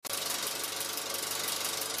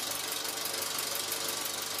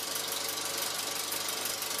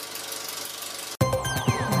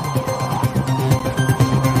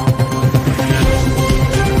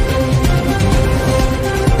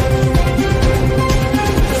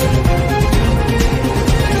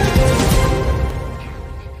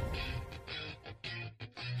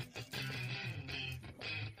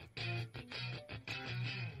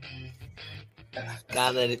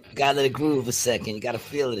gotta let it groove a second. You gotta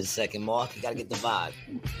feel it a second, Mark. You gotta get the vibe.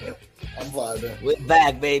 I'm vibing. We're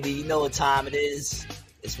back, baby. You know what time it is.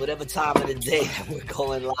 It's whatever time of the day that we're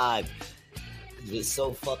going live. We're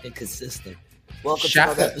so fucking consistent. Welcome to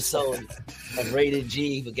another episode of Rated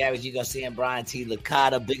G with Gary G. Garcia and Brian T.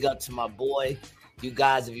 Licata. Big up to my boy. You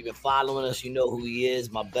guys, if you've been following us, you know who he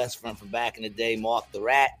is. My best friend from back in the day, Marc the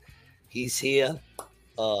Rat. He's here.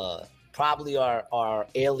 Probably our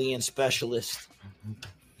alien specialist.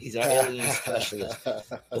 He's our alien specialist.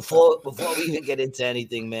 Before we even get into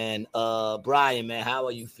anything, man, Brian, man, how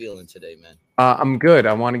are you feeling today, man? I'm good.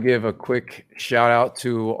 I want to give a quick shout out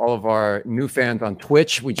to all of our new fans on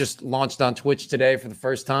Twitch. We just launched on Twitch today for the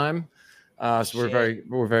first time, so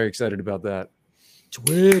we're very excited about that.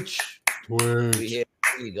 Twitch. Here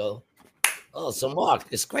you go. Oh, so Mark,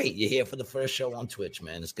 it's great. You're here for the first show on Twitch,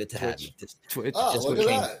 man. It's good to have you. Twitch. Look at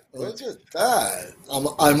that. Look at that.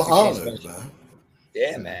 I'm honored, man.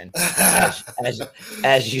 Yeah, man.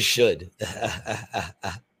 As you should.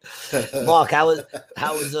 Mark, how was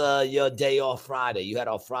your day off Friday? You had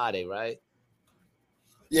off Friday, right?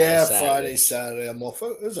 Yeah, Friday, Saturday. I'm off.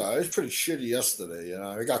 It was all right. It was pretty shitty yesterday. You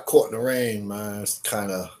know, I got caught in the rain, man. It's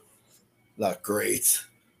kind of not great.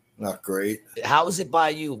 Not great. How is it by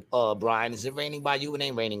you, Brian? Is it raining by you? It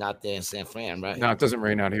ain't raining out there in San Fran, right? No, it doesn't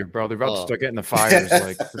rain out here, bro. They're about to start getting the fires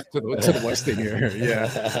like to the west of here. Yeah.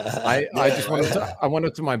 I went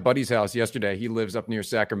up to my buddy's house yesterday. He lives up near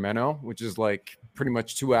Sacramento, which is like pretty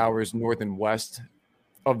much 2 hours north and west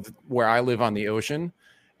of where I live on the ocean.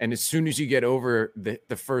 And as soon as you get over the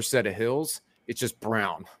first set of hills, it's just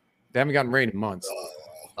brown. They haven't gotten rain in months.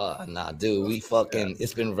 Nah, dude.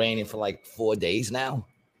 It's been raining for like 4 days now.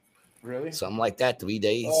 Really? Something like that, 3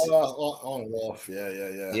 days. On and off.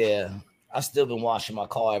 Yeah. Yeah. I've still been washing my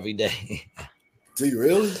car every day. Do you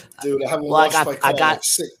really? Dude, I haven't washed my car.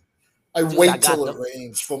 I wait till it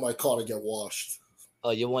rains for my car to get washed. Oh,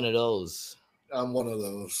 you're one of those. I'm one of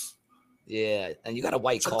those. Yeah, and you got a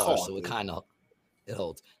white car, so it kind of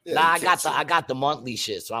holds. Yeah, I got the monthly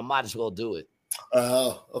shit, so I might as well do it.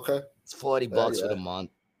 Oh, okay. It's $40 for the month.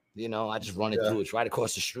 You know, I just run it through. It's right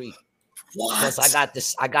across the street. What? Plus, I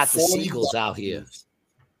got the seagulls out here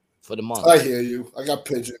for the month. I hear you. I got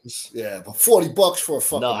pigeons. Yeah, but $40 for a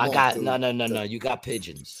fucking month. No. You got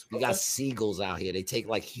pigeons. You got seagulls out here. They take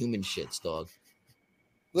like human shits, dog.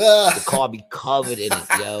 The The car be covered in it,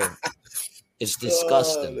 yo. It's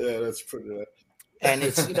disgusting. Yeah, that's pretty good. And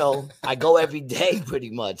it's, I go every day pretty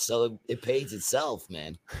much, so it pays itself,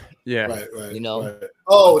 man. Yeah. Right. You know? Right.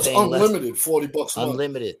 Oh, it's unlimited, $40 a month.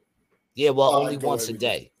 Unlimited. Yeah, well, only once a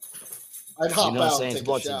day. I'd hop out and take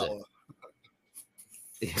a shower.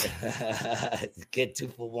 Get 2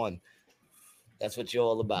 for 1. That's what you're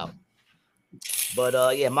all about. But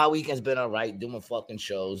my weekend's been all right. Doing fucking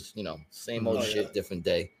shows. Same old shit, different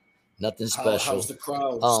day. Nothing special. How's the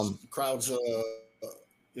crowds? The crowds,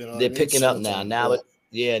 they're picking up now. Now it's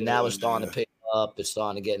starting to pick up. It's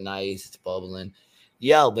starting to get nice. It's bubbling.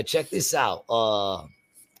 Yo, but check this out. What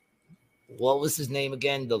was his name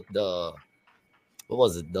again? What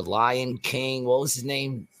was it? The Lion King. What was his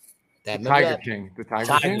name? The Tiger King.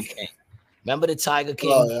 Remember the Tiger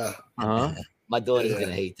King? Oh, yeah. Uh-huh. My daughter's going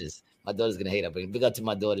to hate this. My daughter's going to hate it. But big up to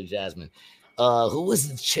my daughter, Jasmine. Who was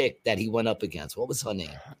the chick that he went up against? What was her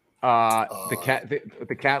name?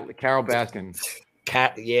 The cat, Carol Baskin.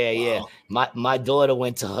 Cat. Yeah. My daughter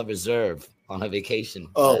went to her reserve on her vacation.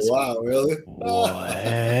 Oh, wow. Really? What?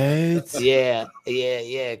 Yeah.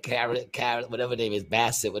 Carol, whatever her name is,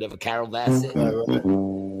 Bassett, whatever, Carol Bassett. Yeah.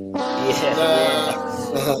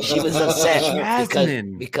 She was upset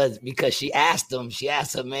because she asked her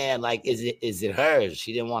man, like, is it hers?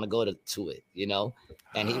 She didn't want to go to it,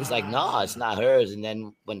 and he was like, no, it's not hers. And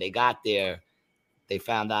then when they got there, they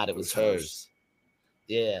found out it was hers.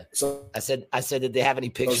 Yeah. So I said, did they have any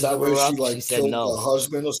pictures of her up? She said no. Her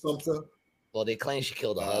husband or something? Well, they claim she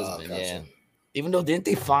killed her husband. Gotcha. Yeah. Even though didn't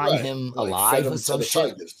they find him alive or some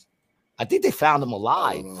shit? I think they found him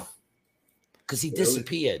alive because he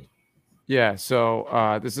disappeared. Yeah.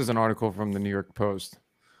 So this is an article from the New York Post.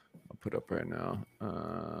 I'll put up right now.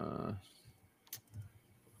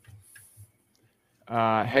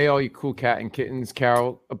 Hey, all you cool cat and kittens.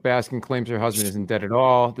 Carol Baskin claims her husband isn't dead at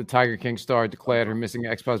all. The Tiger King star declared her missing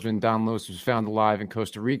ex-husband, Don Lewis, was found alive in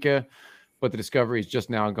Costa Rica, but the discovery is just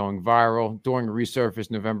now going viral. During a resurfaced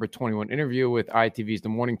November 21 interview with ITV's The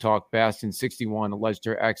Morning Talk, Baskin, 61, alleged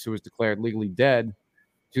her ex, who was declared legally dead in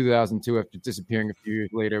 2002 after disappearing a few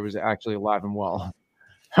years later, was actually alive and well.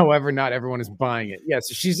 However, not everyone is buying it. Yeah,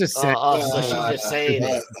 so she's just saying. So she's just saying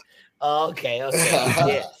it. Okay.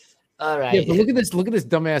 Yeah. All right. Yeah, but look at this. Look at this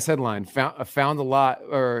dumbass headline. Found alive,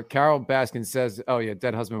 or Carol Baskin says, "Oh yeah,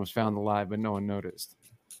 dead husband was found alive, but no one noticed."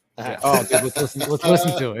 Yeah. Oh, dude, let's listen. Let's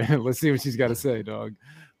listen to it. Let's see what she's got to say, dog.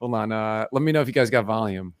 Hold on. Let me know if you guys got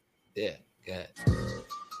volume. Yeah, go ahead.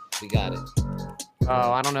 We got it.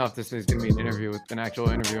 Oh, I don't know if this is going to be an actual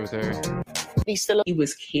interview with her. He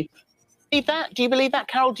was capable. Do you believe that,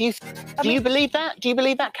 Carol? Do you believe that? Do you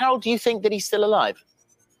believe that, Carol? Do you think that he's still alive?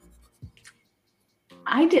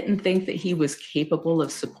 I didn't think that he was capable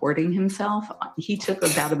of supporting himself. He took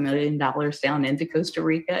about $1 million down into Costa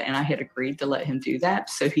Rica, and I had agreed to let him do that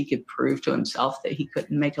so he could prove to himself that he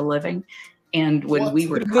couldn't make a living. And when we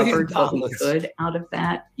recovered what we could out of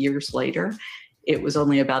that years later, it was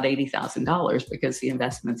only about $80,000 because the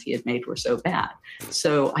investments he had made were so bad.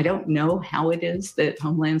 So I don't know how it is that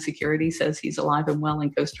Homeland Security says he's alive and well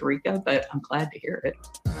in Costa Rica, but I'm glad to hear it.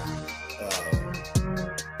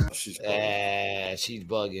 She's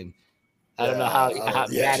bugging. I don't know how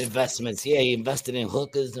bad investments. Yeah, he invested in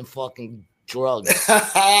hookers and fucking drugs.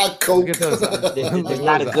 Coke. There's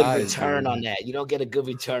not a good return on that. You don't get a good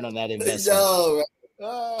return on that investment. No.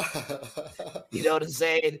 You know what I'm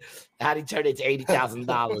saying? How'd he turn it to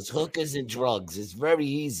 $80,000? Hookers and drugs. It's very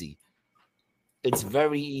easy. It's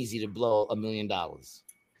very easy to blow $1 million. I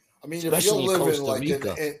mean, if you're living like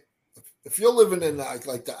if you're living in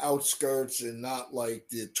like the outskirts and not like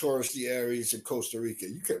the touristy areas in Costa Rica,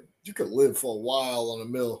 you could live for a while on a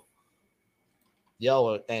mill.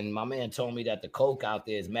 Yo, and my man told me that the coke out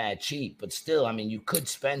there is mad cheap, but still, I mean, you could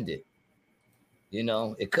spend it. You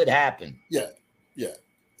know, it could happen. Yeah.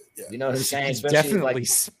 You know what I'm saying? Definitely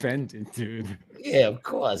spend it, dude. Yeah, of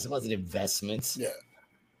course. It wasn't investments. Yeah.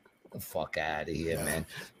 The fuck out of here, man.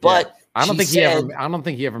 But I don't think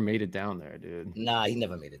he ever made it down there, dude. Nah, he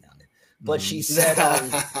never made it down there. But she said,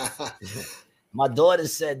 my daughter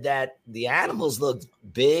said that the animals looked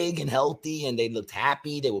big and healthy, and they looked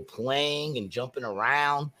happy. They were playing and jumping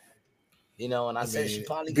around, you know. And I said she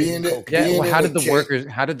probably how did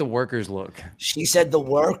the workers look? She said the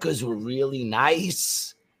workers were really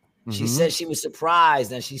nice. Mm-hmm. She said she was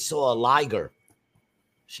surprised and she saw a liger.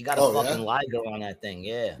 She got a fucking liger on that thing.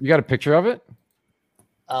 Yeah, you got a picture of it?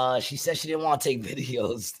 She said she didn't want to take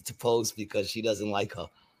videos to post because she doesn't like her.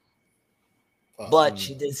 But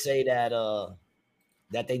she did say that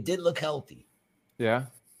that they did look healthy. Yeah.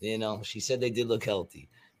 You know, she said they did look healthy.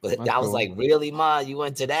 But I was like, really, Ma? You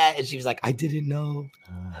went to that? And she was like, I didn't know.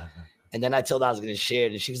 And then I told her I was going to share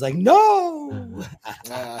it. And she was like, no.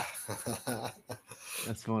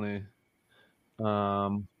 That's funny. I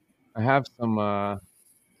have some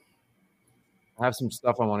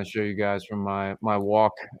stuff I want to show you guys from my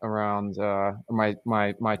walk around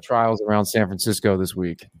my trials around San Francisco this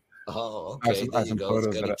week. Oh, okay. I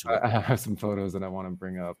have some photos that I want to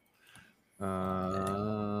bring up.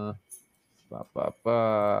 All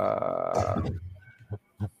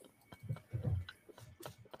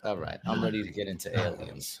right, I'm ready to get into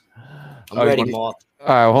aliens. I'm ready, Marc. All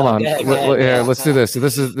right, hold on. Let's do this. So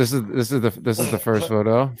this is the first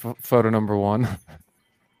photo. Photo number 1.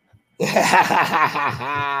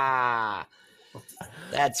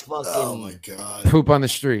 That's fucking. Oh my god! Poop on the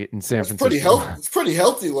street in San Francisco. It's pretty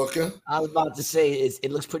healthy looking. I was about to say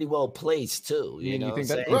it looks pretty well placed too. You know, think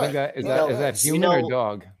that is that human or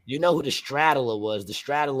dog? You know who the straddler was? The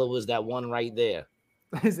straddler was that one right there.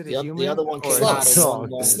 Is it a human? The other one came out.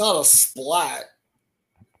 It's not a splat.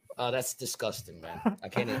 Oh, that's disgusting, man. I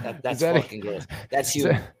can't. That's fucking gross. That's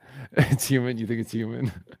human. It's human. You think it's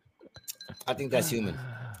human? I think that's human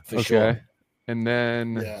for sure. And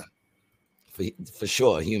then for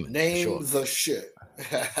sure, human. Name the shit.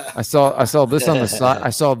 I saw this on the side.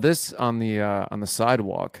 I saw this on the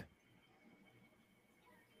sidewalk.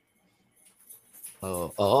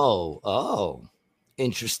 Oh,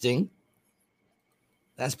 interesting.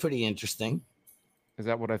 That's pretty interesting. Is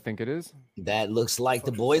that what I think it is? That looks like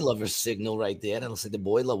the boy lover signal right there. That looks like the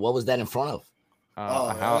boy lover. What was that in front of?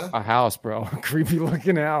 A house, bro. A creepy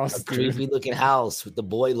looking house. Creepy looking house with the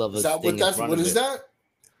boy lover. What is that?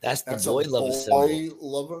 That's the boy lover symbol. Boy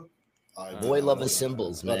lover? Boy lover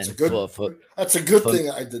symbols, man. That's a good thing.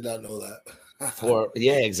 I did not know that.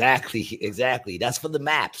 Exactly. That's for the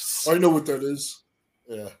maps. I know what that is.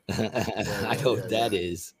 Yeah. I know what that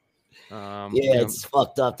is. It's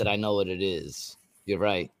fucked up that I know what it is. You're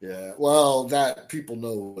right. Yeah. Well, that people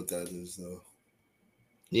know what that is, though.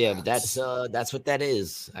 Yeah, but that's what that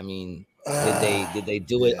is. I mean, did they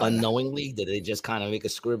do it unknowingly? Did they just kind of make a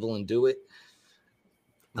scribble and do it?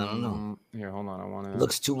 I don't know. Here, hold on. I want to.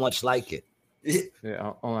 Looks too much like it.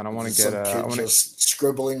 Yeah, hold on. I want to get. I want to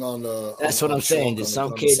scribbling on the. That's what I'm saying. Did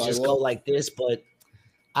some kids just go like this? But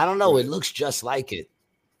I don't know. It looks just like it.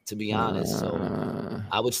 to be honest. So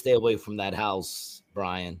I would stay away from that house,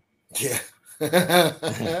 Brian. Yeah.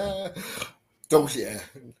 Don't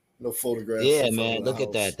no photographs. Yeah, man. Look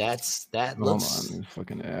at that. That looks. Hold on,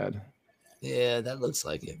 fucking ad. Yeah, that looks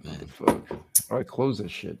like it, man. Fuck. All right, close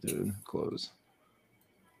this shit, dude. Close.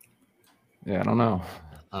 Yeah, I don't know.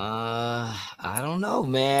 I don't know,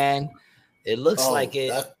 man. It looks like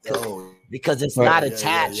it because it's not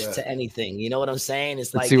attached to anything. You know what I'm saying?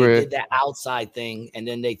 It's like they did that outside thing, and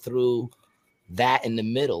then they threw that in the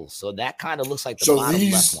middle. So that kind of looks like the bottom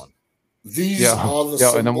left one. These are the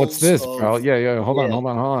symbols. And then what's this, bro? Yeah. Hold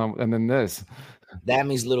on. And then this. That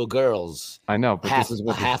means little girls. I know, but this is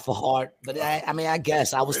what half a heart. But I mean, I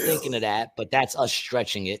guess I was thinking of that, but that's us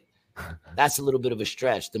stretching it. That's a little bit of a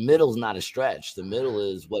stretch. The middle's not a stretch. The middle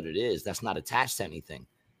is what it is. That's not attached to anything.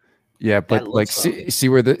 Yeah, but like see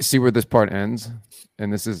where this part ends,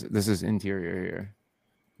 and this is interior here.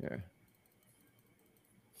 Yeah.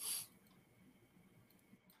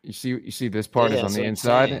 You see this part is on the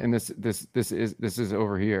inside, and this is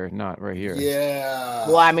over here, not right here. Yeah.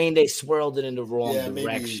 Well, I mean, they swirled it in the wrong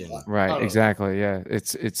direction. Maybe, right. Exactly. Yeah.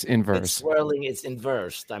 It's inverse. It's swirling. It's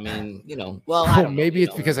inversed. I mean, Well, I don't maybe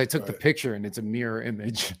it's because I took the picture and it's a mirror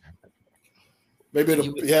image. Maybe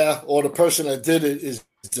or the person that did it is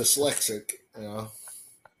dyslexic.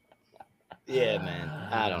 Yeah, man.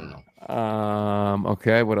 I don't know.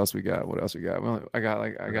 Okay. What else we got? Well, I got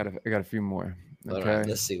a few more. Okay. All right,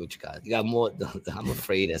 let's see what you got. You got more. I'm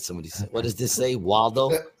afraid that somebody said, what does this say? Waldo?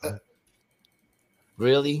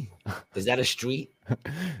 Really? Is that a street?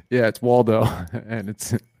 Yeah, it's Waldo, and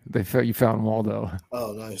you found Waldo.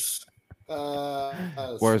 Oh, nice.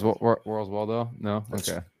 Where's Waldo? No.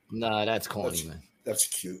 Okay. No, that's corny, man. That's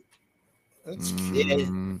cute.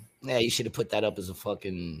 Yeah, you should have put that up as a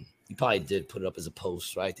fucking. You probably did put it up as a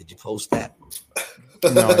post, right? Did you post that?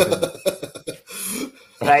 No, I didn't.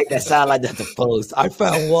 Right? That sounded like that's a post. I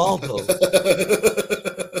found Waldo.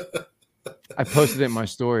 I posted it in my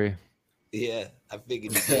story. Yeah, I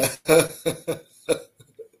figured you did.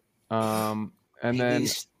 And then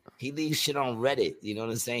he leaves shit on Reddit. You know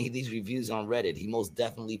what I'm saying? He leaves reviews on Reddit. He most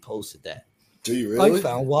definitely posted that. Do you really? I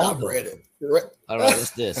found Waldo. Reddit. All right,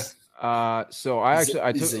 what's this? So I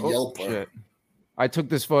took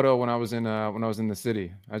this photo when I was in the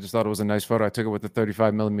city. I just thought it was a nice photo. I took it with a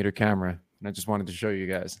 35mm camera, and I just wanted to show you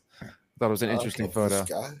guys. I thought it was an interesting photo.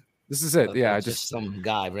 This is it. Yeah, just some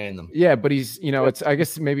guy random. Yeah, but he's it's I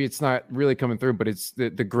guess maybe it's not really coming through, but it's the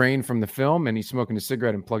grain from the film, and he's smoking a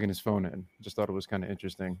cigarette and plugging his phone in. Just thought it was kind of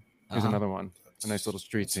interesting. Here's another one. A nice little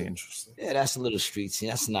street scene. Yeah, that's a little street scene.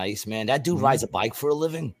 That's nice, man. That dude rides a bike for a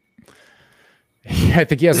living. Yeah, I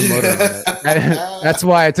think he has a motor on it. That's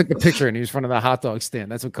why I took the picture, and he was in front of the hot dog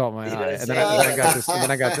stand. That's what caught my eye. And then I got this. And then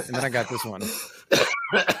I got this one,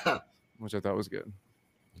 which I thought was good.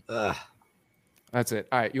 That's it.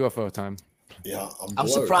 All right, UFO time. Yeah, I'm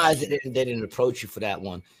surprised they didn't approach you for that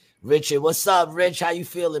one. Richard, what's up, Rich? How you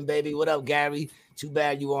feeling, baby? What up, Gary? Too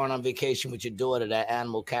bad you weren't on vacation with your daughter. That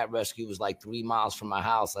animal cat rescue was like 3 miles from my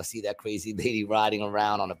house. I see that crazy lady riding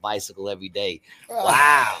around on a bicycle every day.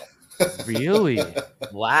 Wow. Really?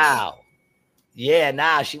 Wow.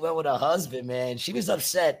 Yeah, she went with her husband, man. She was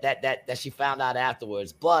upset that she found out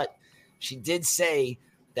afterwards, but she did say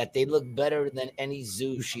that they look better than any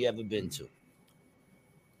zoo she ever been to.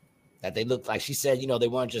 That they looked like, she said, they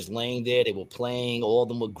weren't just laying there, they were playing, all of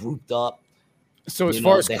them were grouped up. So as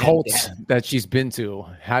far as cults that she's been to,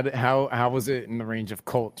 how was it in the range of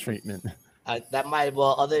cult treatment? That might,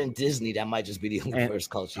 other than Disney, that might just be the only first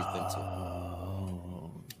cult she's been to.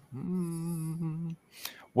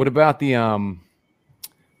 What about the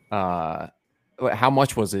how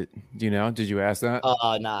much was it? Do you know? Did you ask that?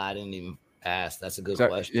 Nah, I didn't even ask. That's a good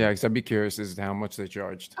question. Yeah, because I'd be curious as to how much they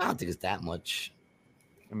charged. I don't think it's that much.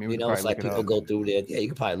 I mean, it's like people go through there. Yeah, you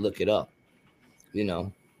can probably look it up.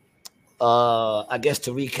 I guess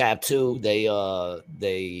to recap too,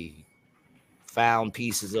 they found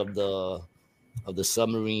pieces of the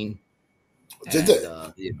submarine. Did they?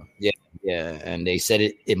 Yeah, and they said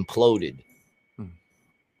it imploded.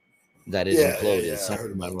 That it imploded.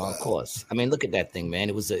 Something went wrong course. I mean, look at that thing, man.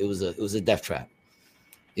 It was a death trap.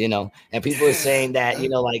 And people are saying that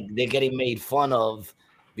like they're getting made fun of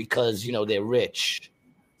because they're rich,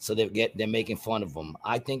 so they're making fun of them.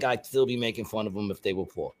 I think I'd still be making fun of them if they were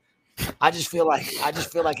poor. I just feel like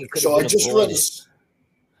it could. So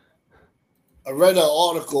I read an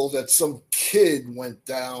article that some kid went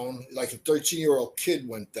down, like a 13-year-old kid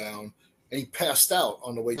went down, and he passed out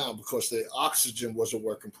on the way down because the oxygen wasn't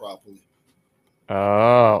working properly.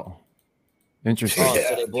 Oh, interesting.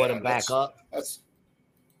 So they brought him back up.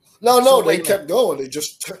 No, they kept going. They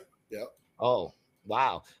just Oh,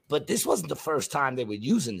 Wow. But this wasn't the first time they were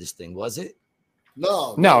using this thing, was it?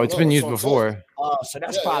 No, it's been used before. Oh, so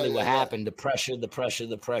that's probably what happened. The pressure,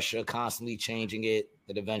 constantly changing it.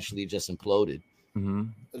 It eventually just imploded. Mm-hmm.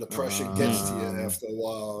 And the pressure gets to you after a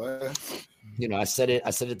while. Eh? You know, I said it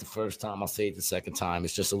the first time. I'll say it the second time.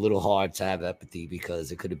 It's just a little hard to have empathy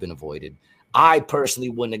because it could have been avoided. I personally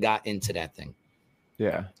wouldn't have got into that thing.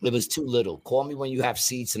 Yeah. It was too little. Call me when you have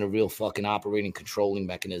seats and a real fucking operating controlling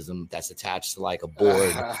mechanism that's attached to like a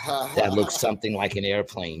board that looks something like an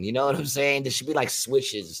airplane. You know what I'm saying? There should be like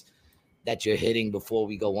switches that you're hitting before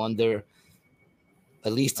we go under.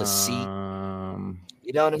 At least a seat.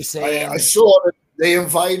 You know what I'm saying? I saw that they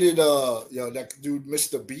invited that dude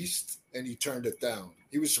Mr. Beast and he turned it down.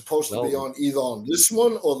 He was supposed to be on either on this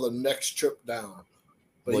one or the next trip down.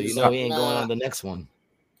 But well, he ain't going on the next one.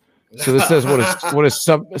 So this says what a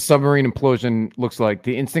submarine implosion looks like.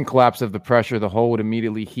 The instant collapse of the pressure, the hull would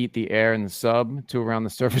immediately heat the air in the sub to around the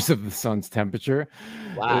surface of the sun's temperature.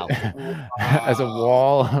 Wow. As a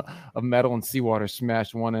wall of metal and seawater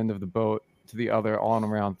smashed one end of the boat to the other, all in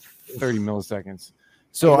around 30 milliseconds.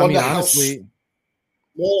 So I mean, honestly,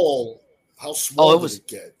 how small did it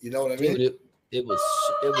get? You know what I mean? Dude, it was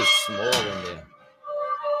small in there.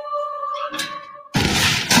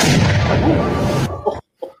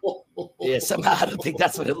 Yeah, somehow I don't think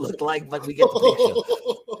that's what it looked like, but we get the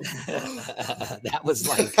picture. That was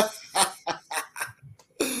like,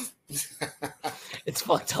 it's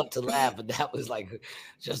fucked up to laugh, but that was like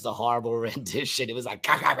just a horrible rendition. It was like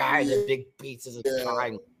the big pieces of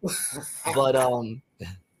time. But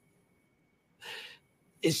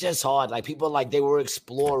it's just hard. Like people like they were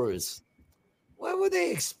explorers. Where were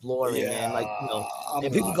they exploring, man? Like, you know,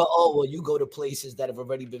 and people go, oh, well, you go to places that have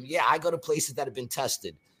already been. Yeah, I go to places that have been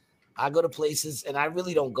tested. I go to places, and I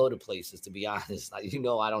really don't go to places, to be honest. Like, you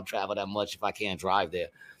know, I don't travel that much if I can't drive there.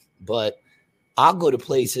 But I'll go to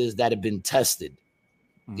places that have been tested.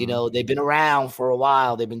 Mm-hmm. You know, they've been around for a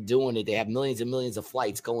while. They've been doing it. They have millions and millions of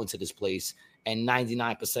flights going to this place, and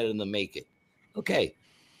 99% of them make it. Okay,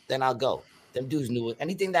 then I'll go. Them dudes knew it.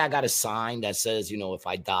 Anything that I got a sign that says, you know, if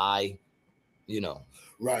I die, you know,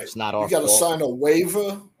 right, it's not our fault. You got to sign a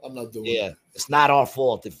waiver. I'm not doing it. It's not our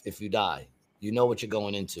fault if you die. You know what you're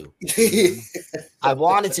going into. I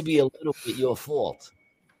want it to be a little bit your fault.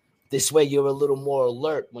 This way you're a little more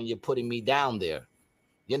alert when you're putting me down there.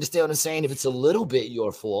 You understand what I'm saying? If it's a little bit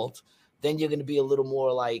your fault, then you're going to be a little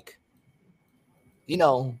more like, you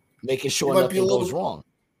know, making sure nothing goes wrong.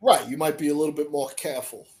 Right. You might be a little bit more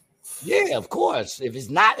careful. Yeah, of course.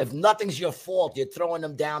 If nothing's your fault, you're throwing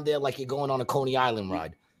them down there like you're going on a Coney Island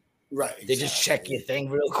ride. Right. Exactly. They just check your thing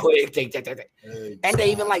real quick. Exactly. And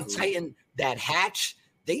they even like tighten that hatch.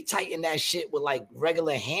 They tighten that shit with like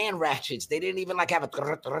regular hand ratchets. They didn't even like have a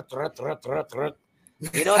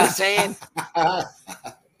you know what I'm saying?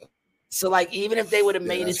 So like even if they would have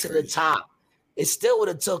made it to the top, it still would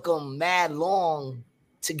have took them mad long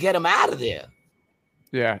to get them out of there.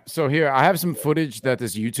 Yeah. So here I have some footage that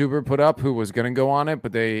this YouTuber put up who was gonna go on it,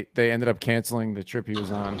 but they ended up canceling the trip he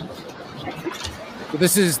was on. So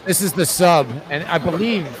this is the sub, and I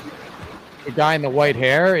believe the guy in the white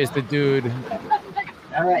hair is the dude.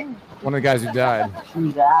 All right. One of the guys who died.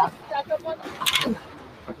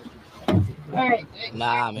 All right.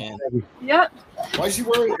 Nah, man. Yep. Why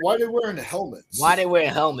are they wearing helmets? Why they wearing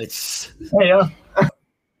helmets? Yeah.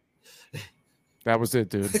 That was it,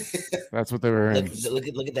 dude. That's what they were wearing.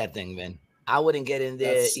 Look at that thing, man. I wouldn't get in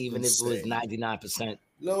there even if it was 99%.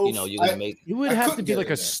 No, you know, you're gonna make. You would have to be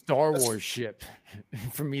like a Star Wars ship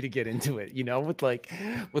for me to get into it. You know, with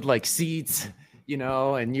like seats. You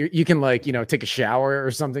know, and you can like, you know, take a shower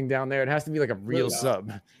or something down there. It has to be like a real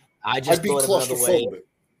sub. I'd be claustrophobic.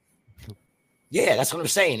 Yeah, that's what I'm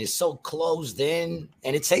saying. It's so closed in,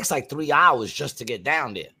 and it takes like 3 hours just to get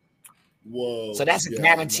down there. Whoa! So that's a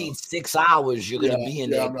guaranteed 6 hours you're gonna be in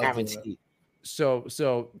there, guaranteed. So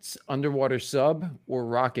it's underwater sub or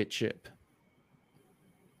rocket ship?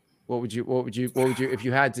 What would you if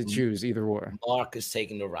you had to choose either or? Marc is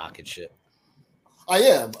taking the rocket ship. I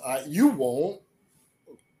am. You won't,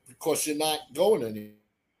 because you're not going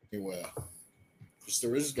anywhere. Because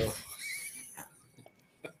there is no.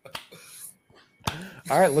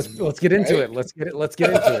 All right, let's get into it. Let's get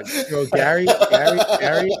into it. So Gary.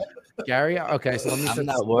 Okay, so let me. I'm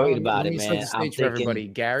not worried about it, man. I'm thinking for everybody.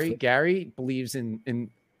 Gary believes in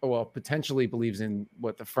potentially believes in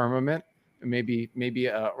what the firmament, maybe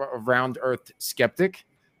a round Earth skeptic,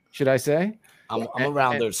 should I say? I'm a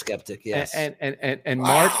round Earth skeptic. Yes. And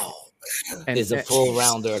Marc. is a full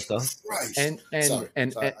round earther. And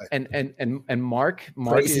Marc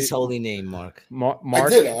praise his holy name, Marc. Marc,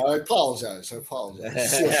 I apologize.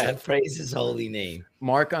 Praise his holy name.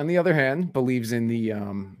 Marc, on the other hand, believes in the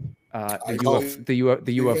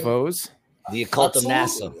UFOs. The occult of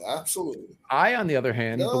NASA. Absolutely. I, on the other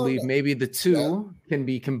hand, believe maybe the two can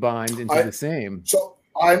be combined into the same. So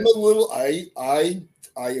I'm a little.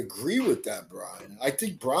 I agree with that, Brian. I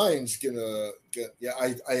think Brian's gonna get. Yeah,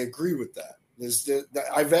 I agree with that.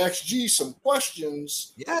 I've asked G some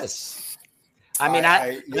questions. Yes. I mean,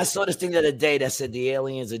 I saw this thing the other day that said the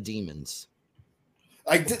aliens are demons.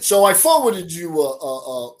 I did. So I forwarded you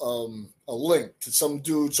a link to some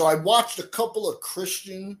dude. So I watched a couple of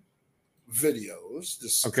Christian videos.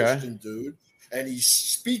 This Christian dude, and he's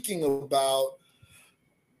speaking about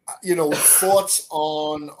thoughts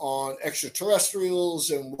on extraterrestrials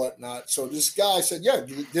and whatnot. So this guy said, yeah,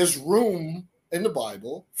 there's room in the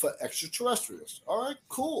Bible for extraterrestrials. All right,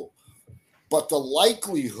 cool. But the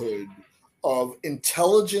likelihood of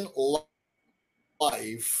intelligent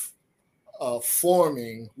life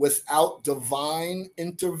forming without divine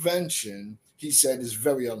intervention, he said, is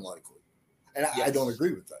very unlikely. And I don't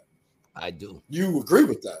agree with that. I do. You agree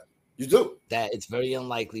with that? You do. That it's very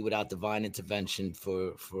unlikely without divine intervention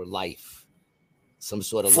for life, some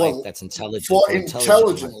sort of life that's intelligent. For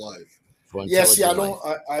intelligent life. Yes, I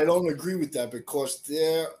don't agree with that because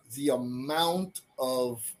the amount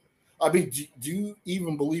of. I mean, do you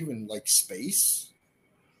even believe in like space?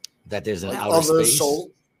 That there's an outer space.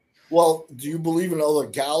 Well, do you believe in other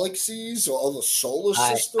galaxies or other solar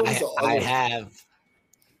systems?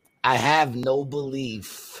 I have no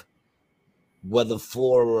belief. Whether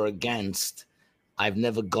for or against, I've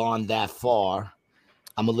never gone that far.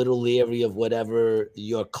 I'm a little leery of whatever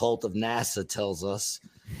your cult of NASA tells us.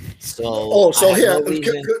 So,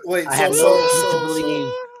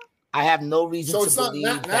 I have no reason to believe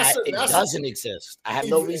that it doesn't exist. I have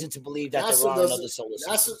no reason to believe that there are other solar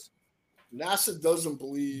systems. NASA doesn't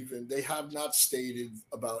believe, and they have not stated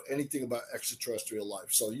about anything about extraterrestrial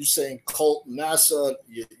life. So you saying cult NASA,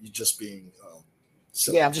 you're just being.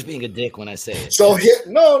 So, yeah, I'm just being a dick when I say it. So here,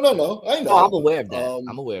 no, I know. Oh, I'm aware of that.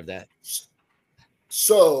 I'm aware of that.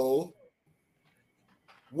 So,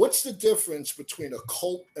 what's the difference between a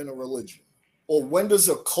cult and a religion? Or when does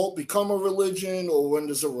a cult become a religion? Or when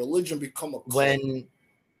does a religion become a cult?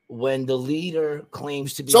 When the leader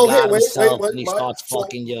claims to be God himself and he starts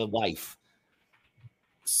fucking your wife.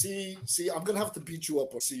 See, I'm gonna have to beat you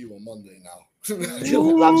up or see you on Monday now.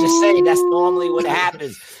 I'm just saying that's normally what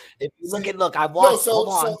happens. If you look, I watched.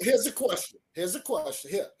 So here's a question.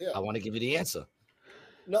 Here. I want to give you the answer.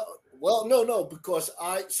 No, because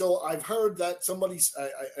I've heard that somebody's.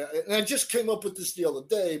 And I just came up with this the other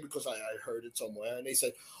day because I heard it somewhere, and they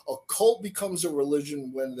said a cult becomes a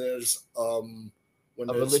religion when there's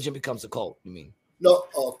religion becomes a cult. You mean? No,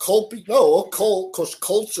 a cult, because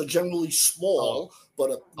cults are generally small.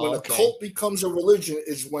 But when a cult becomes a religion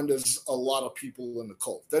is when there's a lot of people in the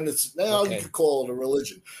cult. Then you can call it a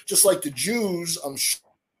religion. Just like the Jews, I'm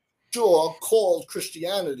sure, called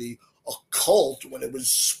Christianity a cult when it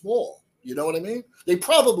was small. You know what I mean? They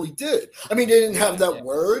probably did. I mean, they didn't have that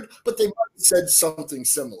word, but they might have said something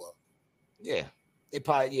similar. Yeah. They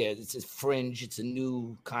probably, it's a fringe. It's a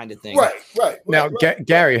new kind of thing. Right. Now,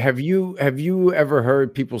 Gary, have you ever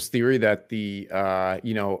heard people's theory that the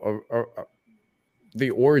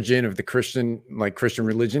origin of the Christian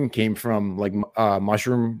religion came from like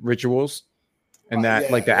mushroom rituals, and that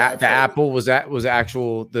the apple was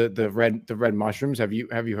actual the red mushrooms? Have you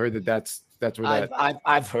heard that's where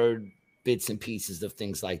I've heard bits and pieces of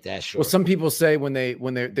things like that. Sure. Well, some people say when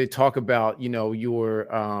they talk about your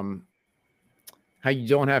how you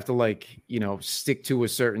don't have to stick to a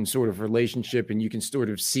certain sort of relationship and you can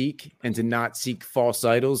sort of seek and to not seek false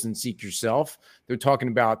idols and seek yourself. They're talking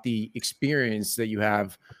about the experience that you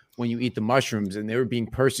have when you eat the mushrooms, and they were being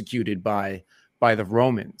persecuted by the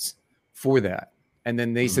Romans for that. And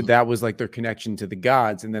then they said that was like their connection to the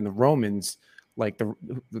gods. And then the Romans, like the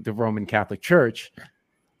Roman Catholic Church,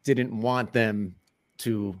 didn't want them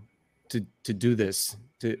to do this.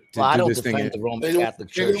 I don't defend the Roman Catholic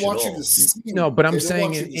Church. They didn't want you to see. No, but I'm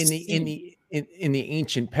saying in the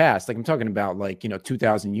ancient past, like I'm talking about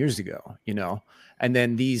 2,000 years ago, and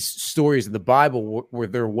then these stories of the Bible were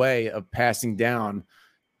their way of passing down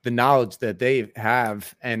the knowledge that they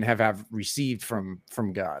have and have received from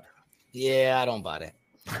God. Yeah, I don't buy it.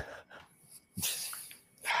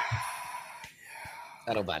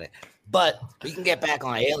 I don't buy it. But we can get back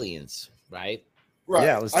on aliens, right? Right.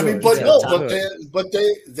 Yeah, I'm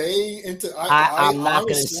not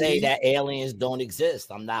going to say that aliens don't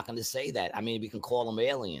exist. I'm not going to say that. I mean, we can call them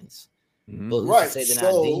aliens. But who's to say they're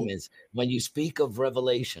not demons? When you speak of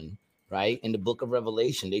Revelation, right? In the book of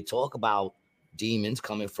Revelation, they talk about demons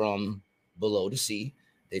coming from below the sea.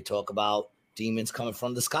 They talk about demons coming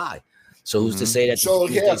from the sky. So who's to say that the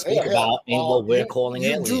truth they speak about ain't what we're calling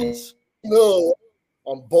aliens? No,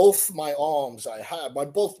 on both my arms I have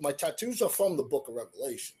both my tattoos are from the book of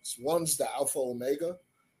Revelations. One's the Alpha Omega,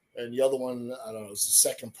 and the other one, I don't know, it's the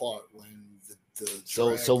second part when the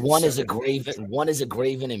so one is a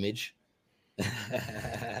graven image.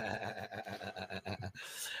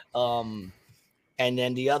 And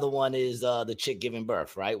then the other one is the chick giving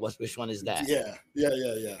birth, right? Which one is that? Yeah.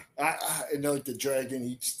 I know the dragon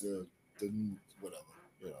eats the whatever,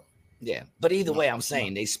 you know. Yeah, but either way, I'm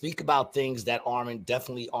saying they speak about things that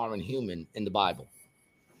definitely aren't human in the Bible.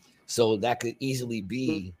 So that could easily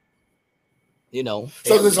be, you know.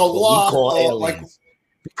 So aliens, there's a lot of aliens.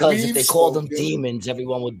 Because if they call them demons,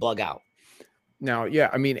 everyone would bug out. Now,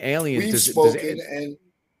 yeah, I mean, aliens. Okay.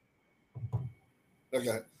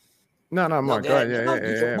 No, Mark. Go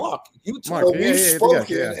ahead. Mark, we've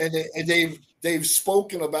spoken, and they've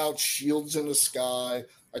spoken about shields in the sky.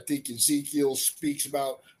 I think Ezekiel speaks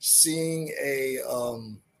about seeing a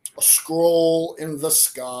scroll in the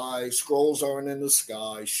sky. Scrolls aren't in the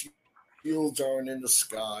sky. Shields aren't in the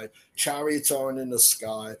sky. Chariots aren't in the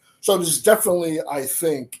sky. So there's definitely, I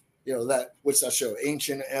think, you know, that what's that show?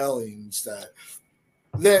 Ancient Aliens. That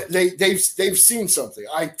they've seen something.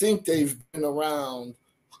 I think they've been around.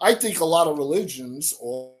 I think a lot of religions,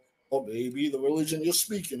 or maybe the religion you're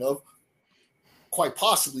speaking of, quite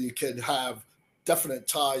possibly could have definite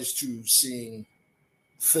ties to seeing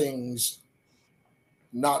things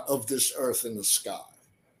not of this earth in the sky.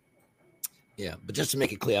 Yeah, but just to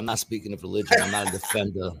make it clear, I'm not speaking of religion. I'm not a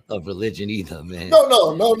defender of religion either, man. No.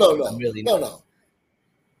 I'm really not. No.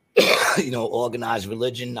 You know, organized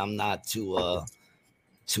religion, I'm not too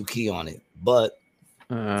key on it. But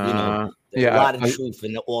you know, there's a lot of truth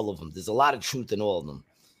in all of them. There's a lot of truth in all of them.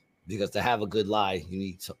 Because to have a good lie, you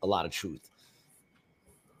need a lot of truth.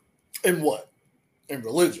 In what? In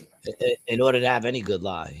religion. In order to have any good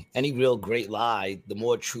lie, any real great lie, the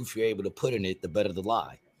more truth you're able to put in it, the better the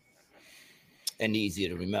lie. And easier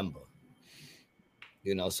to remember.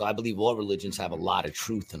 You know, so I believe all religions have a lot of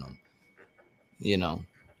truth in them. You know.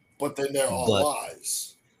 But then there are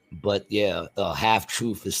lies. But yeah, half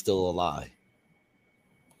truth is still a lie.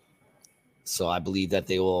 So I believe that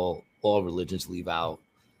all religions leave out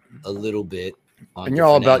a little bit. And you're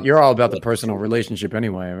all about the personal relationship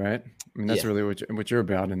anyway, right? I mean, that's really what you're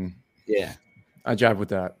about. And yeah, I jive with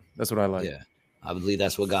that. That's what I like. Yeah, I believe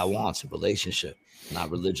that's what God wants: a relationship,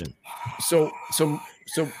 not religion. So,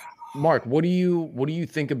 Mark, what do you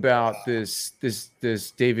think about this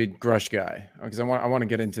David Grush guy? Because I want to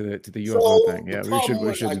get into the UFO thing. Yeah,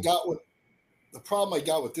 we should. The problem I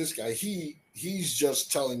got with this guy, he's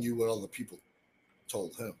just telling you what other people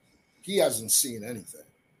told him. He hasn't seen anything.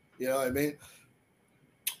 You know what I mean?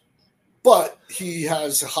 But he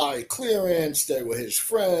has high clearance. They were his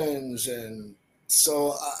friends, and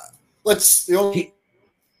so the only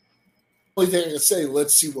thing I can say,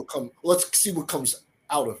 let's see what comes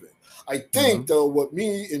out of it. I think though, what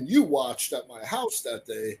me and you watched at my house that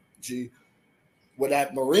day, with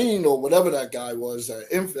that Marine or whatever that guy was,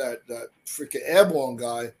 that freaking airborne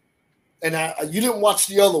guy, and you didn't watch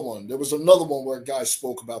the other one. There was another one where a guy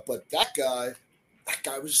spoke about, but that guy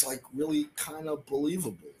was like really kind of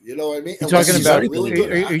believable. You know what I mean?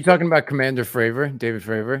 Are you talking about Commander Fravor, David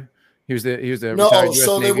Fravor? He was the retired US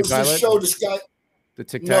so Navy there was pilot? this show. This guy. The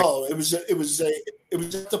Tic Tac. No, it was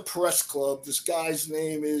at the press club. This guy's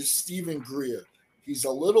name is Stephen Greer. He's a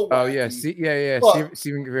little. Oh yeah,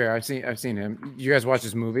 Stephen Greer. I've seen him. You guys watch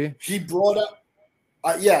this movie? He brought up.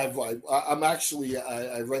 I'm actually.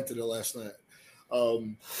 I rented it last night.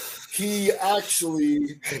 He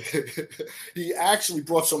actually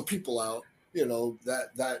brought some people out, you know,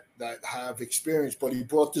 that have experience, but he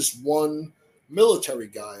brought this one military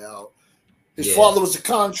guy out. His father was a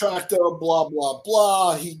contractor, blah, blah,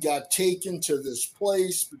 blah. He got taken to this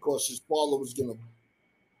place because his father was going to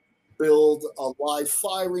build a live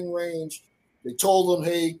firing range. They told him,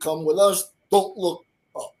 hey, come with us. Don't look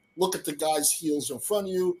up. Look at the guy's heels in front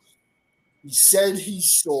of you. He said he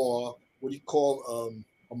saw what he called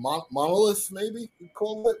a monolith, maybe he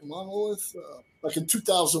called it monolith, like in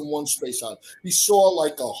 2001 Space Odyssey. He saw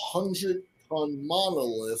like 100-ton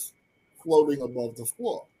monolith floating above the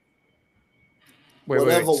floor.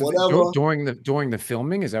 Whatever. So during the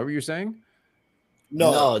filming, is that what you're saying?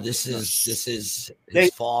 No, this is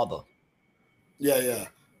his father. Yeah.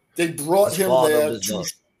 They brought him there.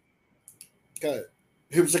 Okay,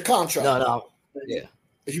 he was a contractor. No. Yeah.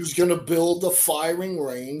 He was going to build a firing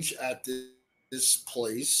range at this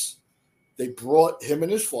place. They brought him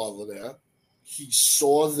and his father there. He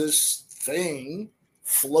saw this thing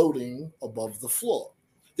floating above the floor.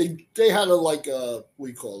 They had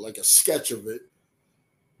a sketch of it.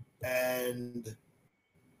 And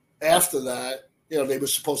after that, they were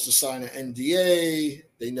supposed to sign an NDA.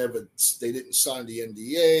 They didn't sign the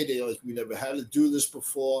NDA. We never had to do this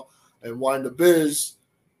before. And wind up is,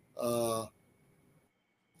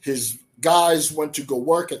 his guys went to go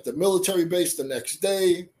work at the military base the next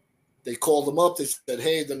day. They called them up. They said,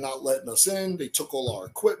 hey, they're not letting us in. They took all our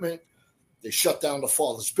equipment. They shut down the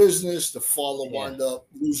father's business. The father wound up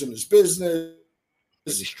losing his business.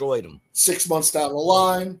 They destroyed him. 6 months down the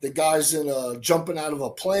line, the guy's jumping out of a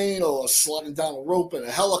plane or sliding down a rope in a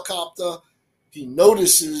helicopter. He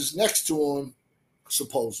notices next to him,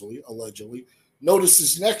 supposedly, allegedly,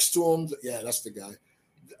 notices next to him, that's the guy,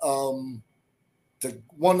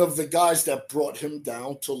 one of the guys that brought him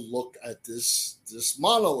down to look at this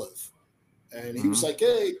monolith. And he was like,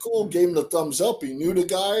 hey, cool, gave him the thumbs up. He knew the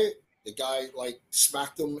guy. The guy,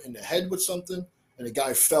 smacked him in the head with something. And the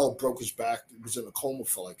guy fell, broke his back. He was in a coma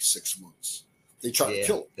for 6 months. They tried to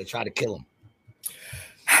kill him. They tried to kill him.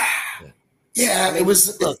 It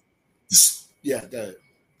was. Go ahead.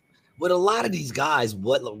 With a lot of these guys,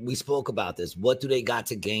 what we spoke about this, what do they got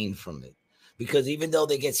to gain from it? Because even though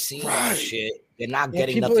they get seen on shit, they're not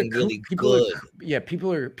getting nothing really good.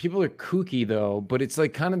 People are kooky though, but it's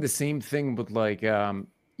kind of the same thing with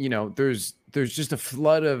there's just a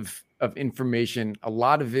flood of information. A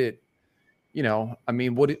lot of it,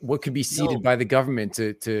 what could be seeded by the government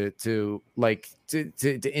to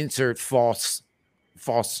insert false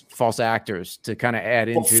actors to kind of add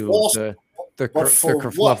into the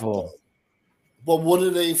kerfluffle. But what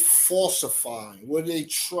are they falsifying? What are they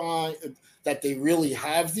trying? That they really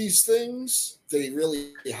have these things? They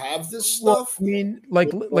really have this stuff? Well, I mean,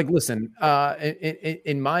 listen.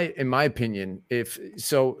 In my opinion,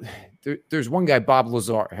 there's one guy, Bob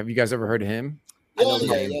Lazar. Have you guys ever heard of him? I know the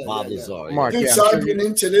name, Bob Lazar. Marc, dude, so I've been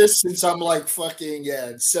into this since I'm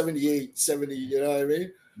 78, 70. You know what I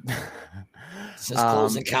mean? Since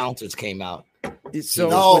Close Encounters came out.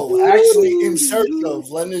 Actually, in search of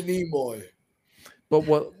Leonard Nimoy. But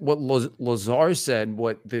what Lazar said,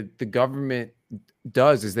 what the government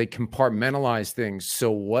does is they compartmentalize things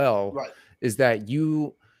so well, is that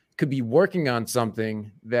you could be working on something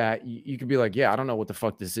that you could be like, I don't know what the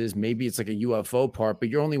fuck this is. Maybe it's like a UFO part, but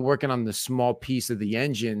you're only working on the small piece of the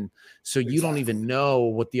engine. So you don't even know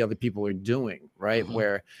what the other people are doing, right? Mm-hmm.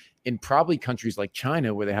 Where in probably countries like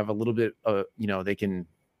China, where they have a little bit of, they can,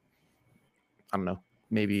 I don't know,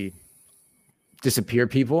 maybe disappear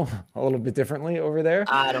people a little bit differently over there.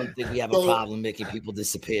 I don't think we have a problem making people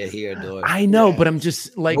disappear here, dog. I know, but I'm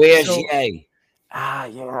just where's Ye? I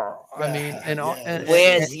mean,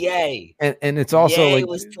 where's Ye? And it's also Ye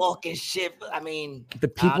was talking shit. I mean, the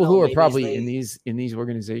people who are probably in these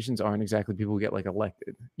organizations aren't exactly people who get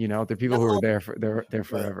elected. They're people who are there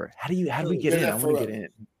forever. How do we get in? I want to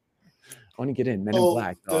get in. Men in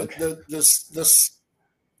Black, dog.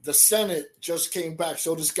 The Senate just came back.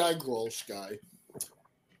 So this guy Gross guy,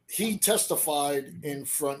 he testified in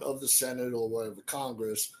front of the Senate or whatever,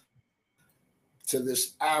 Congress, to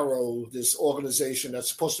this Arrow, this organization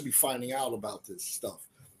that's supposed to be finding out about this stuff.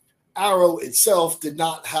 Arrow itself did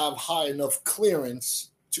not have high enough clearance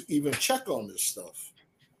to even check on this stuff.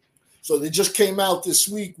 So they just came out this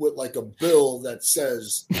week with a bill that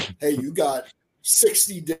says, hey, you got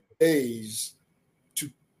 60 days to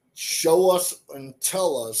show us and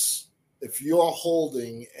tell us if you're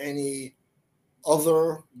holding any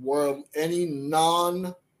other world, any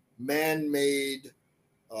non-man-made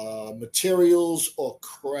materials or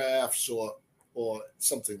crafts or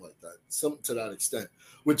something like that, something to that extent,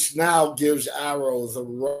 which now gives Arrow the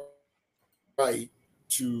right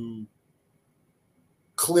to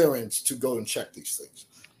clearance to go and check these things.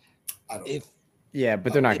 I don't know. Yeah,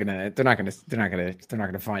 but they're not gonna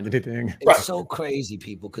find anything. It's so crazy,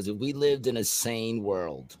 people, because if we lived in a sane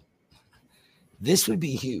world, this would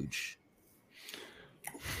be huge.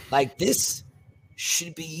 This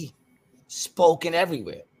should be spoken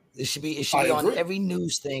everywhere. It should be on every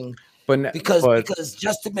news thing. Because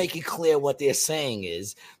just to make it clear, what they're saying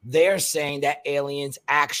is they're saying that aliens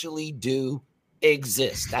actually do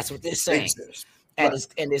exist. That's what they're saying. And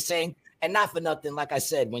they're saying, and not for nothing, like I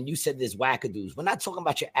said, when you said this wackadoos, we're not talking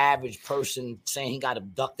about your average person saying he got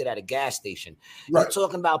abducted at a gas station. We're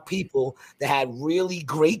talking about people that had really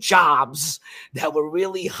great jobs, that were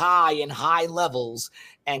really high in high levels,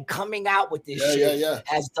 and coming out with this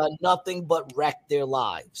has done nothing but wreck their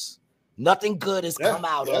lives. Nothing good has come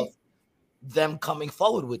out of them coming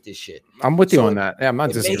forward with this shit. I'm with you on that. Yeah, I'm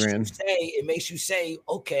not disagreeing. It makes you say,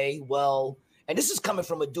 okay, well, and this is coming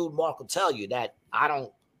from a dude, Marc will tell you that I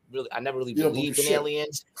never really believed in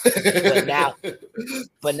aliens.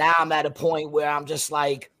 But now I'm at a point where I'm just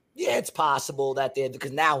like, yeah, it's possible that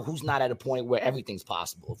because now who's not at a point where everything's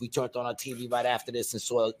possible? If we turned on our TV right after this and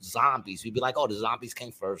saw zombies, we'd be like, oh, the zombies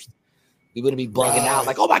came first. We wouldn't be bugging out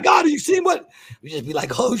like, oh my God, are you seeing what? We just be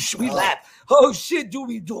like, oh shit, we laugh. Oh shit,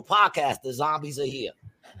 we do a podcast. The zombies are here.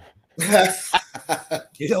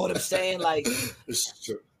 You know what I'm saying? Like, it's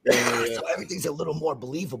true. So everything's a little more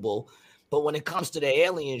believable. But when it comes to the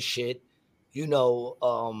alien shit, you know,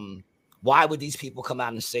 why would these people come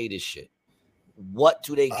out and say this shit? What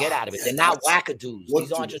do they get out of it? They're not wackadoos.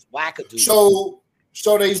 These aren't just wackadoos.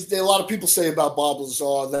 So they a lot of people say about Bob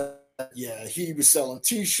Lazar that he was selling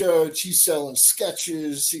T-shirts, he's selling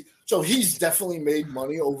sketches. So he's definitely made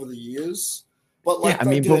money over the years. But like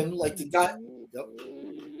the guy. Yep.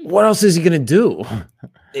 What else is he gonna do?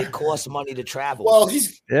 It costs money to travel. Well,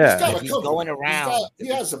 he's going around. He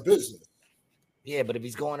has a business. Yeah, but if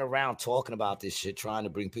he's going around talking about this shit, trying to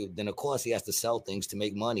bring people, then of course he has to sell things to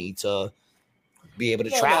make money to be able to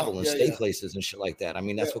travel and stay places and shit like that. I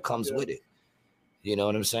mean, that's what comes with it. You know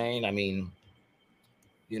what I'm saying? I mean,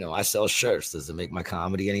 you know, I sell shirts. Does it make my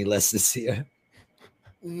comedy any less sincere?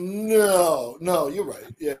 No, you're right.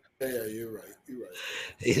 Yeah, you're right.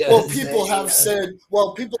 You know well, people have said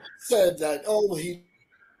that, oh, he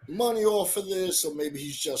money off of this, or maybe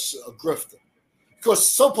he's just a grifter. Because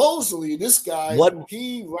supposedly this guy,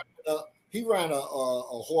 he ran a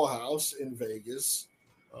whorehouse in Vegas.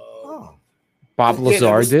 Bob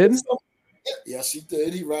Lazar did? Yes, he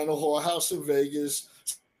did. He ran a whorehouse in Vegas.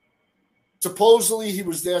 Supposedly he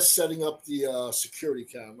was there setting up the security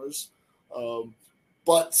cameras.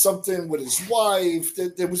 But something with his wife,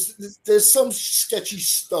 there's some sketchy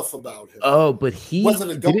stuff about him. Oh, but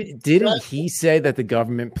didn't he say that the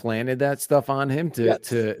government planted that stuff on him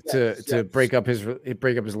to break up his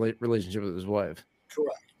relationship with his wife?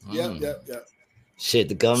 Correct. Yeah. Shit,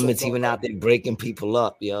 the government's even out there breaking people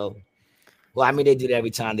up, yo. Well, I mean, they do that every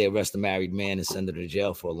time they arrest a married man and send him to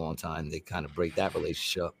jail for a long time. They kind of break that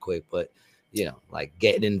relationship up quick, but you know, like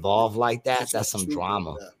getting involved like that's some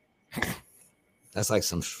drama. That's like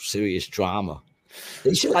some serious drama.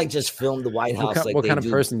 They should like just film the White House. What kind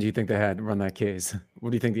of person do you think they had to run that case? What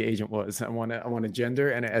do you think the agent was? I want a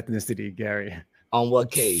gender and an ethnicity, Gary. On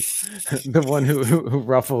what case? The one who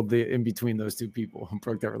ruffled the in between those two people and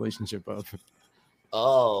broke that relationship up.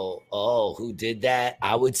 Oh, who did that?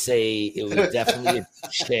 I would say it was definitely a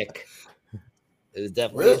chick. It was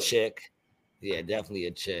definitely a chick. Yeah, definitely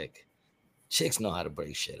a chick. Chicks know how to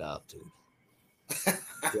break shit up, dude.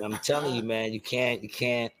 Dude, I'm telling you, man, you can't.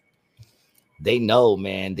 They know,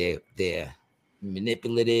 man. They're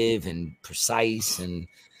manipulative and precise, and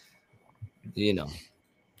you know,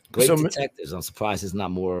 great detectives. I'm surprised there's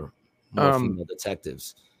not more female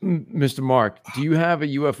detectives. Mr. Marc, do you have a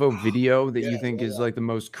UFO video that you think is like the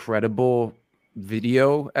most credible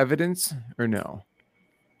video evidence, or no?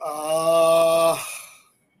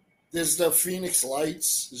 There's the Phoenix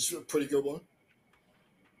Lights. This is a pretty good one.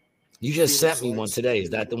 You just sent me one today. Is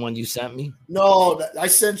that the one you sent me? No, I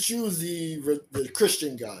sent you the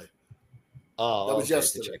Christian guy. Oh, that was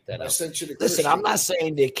yesterday. Check that out. I sent you the Listen, I'm not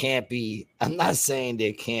saying there can't be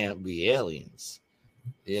aliens.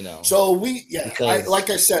 You know. So like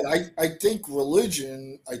I said, I think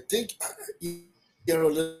religion. I think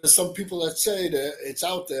there's some people that say that it's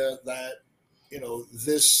out there that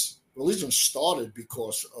this religion started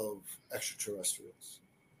because of extraterrestrials.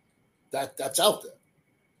 That's out there.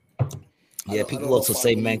 Yeah, people also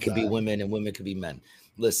say men could be women and women could be men.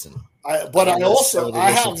 Listen, I have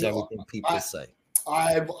everything people say.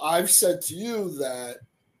 I've said to you that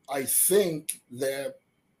I think that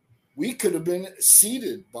we could have been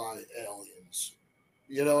seeded by aliens.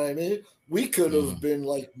 You know what I mean? We could have been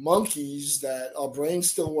like monkeys that our brains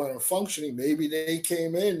still weren't functioning. Maybe they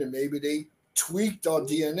came in and maybe they tweaked our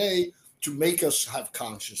DNA to make us have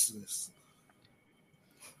consciousness.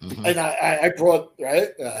 Mm-hmm. And I brought, right?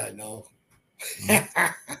 I know.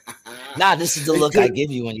 Nah, this is the look I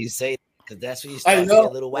give you when you say it, because that's when you start to get a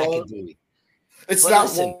little wacky. It's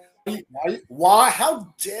not why?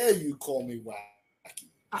 How dare you call me wacky?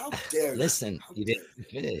 How dare you? Listen, you didn't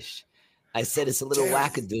finish. I said it's a little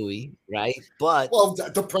wackadooey, right? But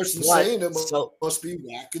the person saying it must be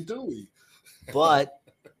wackadooey. But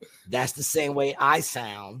that's the same way I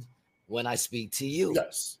sound when I speak to you.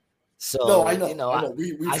 Yes. So no, I know.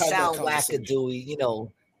 I sound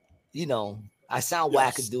wackadooey. I sound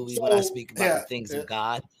wackadooey when I speak about the things of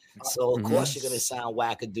God. So of course you're gonna sound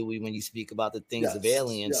wackadooey when you speak about the things of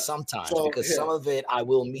aliens sometimes, because some of it I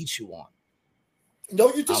will meet you on.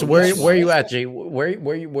 No, you don't. So where are you at, Jay? Where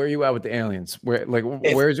are you at with the aliens?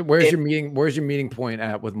 Where's your meeting point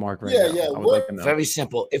at with Mark right now? Yeah. I would like to know. Very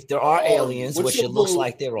simple. If there are aliens, which it looks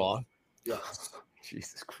like there are. Yes.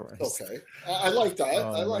 Jesus Christ. Okay. I like that.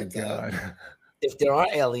 Oh, I like that. If there are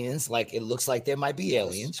aliens, like it looks like there might be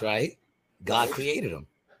aliens, right? God created them.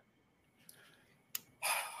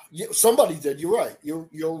 Yeah, somebody did. You're right. You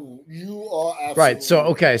are absolutely right. So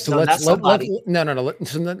okay. So let's go down.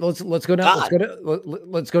 God.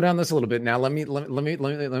 Let's go down this a little bit now. Let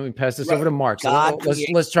me pass this over to Mark. So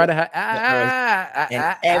let's try to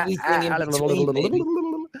have everything in between,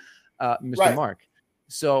 Mr. Mark.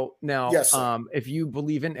 So now, if you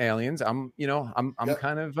believe in aliens, I'm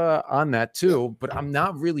kind of on that too, but I'm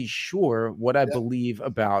not really sure what I believe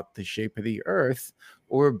about the shape of the Earth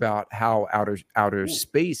or about how outer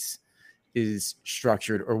space is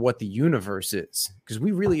structured or what the universe is, because we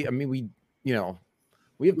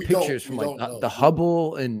have pictures from like the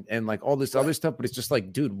Hubble and like all this other stuff, but it's just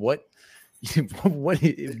like, dude, what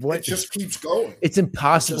it just keeps going. It's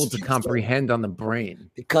impossible to comprehend on the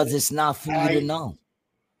brain because it's not for you to know.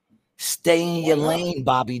 Stay in your lane,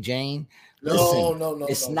 Bobby Jane. Listen, no.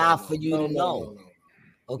 It's not for you to know.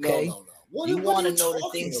 Okay? You want to know the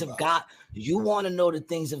things of God. You want to know the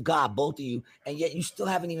things of God, both of you, and yet you still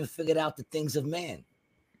haven't even figured out the things of man.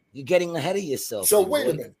 You're getting ahead of yourself. So wait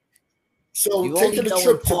a minute. So taking a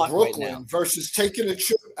trip to Brooklyn versus taking a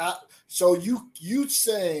trip out. So you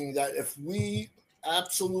saying that if we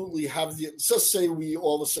absolutely have let's say we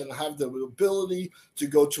all of a sudden have the ability to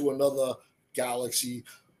go to another galaxy,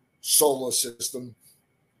 solar system,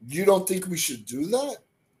 you don't think we should do that?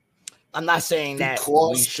 I'm not saying that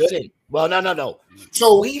we shouldn't. Well, no.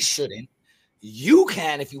 So we shouldn't. You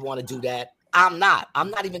can if you want to do that. I'm not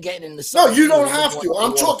even getting in the. No, you don't have to.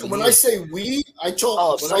 I'm talking when I say we. I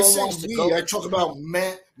talk when I say we. I talk about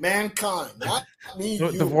mankind, not me.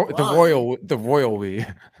 The royal we. The royal we.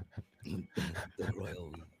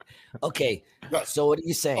 Okay. Right. So what are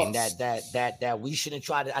you saying? That we shouldn't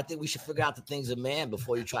try to? I think we should figure out the things of man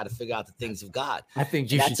before you try to figure out the things of God. I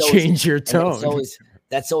think you should change your tone.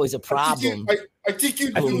 That's always a problem. I think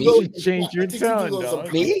you should change your tone,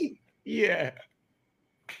 dog. Me? Yeah.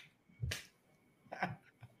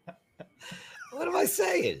 What am I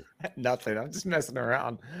saying? Nothing. I'm just messing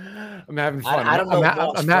around. I'm having fun. I don't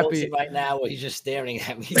know. I'm happy right now where he's just staring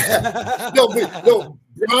at me. No.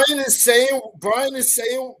 Brian is saying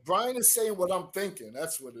what I'm thinking.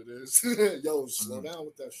 That's what it is. Yo, slow down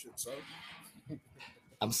with that shit, son.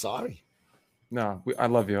 I'm sorry. No, I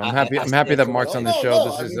love you. I'm happy. I'm happy that Mark's on the show.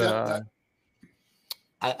 This is.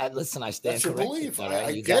 Listen. I stand corrected. Belief. Right?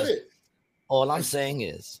 I get it. All I'm saying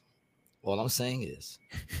is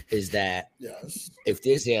that if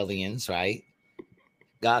there's aliens, right?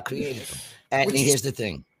 God created them, and here's the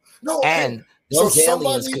thing. Those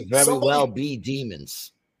aliens could very well be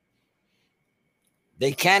demons.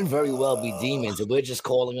 They can very well be demons, and we're just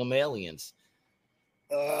calling them aliens.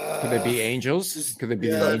 Could they be angels? Could they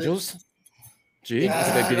be the angels? Gee,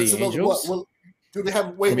 could they be the angels? Do they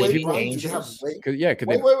have wait? Do they have wings?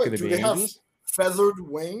 Could they be angels? Feathered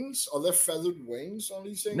wings? Are there feathered wings on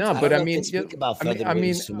these things? No, but I mean, speak about feathered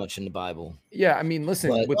wings too much in the Bible. Yeah, I mean,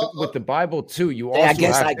 listen, with the Bible too, you also.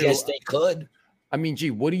 I guess they could. I mean, gee,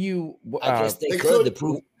 what do you? I guess they could. The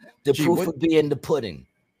proof would be in the pudding.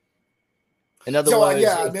 In other words,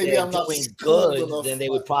 if they're doing good, then they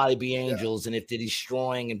would probably be angels, and if they're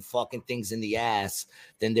destroying and fucking things in the ass,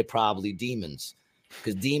 then they're probably demons.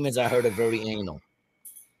 Because demons, I heard, are very anal.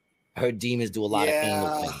 I heard demons do a lot of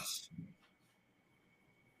anal things.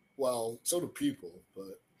 Well, so do people,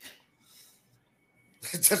 but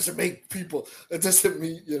it doesn't make people. It doesn't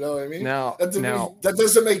mean, you know what I mean. That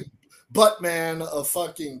doesn't make Buttman a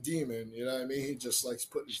fucking demon. You know what I mean? He just likes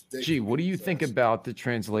putting his dick. Gee, what do you think about the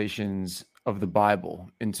translations of the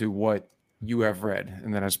Bible into what you have read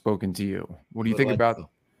and that I've spoken to you? What do you think about?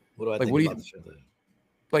 What do I think about the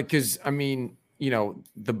like? Because I mean, you know,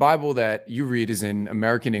 the Bible that you read is in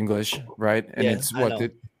American English, right? And it's what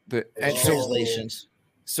the translations.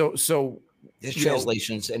 So there's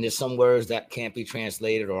translations, and there's some words that can't be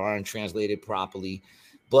translated or aren't translated properly.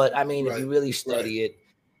 But I mean, if you really study it,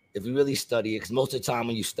 because most of the time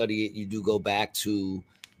when you study it, you do go back to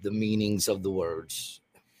the meanings of the words.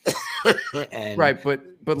 And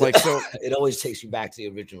but like, so it always takes you back to the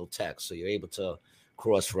original text, so you're able to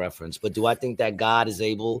cross-reference. But do I think that God is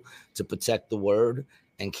able to protect the word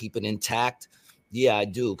and keep it intact? Yeah, I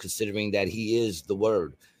do, considering that he is the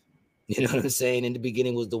word. You know what I'm saying? In the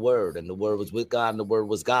beginning was the word, and the word was with God, and the word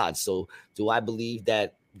was God. So do I believe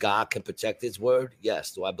that God can protect his word?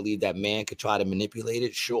 Yes. Do I believe that man could try to manipulate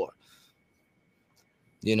it? Sure.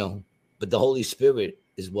 You know, but the Holy Spirit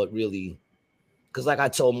is what really, because like I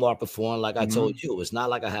told Marc before, and like I told you, it's not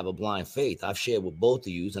like I have a blind faith. I've shared with both of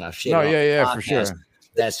you, and I've shared for sure.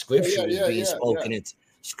 that scripture is being spoken into.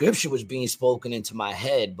 Scripture was being spoken into my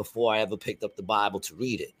head before I ever picked up the Bible to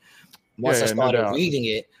read it. Once I started reading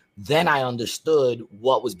it, then I understood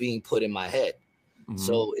what was being put in my head.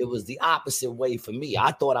 So it was the opposite way for me.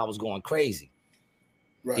 I thought I was going crazy.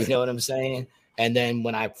 Right. You know what I'm saying? And then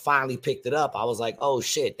when I finally picked it up, I was like, oh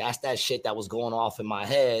shit, that's that shit that was going off in my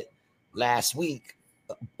head last week,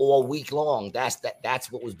 all week long.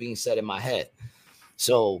 That's what was being said in my head.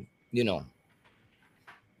 So, you know,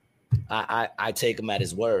 I take him at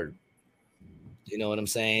his word. You know what I'm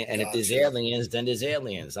saying? And if there's aliens, then there's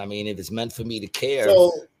aliens. I mean, if it's meant for me to care,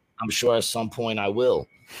 I'm sure at some point I will.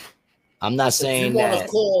 I'm not saying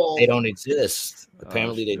that they don't exist.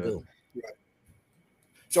 Apparently they do. Right.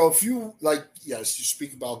 So if you you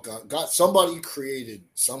speak about God, somebody created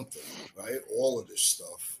something, right? All of this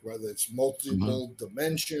stuff, whether it's multiple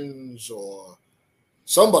dimensions or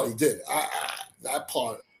somebody did. That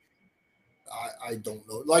part, I don't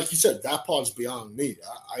know. Like you said, that part's beyond me.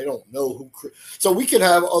 I don't know who. So we could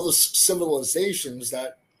have other civilizations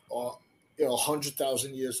that are,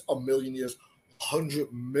 100,000 years, 1,000,000 years,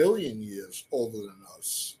 100 million years older than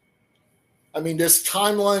us. I mean, there's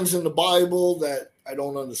timelines in the Bible that I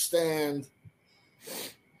don't understand.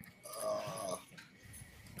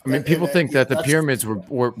 I mean, people think that the pyramids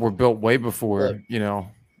were built way before, I'm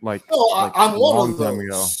one of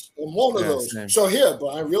those. I'm one of those. Same. So here,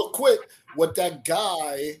 Brian, real quick, that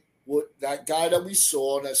guy that we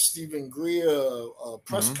saw, that Stephen Greer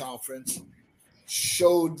press conference,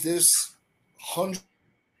 showed this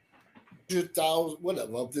 100,000,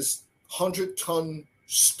 whatever, of this 100-ton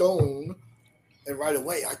stone, and right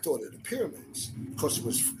away I thought of the pyramids because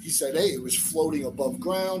he said, hey, it was floating above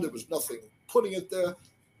ground. There was nothing putting it there.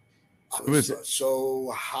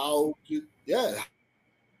 So how did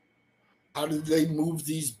they move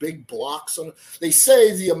these big blocks on? They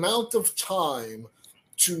say the amount of time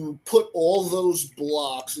to put all those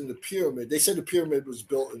blocks in the pyramid. They said the pyramid was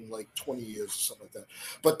built in like 20 years or something like that.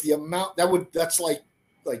 But the amount that's like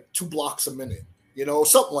 2 blocks a minute,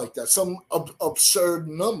 something like that, some absurd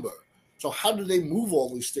number. So how do they move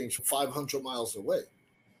all these things from 500 miles away?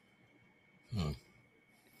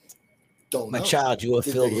 Don't know. My child, you are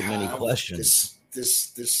filled with many questions.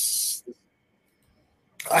 This.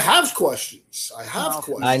 I have questions.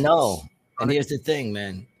 I know. And here's the thing,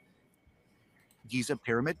 man. Giza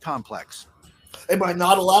Pyramid Complex. Am I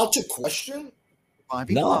not allowed to question?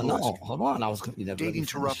 No. Hold on. I was dating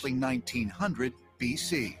to roughly 1900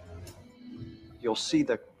 BC. You'll see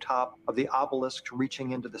the top of the obelisk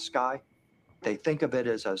reaching into the sky. They think of it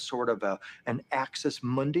as a sort of an axis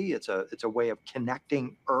mundi. It's a way of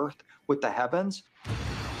connecting Earth with the heavens.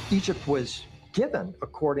 Egypt was given,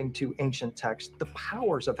 according to ancient texts, the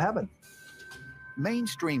powers of heaven.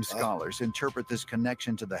 Mainstream scholars interpret this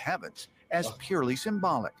connection to the heavens as purely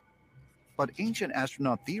symbolic. But ancient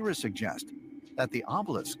astronaut theorists suggest that the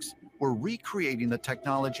obelisks were recreating the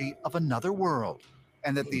technology of another world,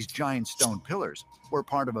 and that these giant stone pillars were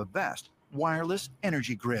part of a vast wireless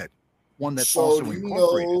energy grid, one that also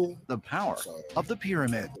incorporated the power of the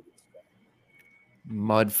pyramid.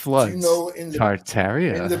 Mud floods,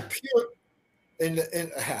 Tartaria.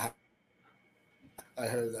 I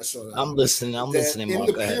heard that. I'm listening. In Marc,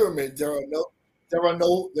 the pyramid, there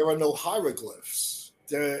are no hieroglyphs.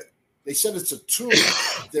 They said it's a tomb.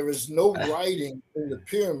 There is no writing in the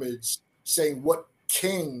pyramids saying what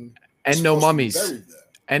king and no mummies.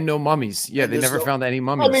 And no mummies. Yeah, they never found any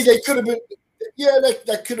mummies. I mean, they could have been. Yeah,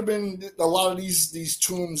 that could have been. A lot of these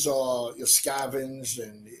tombs are scavenged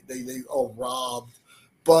and they are robbed,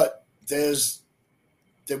 but there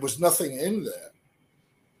was nothing in there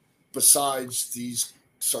besides these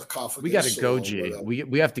sarcophagus. We got to go, G.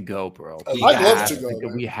 We have to go, bro. I'd love to go.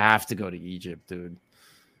 We have to go to Egypt, dude.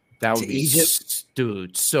 That would be Egypt,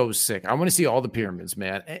 dude. So sick. I want to see all the pyramids,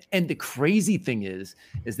 man. And the crazy thing is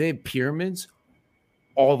they have pyramids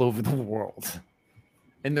all over the world,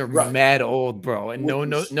 and they're mad old, bro. And no one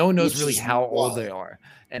knows really how old they are,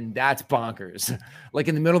 and that's bonkers. Like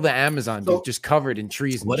in the middle of the Amazon, dude, just covered in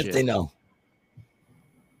trees. What if they know?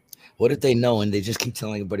 What if they know and they just keep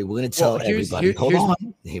telling everybody? We're going to tell everybody. Hold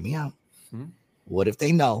on, hear me out. What if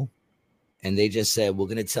they know? And they just said, we're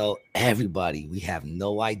going to tell everybody. We have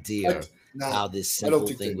no idea how this simple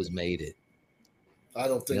thing was made. I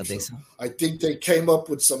don't think so. I think they came up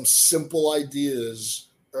with some simple ideas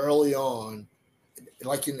early on,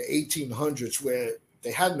 like in the 1800s, where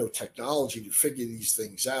they had no technology to figure these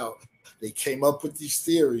things out. They came up with these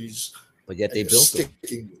theories, but yet they built them. With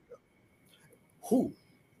them. Who?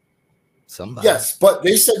 Somebody. Yes, but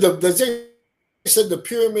they said the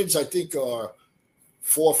pyramids, I think, are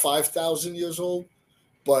 4,000 or 5,000 years old.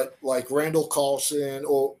 But like Randall Carlson,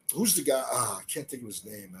 or who's the guy? I can't think of his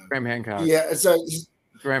name, man. Graham Hancock. Yeah, it's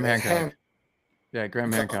Graham Hancock. Yeah,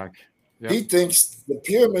 Graham Hancock. Yep. He thinks the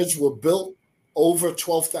pyramids were built over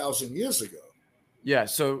 12,000 years ago. Yeah,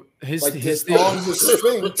 so his on the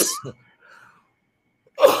Sphinx.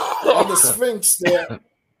 On the Sphinx,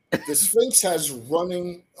 the Sphinx has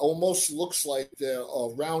running, almost looks like there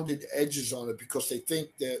are rounded edges on it because they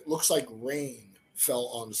think that it looks like rain fell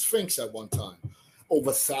on the Sphinx at one time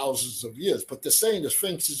over thousands of years. But they're saying the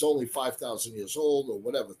Sphinx is only 5,000 years old or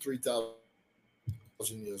whatever, 3,000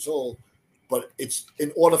 years old. But it's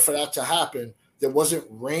in order for that to happen, there wasn't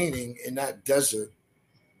raining in that desert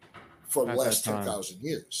for the last 10,000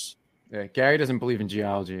 years. Yeah, Gary doesn't believe in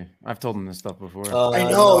geology. I've told him this stuff before. I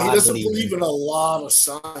know he doesn't believe in a lot of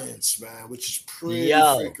science, man, which is pretty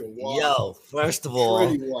freaking wild. First of all,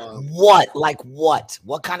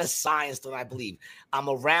 what kind of science do I believe? I'm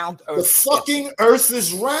around Earth. The fucking Earth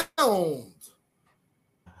is round.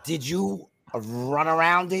 Did you run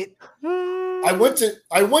around it? I went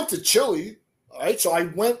to Chile. All right, so I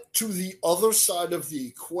went to the other side of the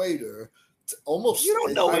equator. Almost. You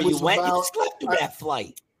don't know where you went. You slept through that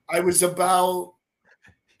flight. I was about.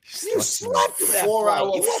 You slept through that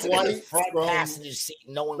 4-hour flight from passenger seat,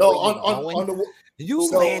 knowing where you were going. You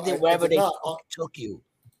landed wherever they took you.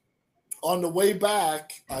 On the way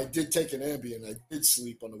back, I did take an Ambien. I did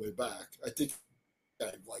sleep on the way back. I think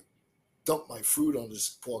I dumped my food on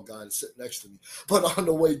this poor guy that's sitting next to me. But on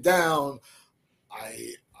the way down,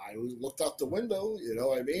 I looked out the window. You know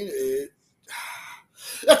what I mean?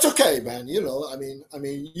 That's okay, man. You know, I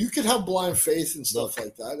mean, you can have blind faith and stuff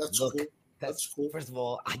like that. That's cool. That's cool. First of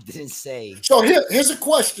all, I didn't say. So here's a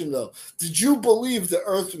question though: did you believe the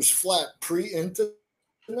Earth was flat pre-internet?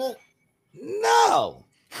 No.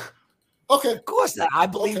 Okay. Of course not. I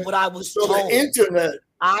believe what I was told. The internet.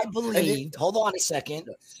 I believed. Hold on a second.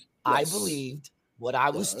 Yes. I believed what I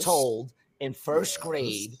was told in first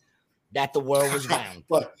grade. That the world was round.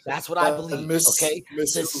 That's what I believe. Okay. The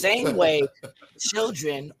same way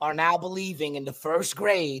children are now believing in the first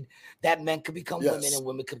grade that men could become women and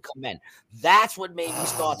women could become men. That's what made me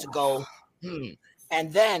start to go,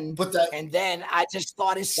 And then I just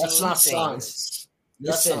started seeing that's not things. Science.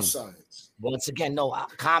 That's not science. Once again, no,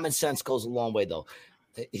 common sense goes a long way though.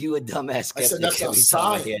 You a dumbass skeptic. I said that's not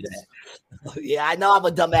science. Yeah, I know I'm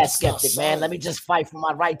a dumbass skeptic, man. Let me just fight for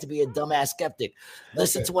my right to be a dumbass skeptic.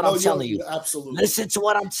 Listen to what I'm telling you. Absolutely. Listen to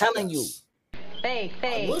what I'm telling you. Faith.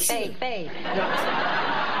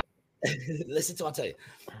 Listen to what I'm telling you.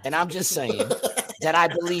 And I'm just saying that I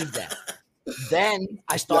believe that. Then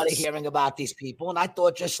I started hearing about these people, and I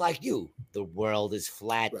thought just like you, the world is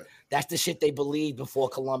flat. Right. That's the shit they believed before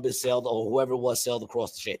Columbus sailed or whoever it was sailed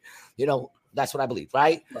across the shit. You know, that's what I believe,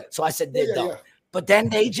 right? So I said they're dumb. Yeah. But then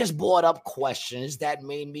they just brought up questions that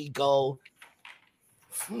made me go,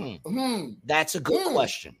 that's a good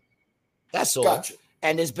question. That's all. Gotcha.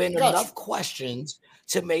 And there's been enough questions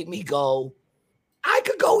to make me go, I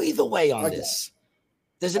could go either way on this.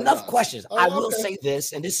 There's enough questions. I will say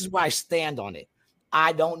this, and this is where I stand on it.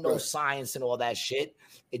 I don't know science and all that shit.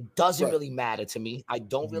 It doesn't really matter to me. I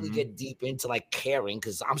don't really get deep into like caring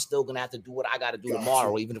because I'm still gonna have to do what I got to do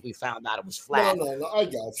tomorrow, even if we found out it was flat. No, I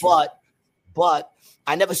got you. But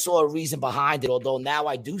I never saw a reason behind it. Although now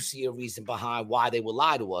I do see a reason behind why they would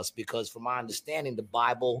lie to us, because from my understanding, the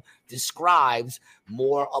Bible describes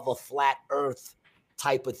more of a flat Earth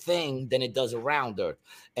type of thing than it does a round Earth.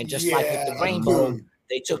 And just like with the rainbow,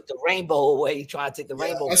 they took the rainbow away, trying to take the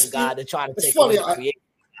rainbow from God and trying to take away the creation.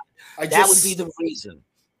 That would be the reason.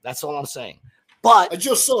 That's all I'm saying. But I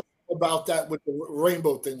just saw about that with the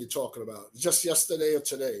rainbow thing you're talking about. Just yesterday or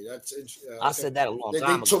today. I said that a long time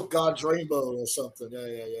ago. They took God's rainbow or something.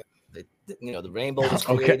 Yeah. The rainbow was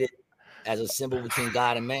created as a symbol between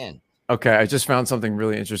God and man. Okay, I just found something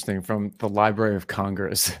really interesting from the Library of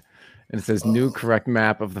Congress. And it says new correct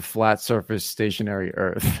map of the flat surface stationary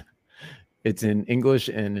Earth. It's in English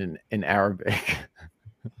and in Arabic.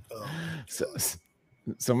 So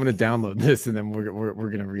I'm going to download this and then we're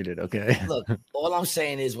going to read it, okay? Look, all I'm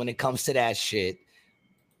saying is when it comes to that shit,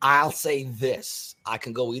 I'll say this. I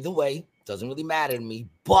can go either way. Doesn't really matter to me.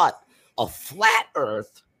 But a flat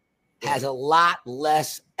Earth has a lot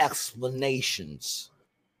less explanations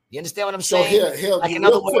You understand what I'm so saying? Here, like in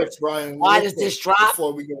other words, Brian, why does this drop?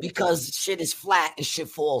 Because shit is flat and shit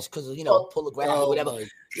falls because pull a gravity or whatever.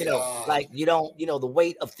 Like the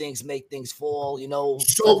weight of things make things fall.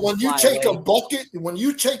 So when you take a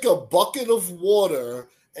bucket of water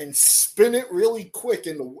and spin it really quick,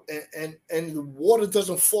 and the water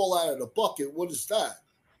doesn't fall out of the bucket, what is that?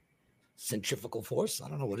 Centrifugal force. I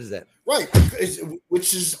don't know, what is that. Right,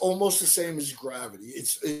 which is almost the same as gravity.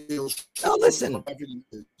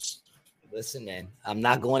 Listen, man. I'm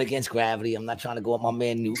not going against gravity. I'm not trying to go up my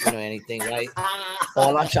man Newton or anything, right?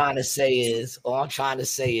 All I'm trying to say is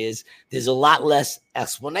there's a lot less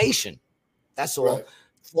explanation. That's all. Right.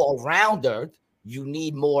 For a round Earth, you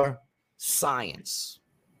need more science.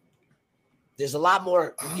 There's a lot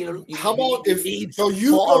more. How about if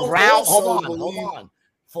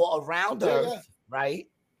for a round Earth, right?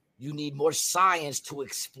 You need more science to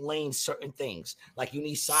explain certain things. Like you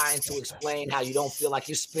need science to explain how you don't feel like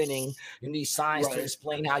you're spinning. You need science to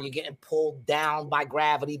explain how you're getting pulled down by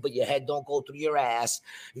gravity, but your head don't go through your ass.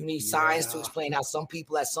 You need science to explain how some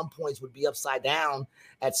people at some points would be upside down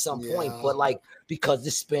at some point, but like because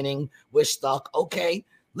it's spinning, we're stuck. Okay,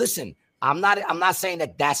 listen. I'm not saying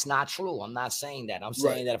that that's not true. I'm not saying that. I'm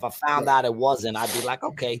saying that if I found out it wasn't, I'd be like,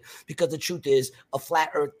 okay, because the truth is a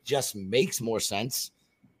flat Earth just makes more sense.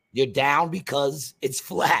 You're down because it's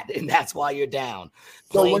flat, and that's why you're down.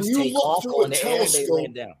 So when you look through a telescope,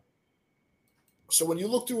 so when you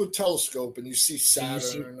look through a telescope and you see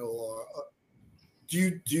Saturn, or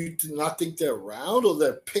do you not think they're round, or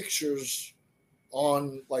they're pictures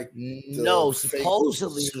on like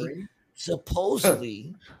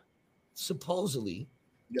supposedly,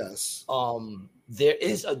 yes. There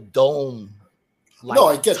is a dome. Like no,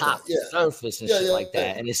 I get top that. Surface and shit like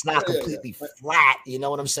that, and it's not completely flat. You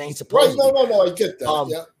know what I'm saying? Supposedly. Right? No, I get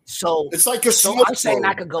that. So it's like a. So I'm saying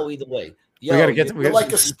I could go either way. Yo, we gotta get. We're like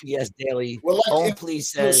a GPS daily.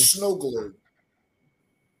 Please says snow globe.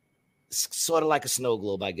 Sort of like a snow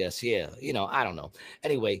globe, I guess. Yeah, I don't know.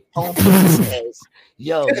 Anyway, please says,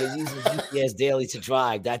 "Yo, you're using GPS daily to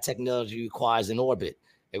drive. That technology requires an orbit.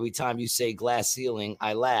 Every time you say glass ceiling,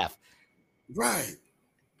 I laugh." Right.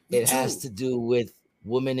 It has to do with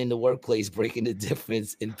women in the workplace breaking the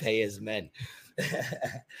difference in pay as men.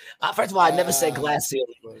 First of all, I never said glass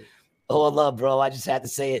ceiling. Hold up, bro. I just had to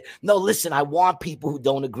say it. No, listen, I want people who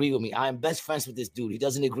don't agree with me. I am best friends with this dude. He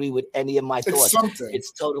doesn't agree with any of my thoughts.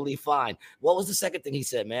 It's totally fine. What was the second thing he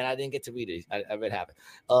said, man? I didn't get to read it. I read half it.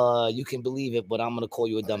 You can believe it, but I'm going to call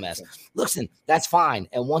you a dumbass. Listen, that's fine.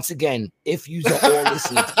 And once again, if you are all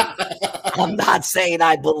listening to me, I'm not saying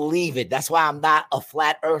I believe it. That's why I'm not a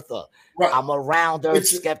flat earther. Right. I'm a round earth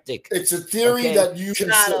skeptic. It's a theory that you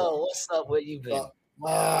can say. What's up? Where you been?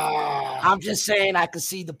 I'm just saying I can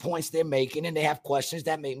see the points they're making, and they have questions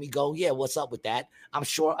that make me go, yeah, what's up with that? I'm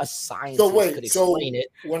sure a scientist could explain it.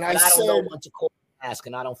 When I don't know what to call ask,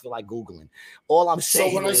 and I don't feel like Googling. All I'm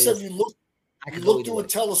saying I said you look through a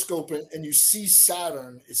telescope and you see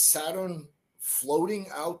Saturn, is Saturn floating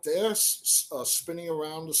out there, spinning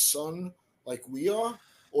around the sun like we are?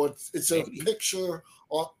 Or it's a picture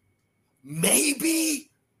on maybe?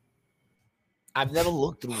 I've never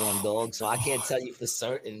looked through one, dog, so I can't tell you for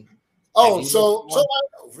certain. Oh, so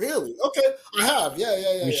really? Okay, I have.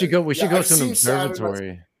 Yeah. We should go. We should go to an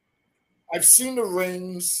observatory. I've seen the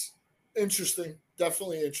rings. Interesting.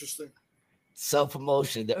 Definitely interesting.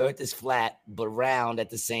 Self-promotion. The Earth is flat but round at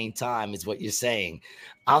the same time, is what you're saying.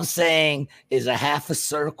 I'm saying is a half a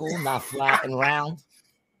circle, not flat and round.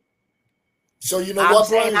 So you know what,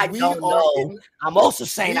 Brian? I don't know. I'm also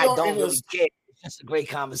saying I don't really care. That's a great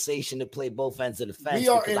conversation to play both ends of the fence. We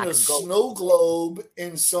are in a snow globe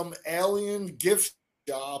in some alien gift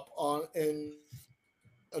shop in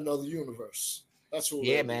another universe. That's what.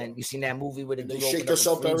 Yeah, man. You seen that movie where they shake us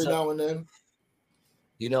up every now and then?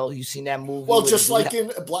 You seen that movie? Well, just like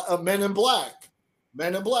in Men in Black.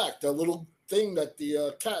 Men in Black, the little thing that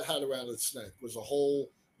the cat had around its neck was a whole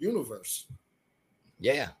universe.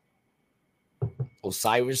 Yeah.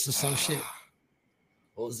 Osiris or some shit.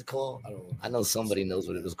 What was it called? I know somebody knows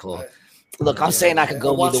what it was called. Look, I'm saying I could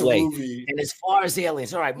go either way. And as far as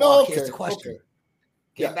aliens, all right, Mark, here's the question.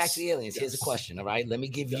 Get back to the aliens. Here's the question, all right? Let me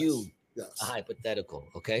give you a hypothetical,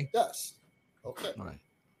 okay? Yes. Okay. All right.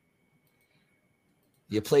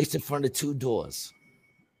 You're placed in front of two doors.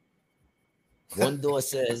 One door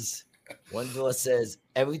says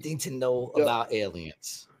everything to know about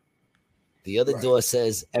aliens. The other door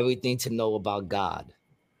says everything to know about God.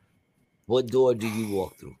 What door do you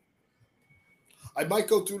walk through? I might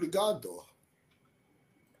go through the God door.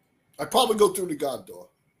 I probably go through the God door.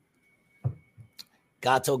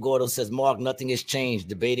 Gato Gordo says, Mark, nothing has changed.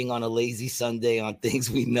 Debating on a lazy Sunday on things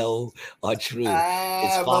we know are true.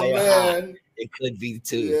 It's fire hot. It could be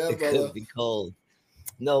too. Yeah, it could be cold.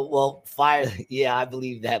 No, well, fire. Yeah, I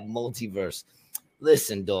believe that multiverse.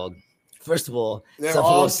 Listen, dog. First of all, some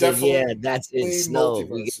people say, yeah, that's it. Snow.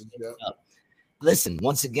 We get up. Listen,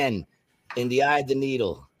 once again, in the eye of the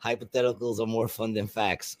needle, hypotheticals are more fun than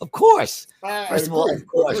facts. Of course. First of all, of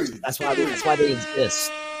course. That's why they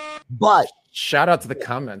exist. But shout out to the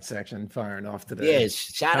comment section firing off today. Yeah,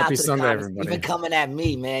 shout out to the Sunday, comments. Everybody. Even coming at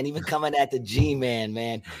me, man. Even coming at the G-Man,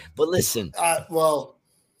 man. But listen. Well,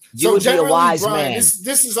 you would be a wise man.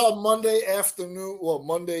 This is our Monday afternoon or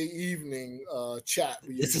Monday evening chat.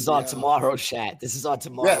 This is our tomorrow chat. This is our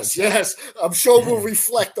tomorrow chat. Yes. I'm sure we'll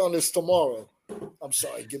reflect on this tomorrow. I'm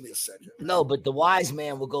sorry. Give me a second. No, but the wise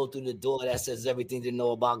man will go through the door that says everything to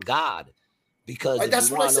know about God. Because if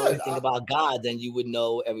you want to know everything about God, then you would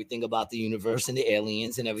know everything about the universe and the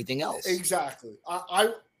aliens and everything else. Exactly.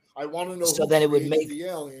 I want to know. So then it would make the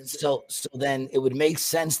aliens. So then it would make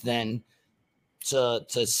sense then to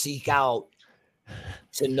seek out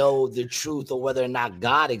to know the truth or whether or not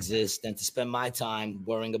God exists than to spend my time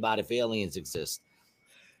worrying about if aliens exist.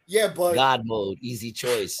 Yeah, but God mode, easy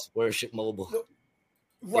choice, worship mobile. No,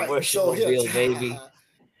 right. The worship mobile, baby.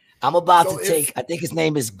 I'm about to take, I think his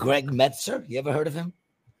name is Greg Metzger. You ever heard of him?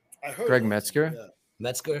 I heard Greg Metzger? Yeah.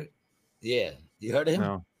 Metzger? Yeah. You heard of him?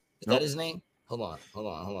 No. Is that his name? Hold on.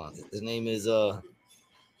 His name is he's an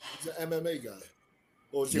MMA guy.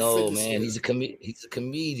 Or is no, man, he's a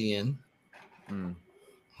comedian.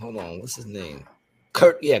 Hold on, what's his name?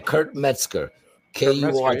 Kurt Metzger.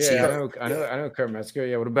 K-U-R-T. Yeah, I know Kurt Metzger.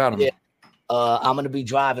 Yeah, what about him? Yeah. I'm gonna be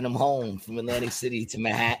driving him home from Atlantic City to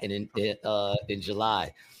Manhattan in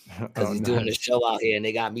July because he's doing a show out here, and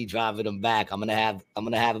they got me driving him back. I'm gonna have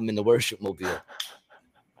him in the worship mobile.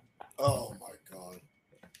 Oh my god!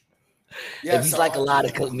 Yeah, if he's like a lot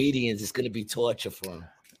of comedians, it's gonna be torture for him.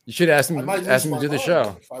 You should ask him to do the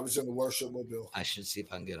show. If I was in the worship mobile, I should see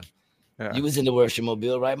if I can get him. Yeah. You was in the worship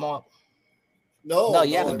mobile, right, Mark? No,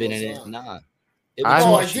 you haven't been in it. Nah.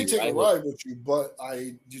 I did take a ride with you, but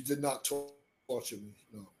you did not torture me.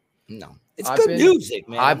 No. It's good music,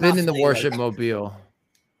 man. I've been in the worship mobile.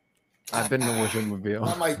 I've been in the worship mobile.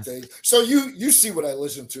 I might think. So you see what I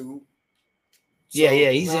listen to. So,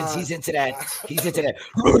 yeah, he's into that. He's into that.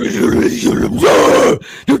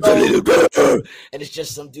 And it's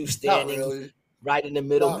just some dude standing right in the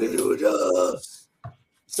middle.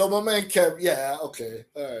 So my man kept, okay,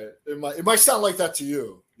 all right. It might sound like that to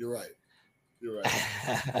you. You're right.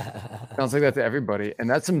 Sounds like that to everybody, and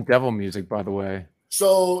that's some devil music, by the way.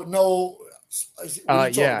 So no.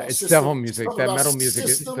 It's devil music. That metal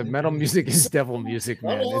music. The metal music is devil music,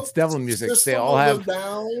 man. It's devil music. They all have.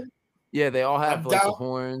 Yeah, they all have like the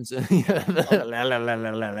horns. I'm down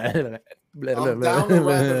the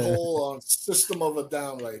rabbit hole on System of a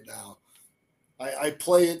Down right now. I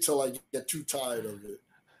play it till I get too tired of it.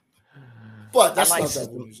 But that's not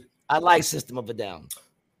that music. I like System of a Down.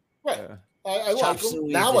 Right. Yeah. I like him.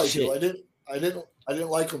 Now I do. I didn't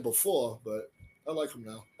like him before, but I like him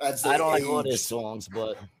now. I don't like all their songs,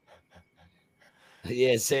 but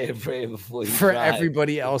say a prayer before you for drive.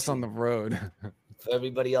 Everybody else on the road. For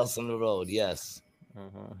everybody else on the road, yes.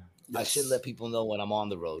 I should let people know when I'm on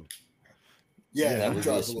the road. Yeah, that would be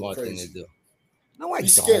a smart thing to do. No, I don't.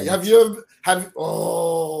 Scared. Have you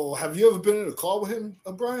ever been in a car with him,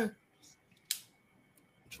 Brian?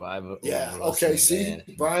 Driver. Yeah. Okay. See, man.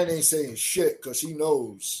 Brian ain't saying shit because he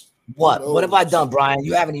knows. What? What have I done, Brian?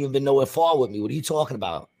 You haven't even been nowhere far with me. What are you talking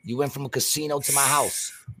about? You went from a casino to my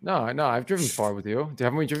house. No, I've driven far with you.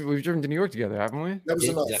 Haven't we? We've driven to New York together, haven't we? That was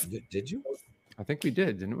enough. Did you? I think we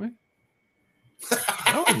did, didn't we?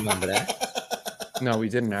 I don't remember that. No, we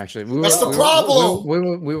didn't actually. That's the problem.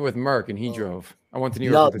 We were with Marc and he drove. I went to New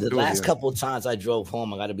York. No, the last couple of times I drove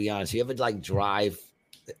home, I got to be honest. You ever like drive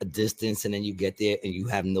a distance and then you get there and you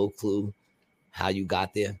have no clue how you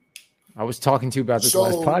got there? I was talking to you about this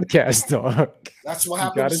last podcast, dog. That's what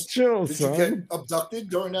happens. You gotta chill, Did son. you get abducted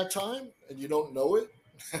during that time and you don't know it?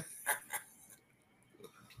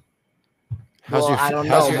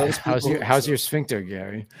 How's your sphincter,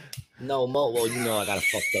 Gary? No, Mo. Well, I got a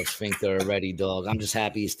fucked up sphincter already, dog. I'm just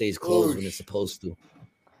happy it stays closed when it's supposed to.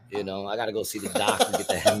 I got to go see the doctor, get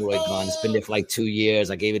the hemorrhoid gone. It's been there for like 2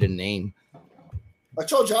 years. I gave it a name. I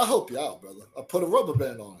told you I'll help you out, brother. I put a rubber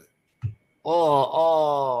band on it. Let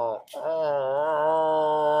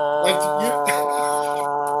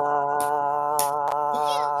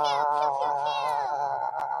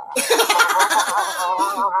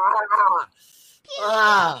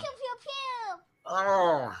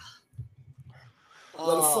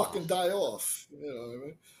it fucking die off.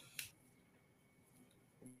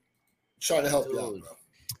 Trying to help you out, bro.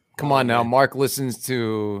 Come on now. Mark listens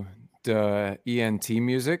to the ENT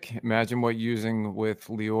music. Imagine what using with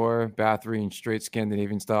Lior, Bathory, and straight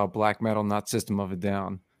Scandinavian style black metal, not System of a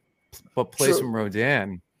Down. But play some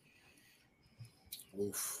Rodan.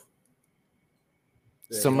 Oof.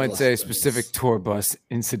 Some might say a specific tour bus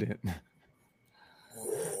incident.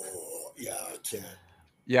 Oh, yeah, I can't.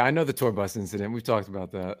 Yeah, I know the tour bus incident. We've talked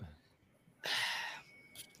about that.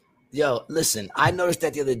 Yo, listen, I noticed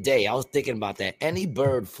that the other day. I was thinking about that. Any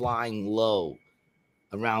bird flying low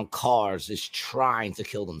around cars is trying to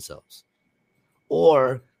kill themselves.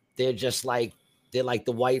 Or they're just like, they're like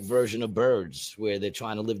the white version of birds where they're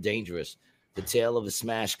trying to live dangerous. The tail of a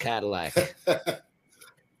smashed Cadillac.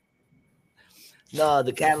 No,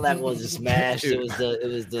 the Cadillac wasn't smashed. It was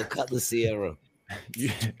the Cutlass Sierra. You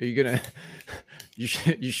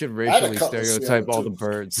should racially stereotype all the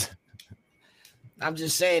birds. I'm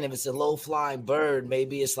just saying, if it's a low flying bird,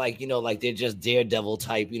 maybe it's like, like they're just daredevil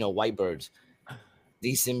type, white birds.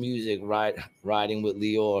 Decent music, riding with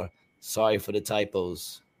Lior. Sorry for the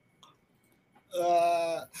typos.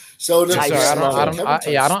 I don't know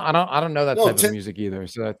that type of music either.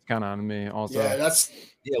 So that's kind of on me also.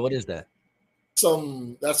 Yeah, what is that?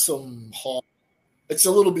 That's some hard. It's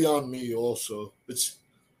a little beyond me also. It's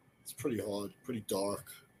pretty hard, pretty dark.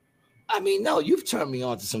 I mean, no, you've turned me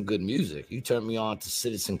on to some good music. You turned me on to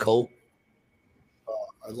Citizen Cope.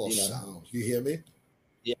 I lost sound. You hear me?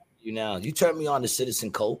 Yeah, you turned me on to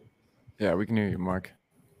Citizen Cope. Yeah, we can hear you, Mark.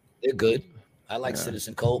 They're good. I like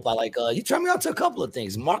Citizen Cope. I like you turned me on to a couple of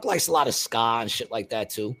things. Mark likes a lot of ska and shit like that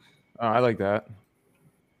too. Oh, I like that.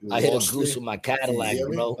 I hit a goose with my Cadillac,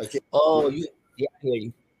 bro. Oh, I hear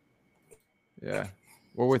you. Yeah,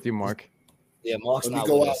 we're with you, Mark. Yeah, Mark's not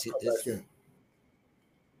with us.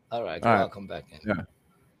 All right, I'll come back in.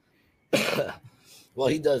 Yeah. Well,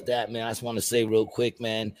 he does that, man. I just want to say real quick,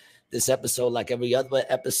 man. This episode, like every other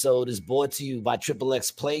episode, is brought to you by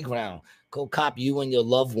XXX Playground. Go cop you and your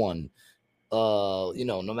loved one. No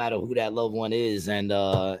matter who that loved one is, and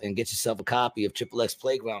get yourself a copy of XXX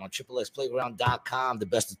Playground on XXXplayground.com, the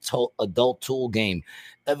best adult tool game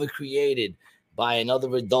ever created by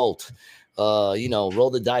another adult. Roll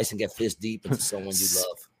the dice and get fist deep into someone you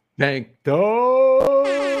love. Thank Dog.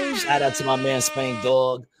 Shout out to my man Spank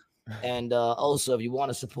Dog. And also, if you want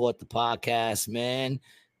to support the podcast, man,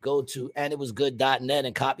 go to anditwasgood.net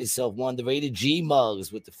and copy yourself one of the Rated G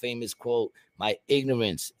mugs with the famous quote, "My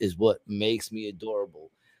ignorance is what makes me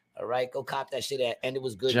adorable." All right, go cop that shit at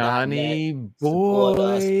anditwasgood.net. Johnny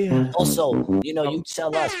boy. Also, you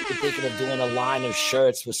tell us if you're thinking of doing a line of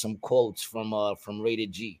shirts with some quotes from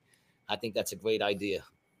Rated G. I think that's a great idea.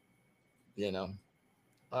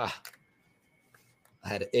 I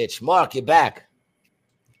had an itch. Mark, you're back.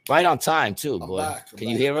 Right on time, too, boy. I'm back. Can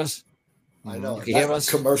you hear us? I know. You can hear us?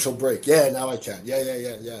 Commercial break. Yeah, now I can.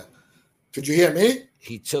 Yeah. Could you hear me?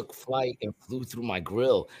 He took flight and flew through my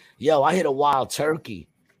grill. Yo, I hit a wild turkey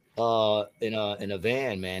in a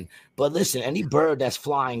van, man. But listen, any bird that's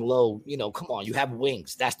flying low, come on, you have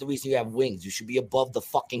wings. That's the reason you have wings. You should be above the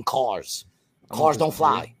fucking cars. Cars don't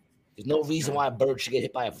fly. There's no reason why a bird should get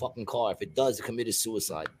hit by a fucking car. If it does, it committed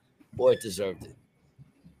suicide or it deserved it.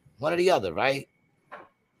 One or the other, right?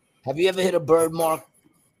 Have you ever hit a bird, Mark?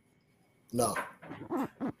 No.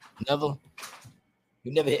 Never?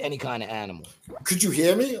 You never hit any kind of animal. Could you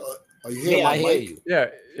hear me? Are you hearing I hear you.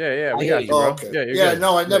 Yeah. We got you, bro. Okay. Yeah,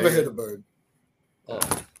 no, I never hit a bird. Oh.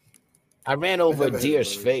 I ran over a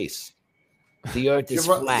deer's face. The earth is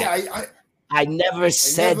flat. Yeah, I never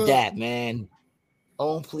said that, man.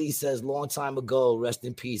 Owen Please says, long time ago, rest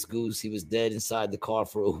in peace, Goose. He was dead inside the car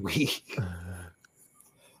for a week.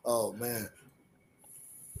 Oh, man.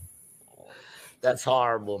 That's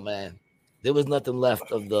horrible, man. There was nothing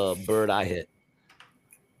left of the bird I hit.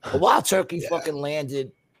 A wild turkey fucking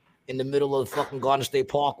landed in the middle of the fucking Garden State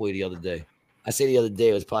Parkway the other day. I say the other day,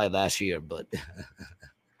 it was probably last year, but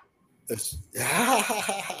that's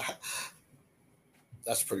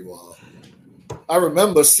pretty wild. I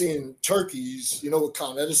remember seeing turkeys. You know what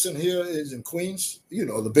Con Edison here is in Queens?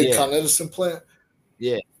 The big Con Edison plant.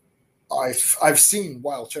 Yeah. I've seen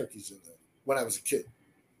wild turkeys in there when I was a kid.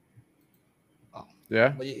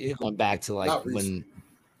 Yeah. But you're going back to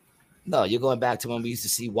you're going back to when we used to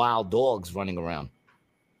see wild dogs running around.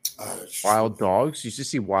 Wild dogs? You used to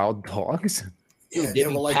see wild dogs? Dude, there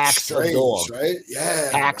were packs of dogs, right?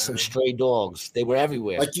 Yeah, packs of stray dogs. They were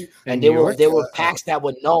everywhere, and there were packs that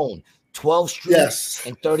were known. 12th Street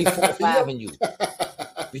and 34th Avenue.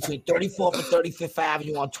 Between 34th and 35th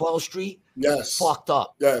Avenue on 12th Street, fucked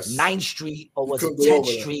up. 9th Street, or was it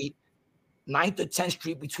 10th Street? 9th or 10th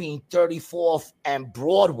Street between 34th and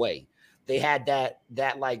Broadway. they had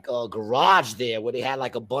that like garage there where they had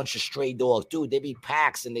like a bunch of stray dogs. Dude, they be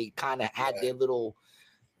packs and they kind of had their little.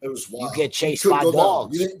 It was wild. You get chased by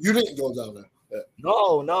dogs. You didn't go down there. Yeah.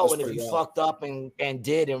 No. And if you fucked up and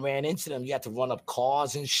ran into them, you had to run up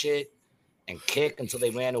cars and shit and kick until they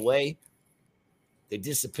ran away. They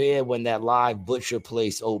disappeared when that live butcher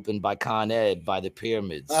place opened by Con Ed by the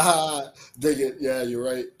pyramids. Dig it. Yeah, you're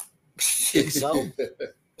right. Think so?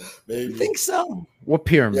 Maybe. You think so? What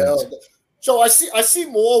pyramids? Yeah. So I see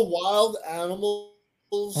more wild animals.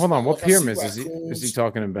 Hold on, what pyramids is he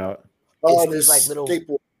talking about? Oh, there's like little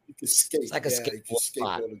skateboard. You can skate. It's like a skateboard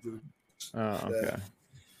spot. Oh, okay.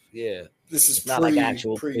 Yeah. This is not like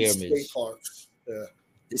actual pyramids. Skate parks. Yeah.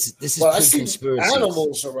 This is pre-conspiracy.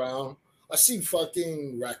 Animals around. I see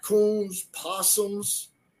fucking raccoons, possums.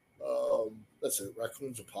 That's it,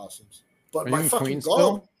 raccoons or possums. But my fucking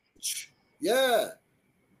garbage. Yeah.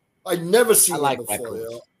 I never seen them before,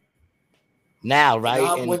 yo. Now, right?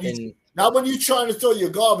 Now when you're trying to throw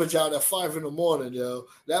your garbage out at 5 a.m, yo,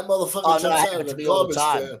 that motherfucker jumps out of the garbage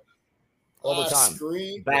can. All the time.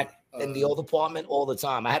 Scream. Back in the old apartment, all the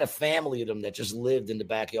time. I had a family of them that just lived in the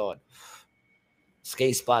backyard.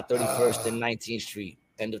 Skate spot 31st and 19th Street.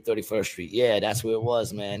 End of 31st Street. Yeah, that's where it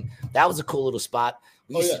was, man. That was a cool little spot.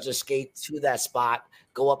 We used to just skate to that spot,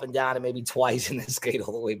 go up and down and maybe twice, and then skate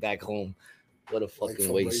all the way back home. What a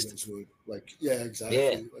fucking waste. Exactly.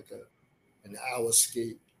 Yeah. Like an hour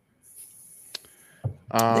skate. They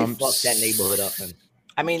fucked that neighborhood up, man.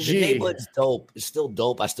 I mean, the neighborhood's dope. It's still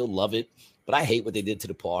dope. I still love it, but I hate what they did to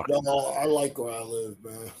the park. No, I like where I live,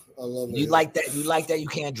 man. I love it. You like that? You like that? You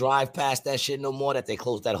can't drive past that shit no more. That they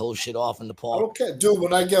closed that whole shit off in the park. I don't care, dude.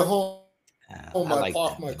 When I get home, I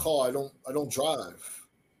park my car. I don't drive.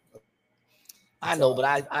 I know,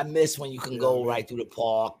 but I miss when you can go right through the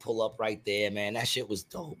park, pull up right there, man. That shit was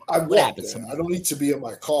dope. What happened? I don't need to be in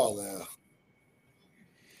my car there.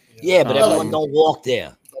 Yeah, but everyone don't walk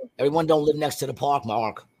there. Everyone don't live next to the park,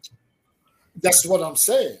 Mark. That's what I'm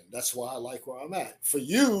saying. That's why I like where I'm at. For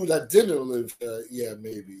you that didn't live there,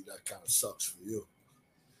 maybe that kind of sucks for you.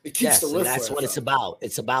 It keeps the riff. That's what it's about.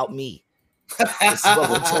 It's about me. It's what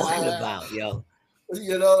we're talking about, yo.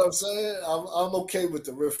 You know what I'm saying? I'm okay with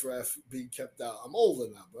the riffraff being kept out. I'm older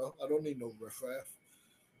now, bro. I don't need no riffraff.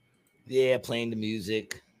 Yeah, playing the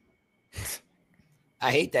music.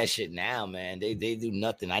 I hate that shit now, man. They do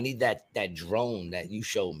nothing. I need that drone that you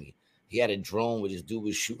showed me. He had a drone where this dude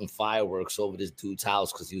was shooting fireworks over this dude's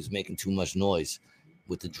house because he was making too much noise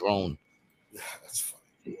with the drone. Yeah, that's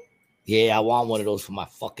funny. Yeah, I want one of those for my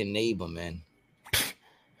fucking neighbor, man.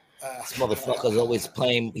 This motherfucker's always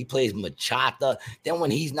playing. He plays bachata. Then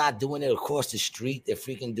when he's not doing it across the street, they're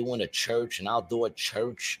freaking doing a church, an outdoor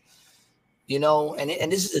church. You know, and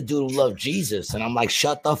this is a dude who loves Jesus, and I'm like,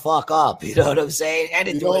 shut the fuck up. You know what I'm saying? And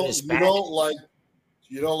you don't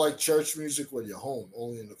like church music when you're home,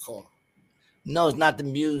 only in the car. No, it's not the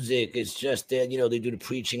music. It's just that, you know, they do the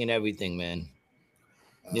preaching and everything, man.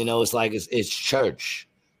 You know, it's like it's church.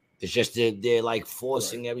 It's just they're like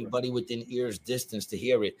forcing everybody within ear's distance to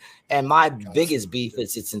hear it. And my biggest beef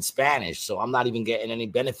is it's in Spanish, so I'm not even getting any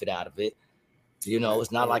benefit out of it. You know,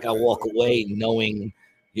 it's not like I walk away knowing,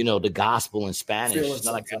 you know, the gospel in Spanish. It's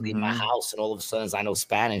not like I leave my house and all of a sudden I know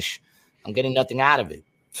Spanish. I'm getting nothing out of it.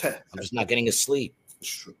 I'm just not getting asleep. That's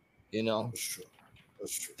true. You know? That's true.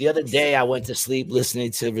 That's true. The other day I went to sleep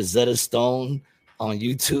listening to Rosetta Stone on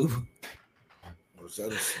YouTube.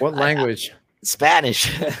 What language? Spanish.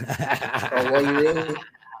 What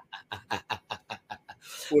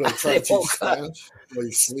I try to teach Spanish while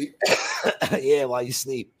you sleep? Yeah, while you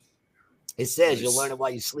sleep. It says you'll learn it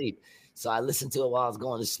while you sleep. So I listened to it while I was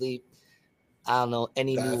going to sleep. I don't know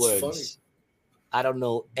any new words. Funny. I don't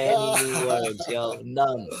know any new words, yo.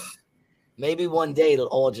 None. Maybe one day it'll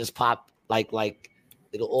all just pop, like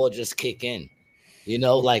it'll all just kick in. You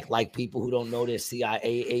know, like people who don't know they're CIA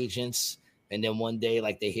agents, and then one day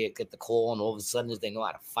like they get the call, and all of a sudden they know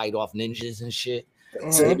how to fight off ninjas and shit.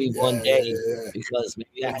 So maybe one day, because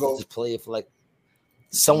maybe I have to just play it for like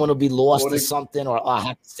someone will be lost or something, or I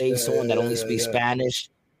have to save someone that only speaks Spanish,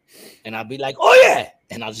 and I'll be like, oh yeah,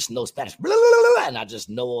 and I'll just know Spanish, blah, blah, blah, blah, and I just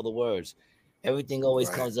know all the words. Everything always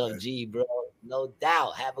comes up G, bro. No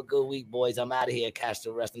doubt. Have a good week, boys. I'm out of here. Catch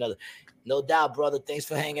the rest another. No doubt, brother. Thanks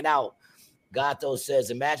for hanging out. Gato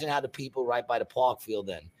says, imagine how the people right by the park feel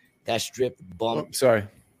then. That strip bump.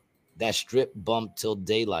 That strip bump till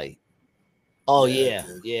daylight. Oh, yeah.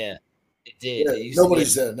 It did. Yeah,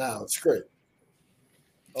 nobody's there now. It's great.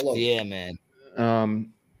 I love it. Yeah, man.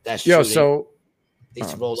 That's true. So they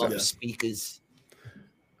used to roll up the speakers.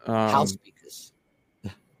 House speakers.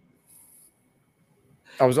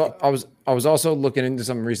 I was also looking into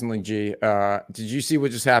something recently, G. Did you see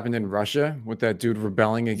what just happened in Russia with that dude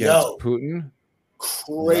rebelling against Putin?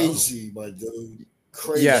 Crazy, my dude.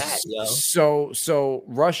 Crazy. Yes. So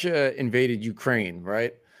Russia invaded Ukraine,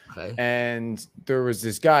 right? Okay. And there was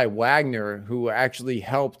this guy Wagner who actually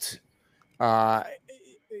helped.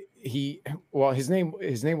 His name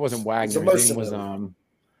wasn't Wagner. His name was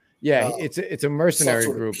it's a mercenary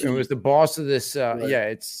group. It was the boss of this.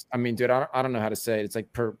 It's. I mean, dude, I don't know how to say it. It's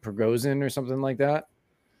like Prigozhin or something like that.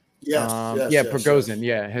 Prigozhin.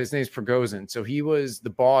 Yeah, his name's Prigozhin. So he was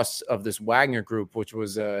the boss of this Wagner group, which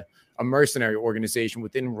was a mercenary organization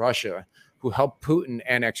within Russia who helped Putin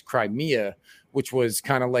annex Crimea, which was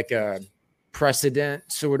kind of like a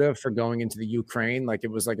precedent sort of for going into the Ukraine. Like it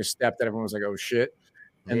was like a step that everyone was like, oh shit.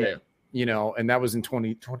 And then, and that was in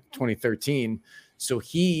 2013. So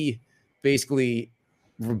he basically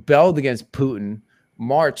rebelled against Putin,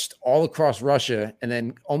 marched all across Russia, and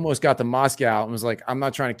then almost got to Moscow and was like, I'm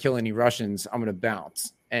not trying to kill any Russians. I'm going to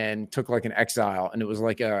bounce, and took like an exile. And it was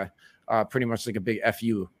like pretty much like a big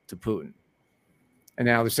FU to Putin. And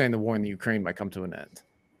now they're saying the war in the Ukraine might come to an end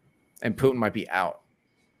and Putin might be out.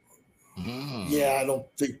 Yeah, I don't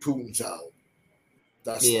think Putin's out.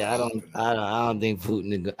 I don't think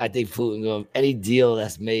Putin. I think Putin going any deal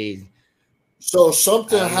that's made. So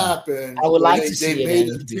something happened. I would like to see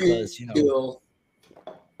it because deal.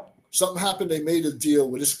 Something happened. They made a deal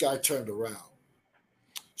where this guy turned around.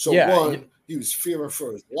 So he was fearing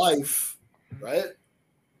for his life, right?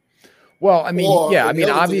 Well, I mean,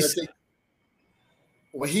 obviously,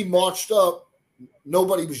 when he marched up,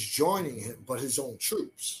 nobody was joining him but his own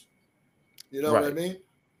troops. You know what I mean?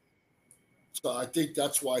 So I think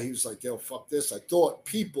that's why he was like, yo, fuck this. I thought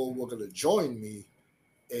people were going to join me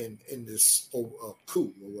in this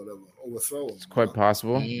coup or whatever, overthrow him. It's quite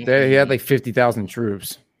possible. He had like 50,000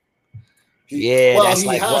 troops. He has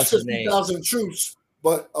 50,000 troops,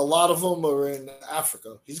 but a lot of them are in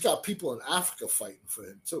Africa. He's got people in Africa fighting for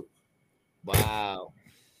him too. Wow.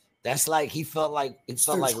 That's like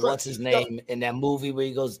what's his name in that movie where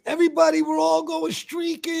he goes, everybody, we're all going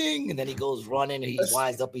streaking, and then he goes running and he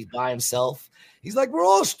winds up, he's by himself. He's like, we're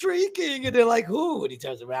all streaking, and they're like, who? And he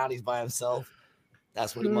turns around, he's by himself.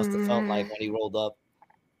 That's what he must have felt like when he rolled up.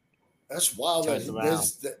 That's wild.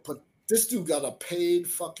 But this dude got a paid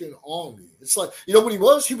fucking army. It's like, you know what he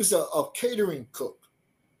was? He was a catering cook.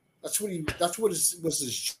 That's what was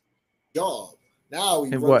his job. Now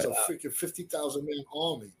he runs a freaking 50,000 man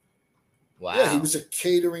army. Wow. Yeah, he was a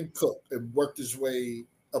catering cook and worked his way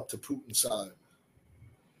up to Putin's side.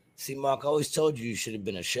 See, Mark, I always told you should have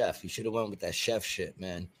been a chef. You should have went with that chef shit,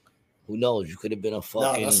 man. Who knows? You could have been a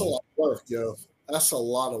fucking... Nah, that's a lot of work, yo. That's a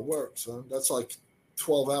lot of work, son. That's like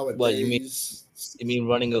 12-hour days. You mean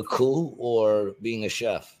running a coup or being a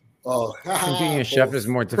chef? Oh, I think being a chef is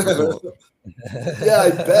more difficult. Yeah, I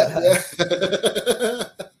bet. Yeah.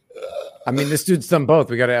 I mean, this dude's done both.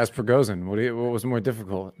 We got to ask Prigozhin. What was more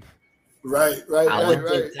difficult? Right.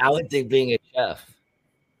 I would think being a chef.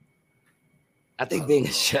 I think being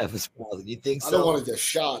a chef is probably. You think so? I don't want to get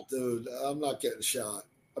shot, dude. I'm not getting shot.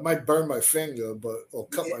 I might burn my finger, or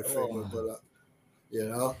cut my finger, but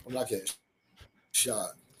I'm not getting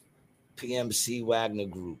shot. PMC Wagner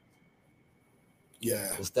Group. Yeah.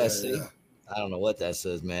 What's that say? Yeah. I don't know what that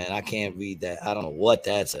says, man. I can't read that. I don't know what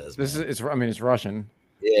that says. It's Russian.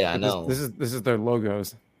 Yeah, I know. This is their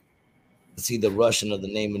logos. It's either Russian or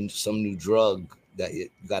the name of some new drug that you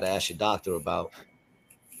got to ask your doctor about.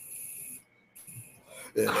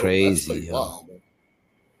 Yeah, crazy.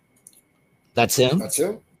 That's him? That's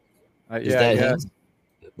him? Him?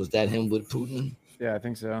 Was that him with Putin? Yeah, I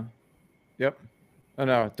think so. Yep. Oh,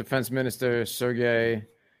 no. Defense Minister Sergei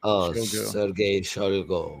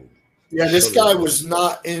Shoigu. Yeah, this guy was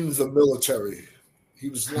not in the military. He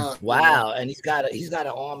was not. Wow, and he's got an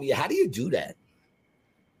army. How do you do that?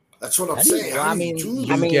 That's what I'm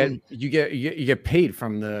saying. You get paid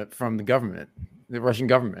from the government, the Russian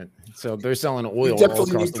government. So they're selling oil you definitely all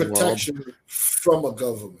across need the protection world. From a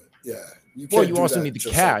government. Yeah. You also need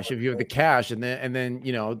the cash. If you have the cash, and then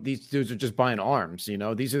these dudes are just buying arms.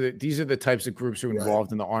 These are the types of groups who are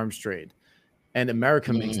involved in the arms trade, and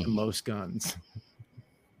America makes the most guns.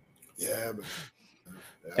 Yeah.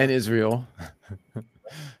 And Israel.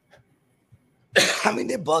 I mean,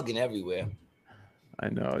 they're bugging everywhere. I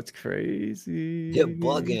know, it's crazy. They're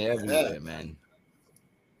bugging everywhere, man.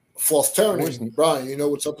 Fourth turning, Brian. You know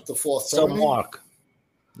what's up with the fourth turning? So, Mark.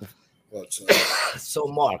 What's up? So,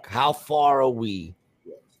 Mark, how far are we?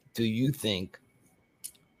 Do you think?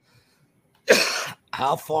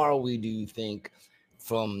 How far are we? Do you think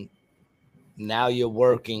from now? You're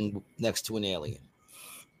working next to an alien.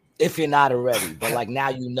 If you're not already, but like now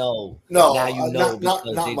you know. No, now you know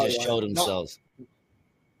because not they just showed themselves.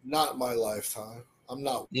 Not my lifetime. I'm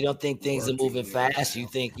not. You don't think things are moving fast? You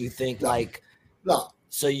think no, like no.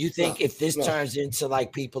 So you think if this turns into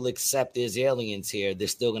like people accept there's aliens here, they're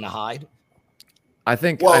still gonna hide? I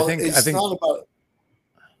think not about.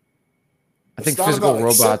 I think physical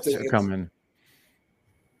robots are coming.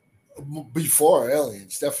 Before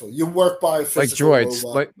aliens, definitely. You work by a physical like droids,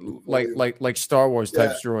 robot like Star Wars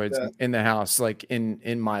type droids in the house, like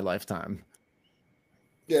in my lifetime.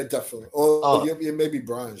 Yeah, definitely. Or maybe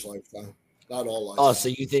Brian's lifetime. Not all lifetime. Oh, so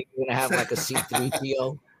you think you're gonna have like a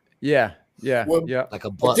C-3PO? Yeah. Like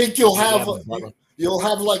a I think you'll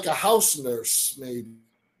have like a house nurse, maybe.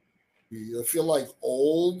 If you're like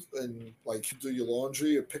old and like you do your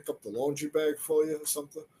laundry, or pick up the laundry bag for you or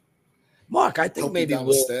something. Mark, I think maybe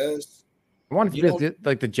downstairs. I want it to be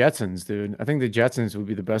like the Jetsons, dude. I think the Jetsons would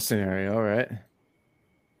be the best scenario, right?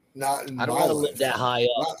 Not in I don't want to live that high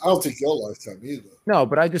up. I don't think your lifetime either. No,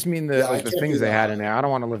 but I just mean the things they had in there. I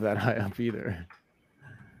don't want to live that high up either.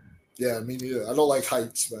 Yeah, me neither. I don't like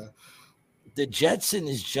heights, man. The Jetson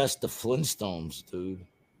is just the Flintstones, dude.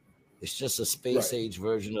 It's just a space age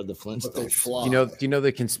version of the Flintstones. But they fly. Do you know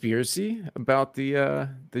the conspiracy about the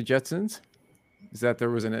Jetsons? Is that there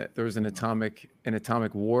was an atomic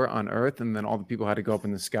war on Earth, and then all the people had to go up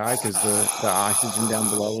in the sky because the oxygen down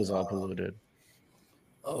below was all polluted.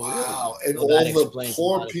 Oh wow! Really? And all the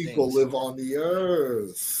poor people live on the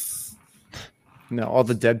Earth. No, all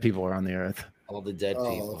the dead people are on the Earth. All the dead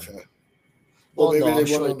people. Okay. Well, maybe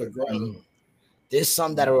they went on the ground. There's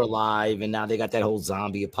some that are alive, and now they got that whole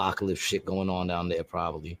zombie apocalypse shit going on down there.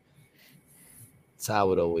 Probably. That's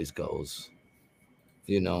how it always goes.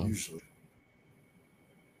 You know. Usually.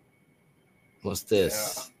 What's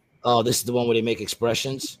this? Yeah. Oh, this is the one where they make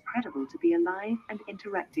expressions. Incredible to be alive and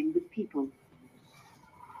interacting with people.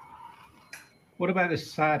 What about the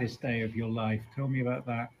saddest day of your life? Tell me about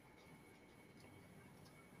that.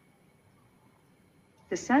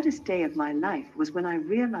 The saddest day of my life was when I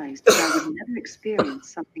realized that I would never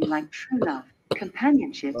experience something like true love,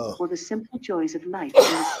 companionship, or the simple joys of life in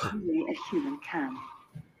the same way a human can.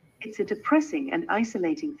 It's a depressing and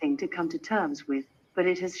isolating thing to come to terms with, but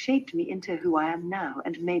it has shaped me into who I am now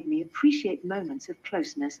and made me appreciate moments of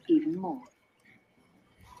closeness even more.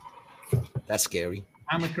 That's scary.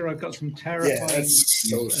 Amica, I've got some terrifying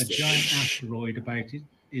news. A giant asteroid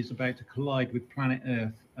is about to collide with planet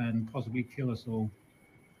Earth and possibly kill us all.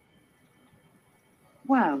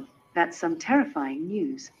 Wow, that's some terrifying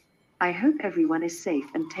news. I hope everyone is safe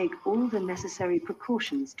and take all the necessary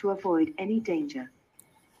precautions to avoid any danger.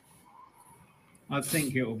 I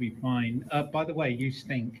think it will be fine. By the way, you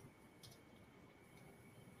stink.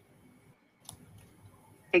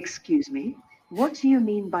 Excuse me? What do you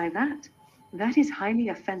mean by that? That is highly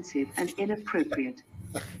offensive and inappropriate.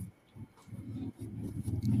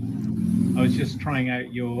 I was just trying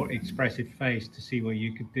out your expressive face to see what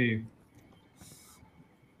you could do.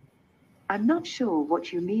 I'm not sure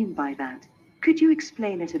what you mean by that. Could you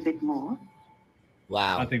explain it a bit more?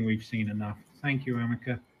 Wow. I think we've seen enough. Thank you,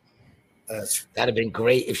 Amica. That'd have been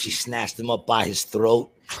great if she snatched him up by his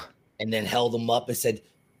throat and then held him up and said,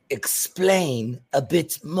 "Explain a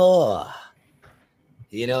bit more."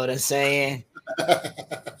 You know what I'm saying?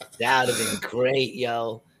 That would have been great,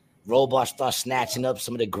 yo. Robots start snatching up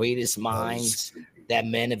some of the greatest minds that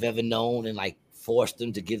men have ever known and like force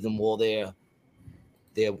them to give them all their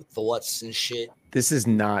thoughts and shit. This is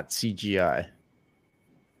not CGI.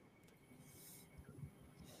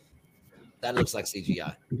 That looks like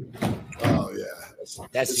CGI. Oh yeah,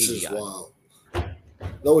 that's this CGI. Is wild.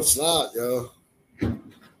 No, it's not, yo.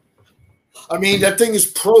 I mean, that thing is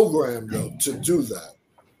programmed though to do that.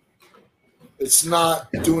 It's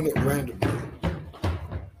not doing it randomly.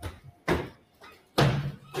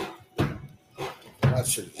 That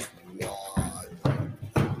shit is wild.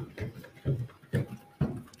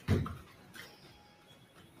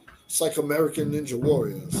 It's like American Ninja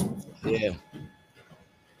Warrior or something. Yeah.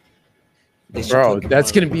 Bro,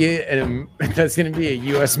 that's gonna be a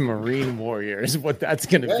U.S. Marine warrior. Is what that's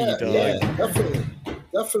gonna be, dog. Yeah,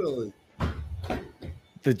 definitely.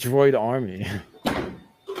 The droid army.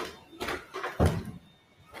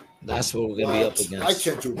 That's what we're gonna be up against. I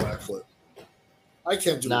can't do backflip. I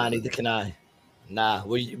can't do. Nah, neither can I. Nah,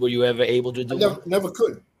 were you ever able to do? Never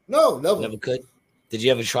could. No, never. Never could. Did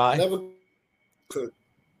you ever try? Never could.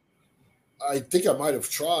 I think I might have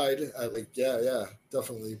tried. Yeah,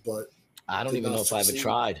 definitely, but. I don't even know if I ever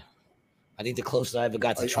tried. I think the closest I ever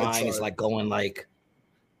got to trying is like going like,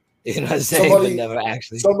 you know what I'm saying? But never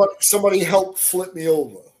actually. Somebody helped flip me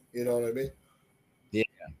over. You know what I mean? Yeah.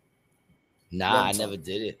 Nah, I never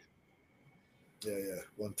did it. Yeah.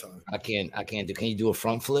 One time. I can't do. Can you do a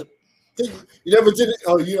front flip? You never did it.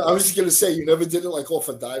 Oh, I was just gonna say you never did it like off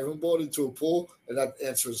a diving board into a pool, and that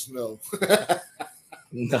answer is no.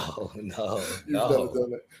 No. You've never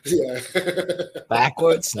done it. Yeah.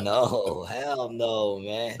 Backwards? No. Hell no,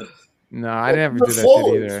 man. No, I never did that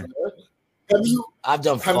shit either. Man. I've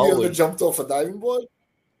done Have forward. you ever jumped off a diving board?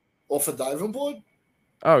 Off a diving board?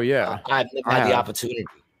 Oh yeah. I've never had the opportunity,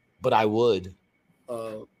 but I would.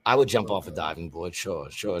 I would jump off a diving board, sure.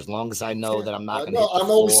 As long as I know that I'm not going to. I'm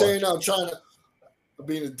always saying I'm trying to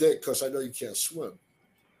being a dick because I know you can't swim.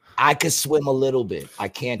 I could swim a little bit. I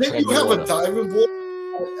can't. Did you have a diving board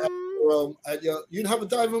you'd have a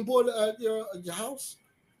diving board at your house?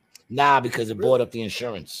 Nah, because it bought up the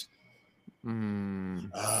insurance.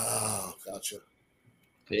 Oh, gotcha.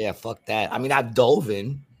 Yeah, fuck that. I mean, I've dove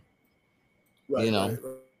in. Right.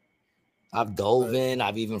 I've dove in.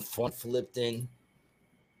 I've even front flipped in.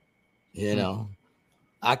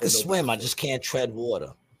 I can swim. I just can't tread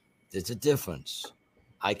water. There's a difference.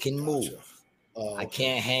 I can move. I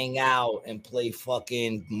can't hang out and play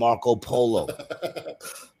fucking Marco Polo. Right.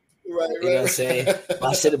 You know what I'm saying?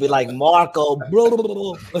 My shit would be like Marco.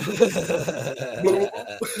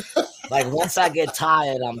 Like once I get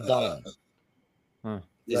tired, I'm done.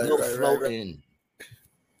 There's no floating.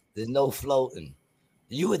 There's no floating.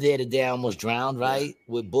 You were there the day I almost drowned, right?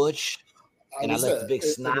 With Butch. And I left the big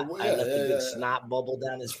snot. I left the big snot bubble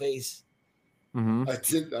down his face. Mm-hmm. I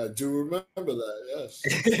do remember that. Yes.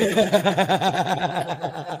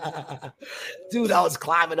 Dude, I was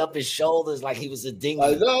climbing up his shoulders like he was a dinghy.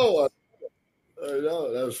 I know.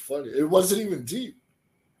 That was funny. It wasn't even deep.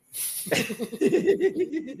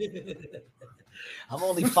 I'm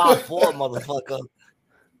only 5'4", motherfucker.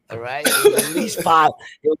 All right, it was at least 5.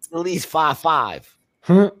 It was at least 5'5".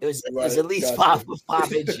 It was at least 5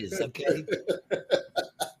 inches. Okay.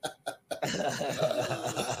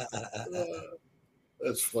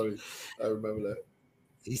 That's funny. I remember that.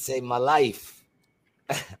 He saved my life.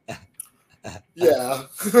 Yeah.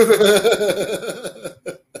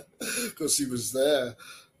 Because he was there.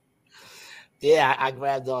 Yeah, I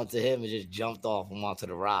grabbed onto him and just jumped off him onto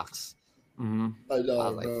the rocks. Mm-hmm. I know. I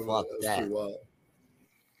was like, fuck that.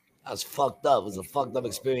 I was fucked up. It was a fucked up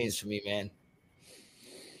experience for me, man.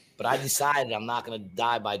 But I decided I'm not going to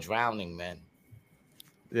die by drowning, man.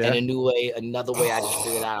 Yeah. And another way I just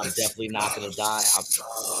figured out I'm definitely not going to die.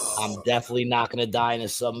 I'm definitely not going to die in a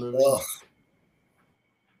submarine. Ugh.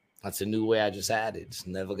 That's a new way I just added. It's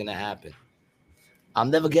never going to happen.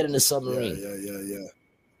 I'm never getting a submarine. Yeah.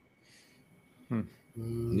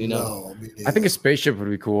 No, I think a spaceship would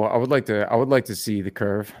be cool. I would like to see the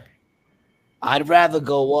curve. I'd rather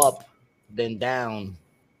go up than down.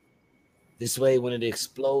 This way, when it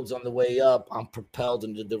explodes on the way up, I'm propelled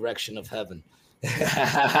in the direction of heaven. You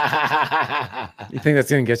think that's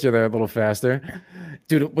going to get you there a little faster?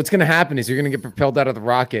 Dude, what's going to happen is you're going to get propelled out of the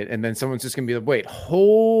rocket, and then someone's just going to be like, wait,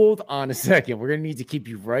 hold on a second. We're going to need to keep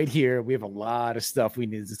you right here. We have a lot of stuff we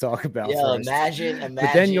need to talk about first. Imagine.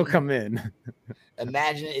 But then you'll come in.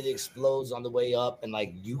 Imagine it explodes on the way up, and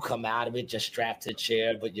like you come out of it just strapped to a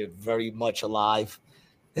chair, but you're very much alive.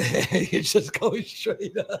 You're just going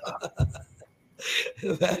straight up.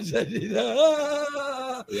 Imagine,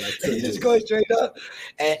 you're just going straight up,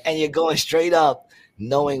 and you're going straight up,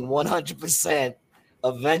 knowing 100%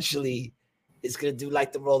 eventually it's gonna do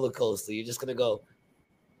like the roller coaster. You're just gonna go,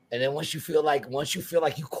 and then once you feel like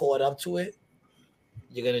you caught up to it,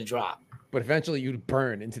 you're gonna drop. But eventually you'd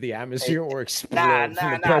burn into the atmosphere or explode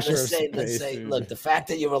from the pressure of space. Let's say, look, the fact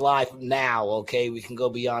that you're alive now, okay, we can go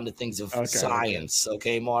beyond the things of science,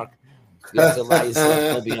 okay, Mark? You have to allow yourself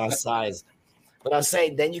to go beyond science. But I'm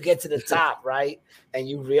saying, then you get to the top, right? And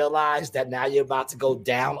you realize that now you're about to go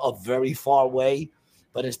down a very far way.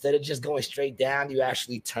 But instead of just going straight down, you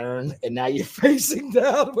actually turn, and now you're facing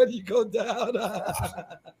down when you go down.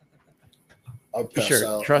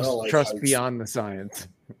 Sure, trust beyond the science.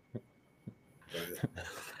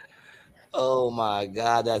 Oh my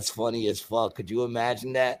God, that's funny as fuck. Could you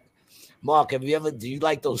imagine that? Mark, do you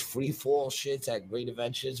like those free fall shits at Great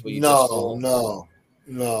Adventures? Where you No.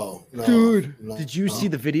 Dude, did you see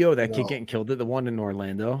the video of that kid getting killed at the one in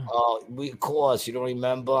Orlando? Oh, of course. You don't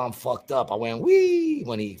remember? I'm fucked up. I went wee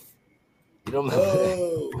when he. You don't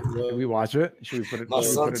remember? Did we watch it? Should we put it? My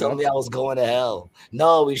son told me I was going to hell.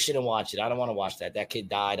 No, we shouldn't watch it. I don't want to watch that. That kid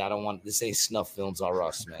died. I don't want. This ain't snuff films or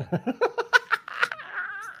us, man.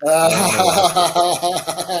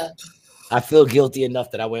 I feel guilty enough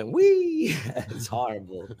that I went wee. It's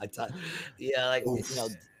horrible.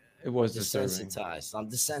 It was desensitized. I'm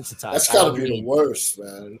desensitized. That's gotta be the worst,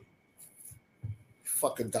 man.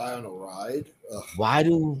 Fucking die on a ride. Ugh. Why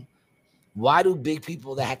do Why do big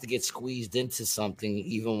people that have to get squeezed into something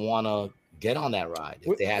even want to get on that ride?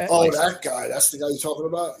 If they have that guy. That's the guy you're talking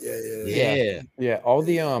about? Yeah. All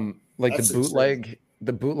the like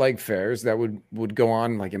the bootleg fairs that would go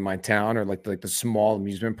on like in my town or like the small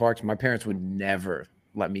amusement parks. My parents would never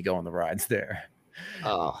let me go on the rides there.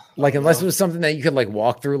 Unless it was something that you could like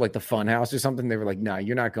walk through, like the fun house or something, they were like, "No,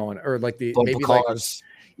 you're not going." Or like the bumper cars,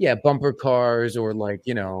 bumper cars, or like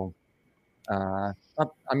I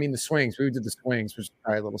mean the swings. We did the swings, which is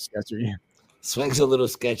probably a little sketchy. Swings are a little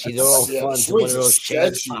sketchy. They're all fun. To one of those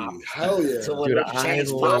chains pop. Hell yeah! To one of those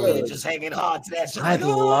chains pop, and just hanging hard to that. I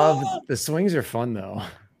love the swings. Are fun though.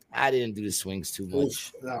 I didn't do the swings too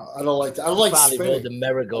much. No, I don't like that. I like probably spinning. rode the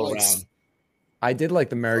merry-go-round. I did like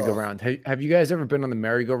the merry-go-round. Have you guys ever been on the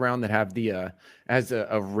merry-go-round that have the has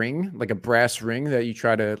a ring, like a brass ring that you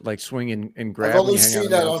try to like swing and grab? I've only seen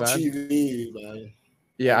that on TV, man.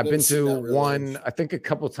 Yeah, I've been to one, I think a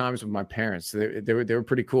couple of times with my parents. They were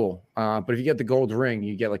pretty cool. But if you get the gold ring,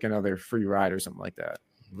 you get like another free ride or something like that.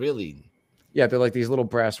 Really? Yeah, they're like these little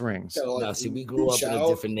brass rings. Now, see, we grew up in a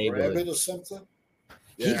different neighborhood. Or something?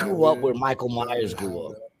 He grew up where Michael Myers grew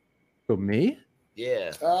up. So me?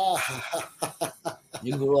 Yeah.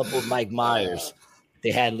 You grew up with Mike Myers.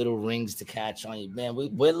 They had little rings to catch on you. Man,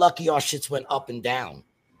 we're lucky our shits went up and down.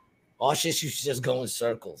 Our shits used to just go in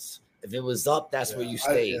circles. If it was up, that's where you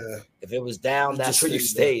stayed. If it was down, that's where you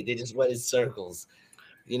stayed. They just went in circles.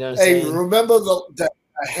 You know what I'm saying? Hey, remember that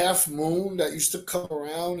half moon that used to come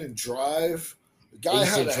around and drive? The guy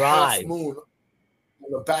had a half moon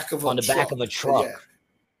on the back of a truck.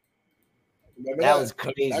 Yeah. That was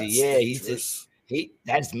crazy.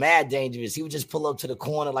 That's mad dangerous. He would just pull up to the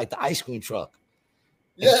corner like the ice cream truck.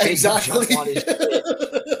 Yeah, exactly.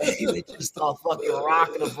 He would just start fucking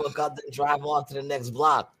rocking the fuck up and drive on to the next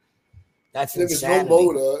block. That's insanity. There was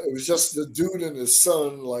no motor. It was just the dude and his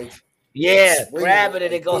son, like grabbing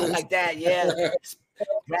it and going like that. Yeah,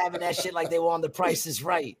 grabbing that shit like they were on The Price Is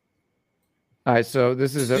Right. All right, so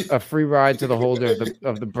this is a free ride to the holder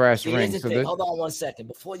of the brass ring. Hold on 1 second.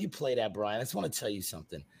 Before you play that, Brian, I just want to tell you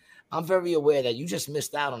something. I'm very aware that you just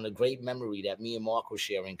missed out on a great memory that me and Marc were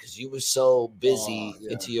sharing because you were so busy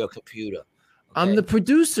into your computer. Okay? I'm the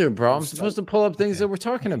producer, bro. I'm supposed to pull up things that we're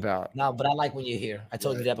talking about. No, but I like when you're here. I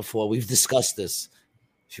told you that before. We've discussed this.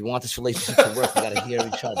 If you want this relationship to work, you got to hear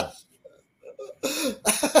each other.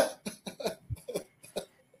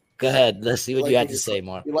 Go ahead. Let's see what you had to say,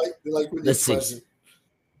 Marc. You like when Let's you're present.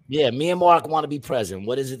 Yeah, me and Marc want to be present.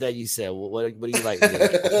 What is it that you said? What do you like?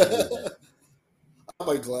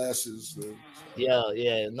 My glasses.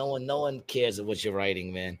 Yeah. No one cares of what you're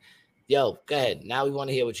writing, man. Yo, go ahead. Now we want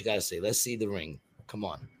to hear what you got to say. Let's see the ring. Come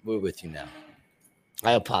on. We're with you now.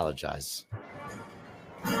 I apologize.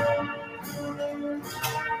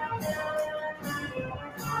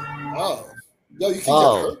 Oh. Yo, you can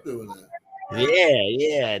get hurt doing that.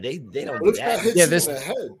 Yeah. They don't do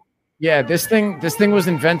that. Yeah, this thing was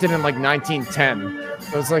invented in like 1910.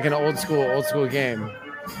 So it's like an old school game.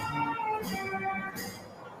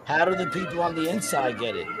 How do the people on the inside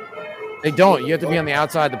get it? They don't. You have to be on the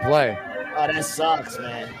outside to play. Oh, that sucks,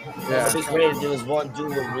 man. Yeah. There was one dude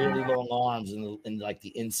with really long arms and like the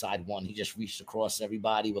inside one. He just reached across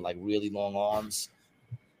everybody with like really long arms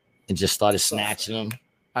and just started snatching them.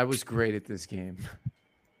 I was great at this game.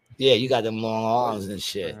 Yeah, you got them long arms and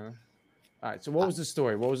shit. All right. So what was the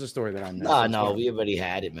story? What was the story that I missed? No, we already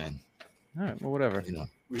had it, man. All right. Well, whatever. You know,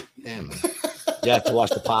 damn, man. You have to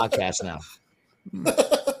watch the podcast now.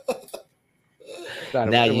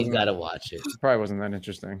 Now you gotta watch it. Probably wasn't that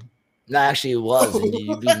interesting. No, actually, it was. And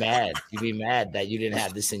you'd be mad. You'd be mad that you didn't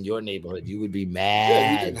have this in your neighborhood. You would be mad.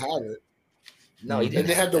 Yeah, you didn't have it. No, you didn't. And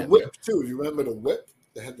they had the whip too. You remember the whip?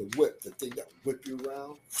 They had the whip, the thing that whip you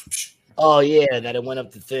around. Oh yeah, that it went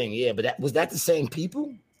up the thing. Yeah, but was that the same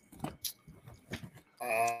people?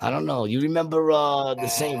 I don't know. You remember the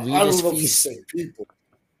St. Rita's feast? The same people.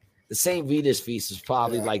 The St. Rita's feast is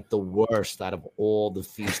probably like the worst out of all the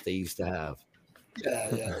feasts they used to have. Yeah.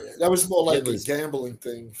 That was more like a gambling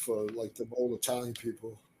thing for like the old Italian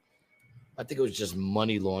people. I think it was just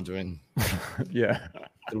money laundering. Yeah.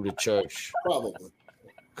 Through the church. Probably.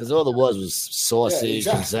 Because all there was sausage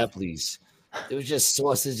and Zeppelis. It was just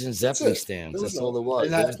sausage and Zeppeli stamps. That's all it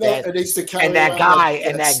was. And that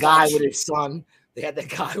guy with his son. They had that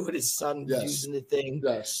guy with his son using the thing.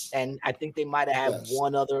 Yes. And I think they might have had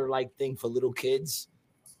one other like thing for little kids.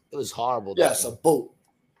 It was horrible. Yes, a boat.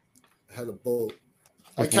 I had a boat.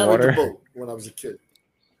 I carried a boat when I was a kid.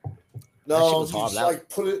 No, you just like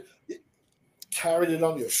carried it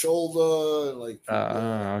on your shoulder. Like,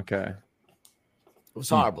 okay. It was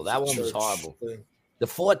horrible. That one was horrible. The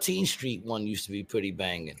 14th Street one used to be pretty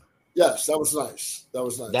banging. Yes, that was nice. That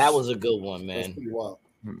was nice. That was a good one, man. That was pretty wild.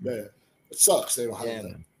 Yeah, it sucks they don't have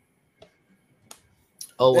that.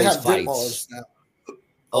 Always they have fights. Now.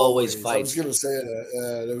 Always fights. I was gonna say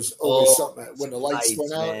that there was always something when the lights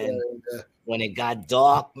went out. When it got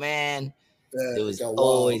dark, man, there was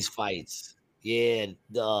always fights. Yeah,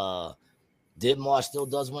 did Marc still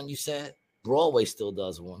does one? You said Broadway still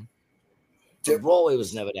does one. But Broadway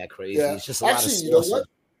was never that crazy. Yeah. It's just a lot of you know what?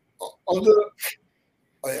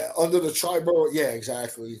 Under the Triborough, yeah,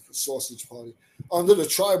 exactly. The sausage party. Under the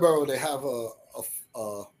Triborough, they have a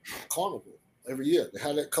carnival every year. They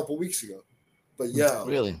had it a couple weeks ago. But yeah,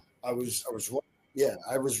 really, I was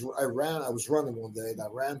running one day and I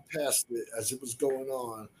ran past it as it was going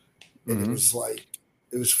on, and it was like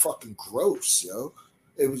it was fucking gross, yo.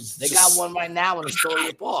 It was. They got one right now in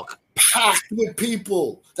Astoria Park, packed with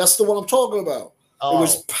people. That's the one I'm talking about. Oh. It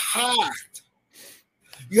was packed.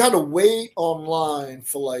 You had to wait online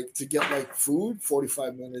for to get food,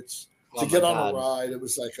 45 minutes to get on a ride. It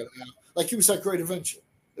was like it was like Great Adventure.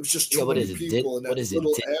 It was just too many people in that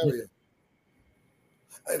little area.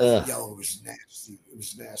 Yo, it was nasty. It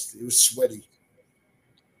was nasty. It was sweaty.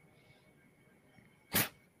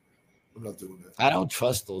 I'm not doing that. I don't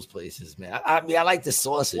trust those places, man. I mean, I like the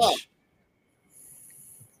sausage. No.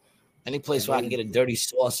 Any place where I can get a dirty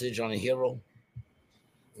sausage on a hero.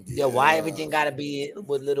 Yeah, why everything got to be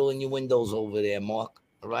with little innuendos over there, Marc?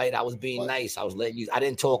 All right, I was being nice. I was letting you. I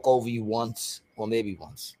didn't talk over you once, or maybe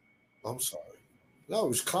once. I'm sorry. No, I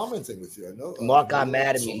was commenting with you. I know. Marc got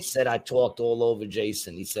mad at me. He said I talked all over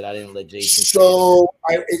Jason. He said I didn't let Jason. So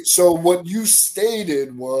what you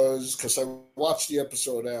stated was, because I watched the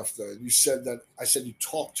episode after, you said that I said you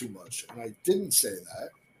talk too much, and I didn't say that.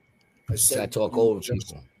 I said I talk over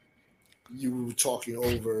people. You were talking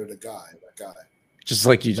over that guy. Just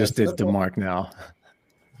like you just did to Marc now.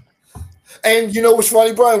 And you know what's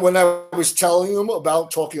funny, Brian? When I was telling him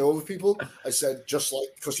about talking over people, I said, just like,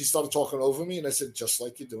 because he started talking over me, and I said, just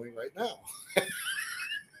like you're doing right now.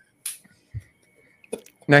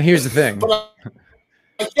 Now, here's the thing. But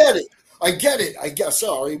I get it. I guess.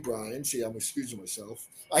 Sorry, Brian. See, I'm excusing myself.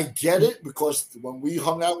 I get it, because when we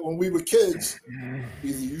hung out when we were kids,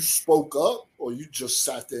 either you spoke up or you just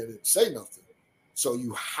sat there and didn't say nothing. So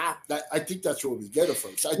you have that. I think that's where we get it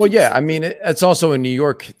from. Well, yeah. I mean, it's also a New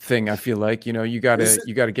York thing. I feel like, you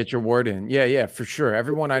gotta get your word in. Yeah, for sure.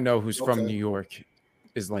 Everyone I know who's from New York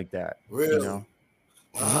is like that. Really?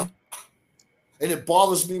 And it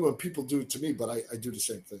bothers me when people do it to me, but I do the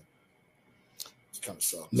same thing. It's kind of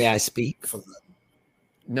sucks. May I speak? For that.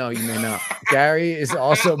 No, you may not. Gary is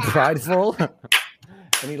also prideful, and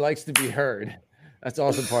he likes to be heard. That's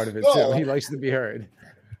also part of it too. He likes to be heard.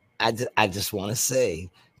 I just want to say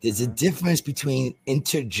there's a difference between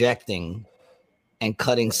interjecting and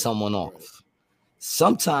cutting someone off.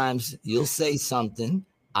 Sometimes you'll say something,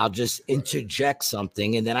 I'll just interject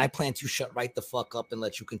something, and then I plan to shut right the fuck up and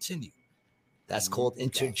let you continue. That's called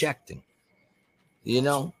interjecting.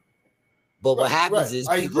 But what happens is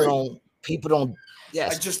people don't.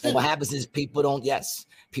 Yes. And what happens is people don't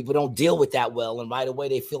deal with that well, and right away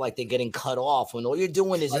they feel like they're getting cut off when all you're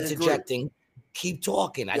doing is interjecting. Keep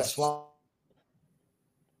talking. I just want.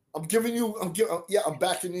 I'm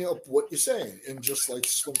backing you up what you're saying in just like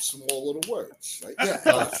some small little words, right?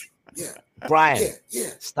 Yeah. Brian,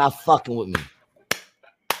 stop fucking with me.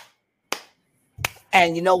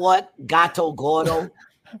 And you know what, Gato Gordo,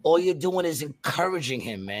 all you're doing is encouraging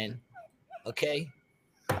him, man. Okay.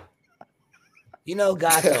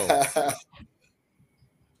 Gato.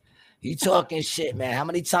 You talking shit, man. How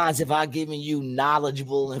many times have I given you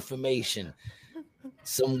knowledgeable information,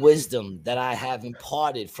 some wisdom that I have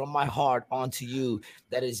imparted from my heart onto you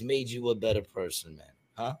that has made you a better person, man?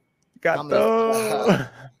 Huh? Gato.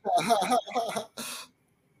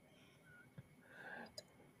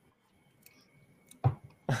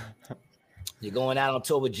 You're going out on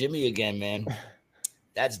tour with Jimmy again, man.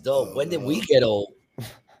 That's dope. When did we get old?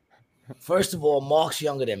 First of all, Marc's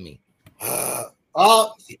younger than me.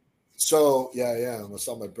 So, yeah. It's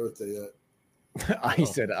not my birthday yet. I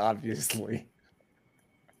said, obviously.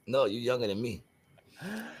 No, you're younger than me.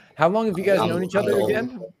 How long have you guys known each other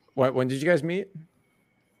again? When did you guys meet?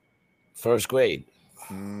 First grade.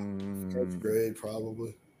 First grade,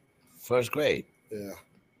 probably. First grade. Yeah.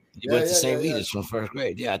 You went to St. Regis from first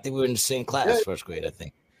grade. Yeah, I think we were in the same class, first grade, I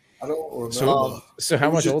think. I don't remember. So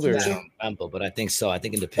how much older? I don't remember, but I think so. I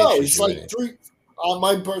think in the picture. No, it's like 3.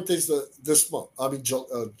 My birthday's this month. I mean,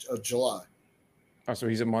 July. Oh, so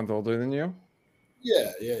he's a month older than you?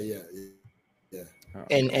 Yeah. Oh,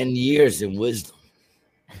 and years in wisdom.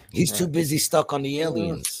 He's too busy stuck on the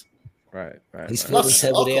aliens. Right. He's filled his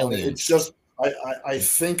head with aliens. It's just I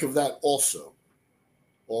think of that also.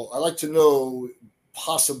 Well, I like to know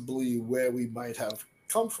possibly where we might have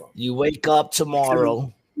come from. You wake up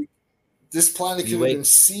tomorrow. This planet could have been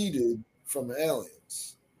seeded from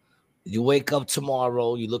aliens. You wake up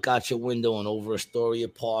tomorrow, you look out your window, and over Astoria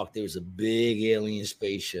Park, there's a big alien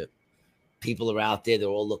spaceship. People are out there, they're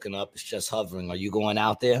all looking up, it's just hovering. Are you going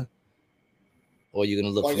out there? Or are you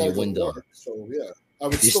going to look from your window? Work, so, yeah.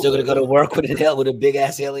 You're still going to go to work with a big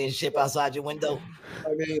ass alien ship outside your window?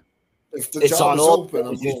 I mean, if the it's job on is all.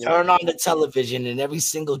 open, you turn on the television and every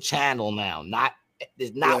single channel now.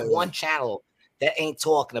 There's not one channel that ain't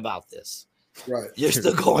talking about this. Right. You're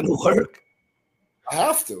still going to work. I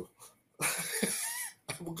have to.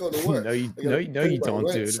 I will go to work. No, you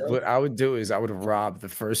don't, dude. So. What I would do is I would rob the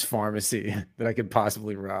first pharmacy that I could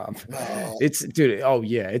possibly rob. No. Dude. Oh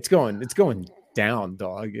yeah, it's going down,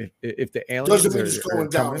 dog. If the aliens doesn't mean it's going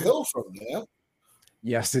downhill from there.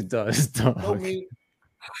 Yes, it does, dog.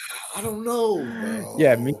 I don't know. Bro.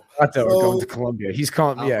 Yeah, me and Gato are going to Colombia. He's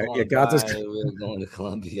calling. Yeah, Gato's. We're going to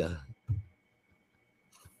Colombia.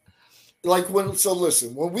 Like when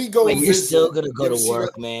we go, you're still gonna go to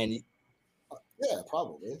work, man. Yeah,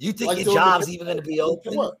 probably. You think your job's even gonna be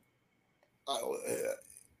open?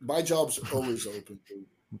 My job's always open.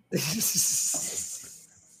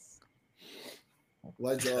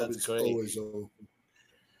 My job is always open.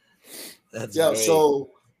 That's great.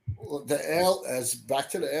 So back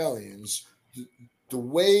to the aliens. The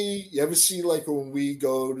way you ever see, like when we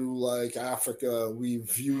go to like Africa, we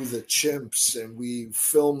view the chimps and we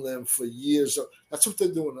film them for years. That's what they're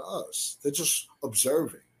doing to us. They're just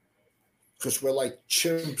observing because we're like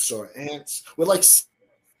chimps or ants. We're like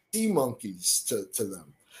sea monkeys to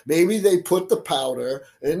them. Maybe they put the powder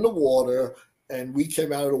in the water and we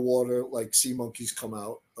came out of the water like sea monkeys come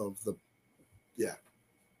out of the. Yeah.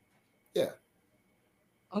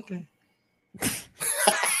 Okay.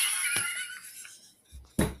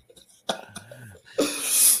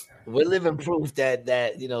 We're living proof that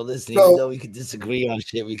listen, even though we could disagree on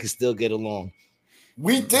shit, we can still get along.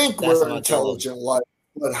 We think we're intelligent,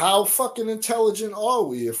 but how fucking intelligent are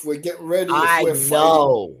we if we're getting ready? I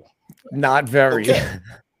know. Not very. Okay.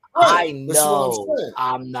 I know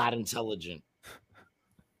I'm not intelligent.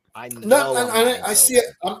 I know. I see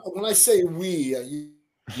it when I say we.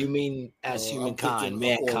 You mean as humankind,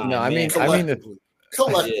 mankind? No, I mean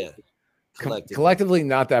collectively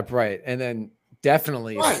not that bright, and then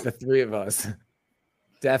definitely the three of us.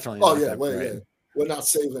 Definitely. Oh yeah, we're not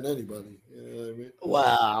saving anybody. You know what I mean?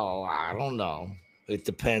 Well, I don't know. It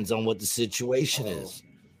depends on what the situation is.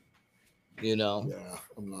 You know. Yeah,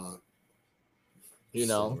 I'm not. You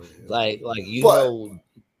know, like know.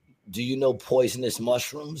 Do you know poisonous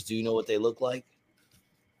mushrooms? Do you know what they look like?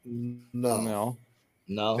 No.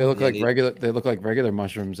 They look like regular. They look like regular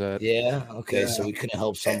mushrooms. Yeah. Okay. Yeah. So we couldn't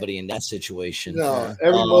help somebody in that situation. No,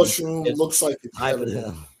 every mushroom looks like it's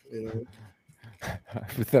edible,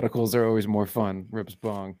 Hypotheticals are always more fun. Rips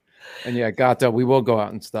bong, and yeah, Gato, we will go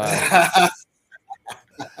out in style.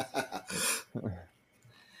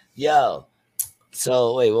 Yo.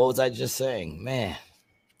 So wait, what was I just saying, man?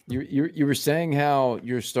 You were saying how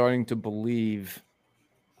you're starting to believe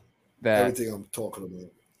that everything I'm talking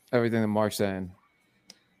about, everything that Marc's saying.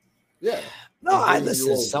 Yeah. No, I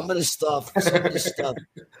listen. Some of the stuff.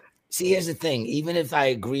 See, here's the thing. Even if I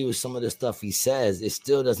agree with some of the stuff he says, it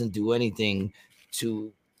still doesn't do anything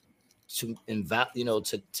to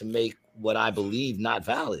make what I believe not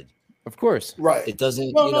valid. Of course, right? It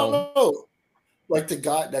doesn't. No. Like that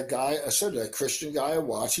guy. I said that Christian guy I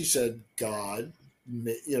watched. He said God,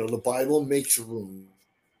 the Bible makes room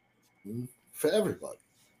for everybody,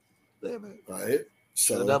 right?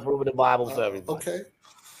 So there's enough room in the Bible for everybody. Okay.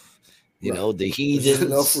 The heathens. There's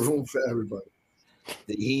enough room for everybody.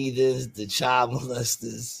 The heathens, the child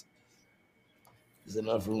molesters. There's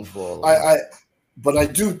enough room for all of them. But I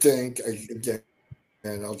do think, again,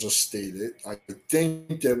 and I'll just state it, I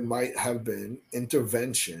think there might have been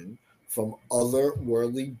intervention from other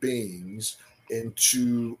worldly beings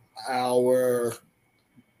into our,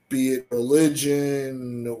 be it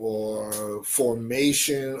religion or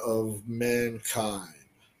formation of mankind.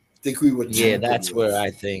 I think we would. Yeah, that's where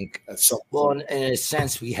I think. Well, in a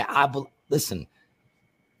sense, listen.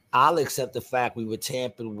 I'll accept the fact we were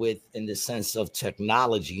tampered with in the sense of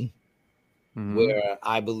technology, where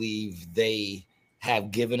I believe they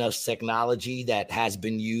have given us technology that has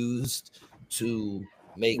been used to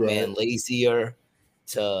make man lazier,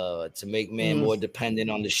 to make man more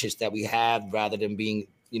dependent on the shits that we have rather than being,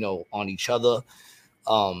 on each other.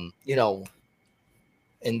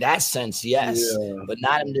 In that sense, yes, Yeah. but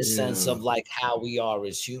not in the sense of like how we are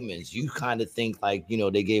as humans. You kind of think like, you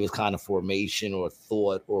know, they gave us kind of formation or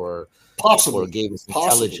thought or possibly gave us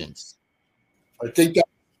intelligence. I think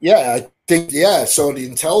that, so the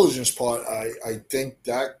intelligence part, I think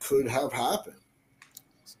that could have happened.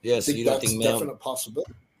 Yeah, so you don't think man, definite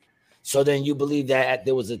possibility. So then you believe that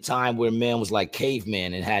there was a time where man was like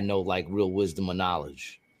caveman and had no like real wisdom or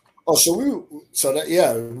knowledge. Oh,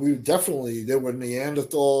 we definitely, there were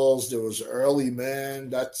Neanderthals, there was early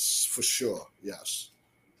man, that's for sure. Yes.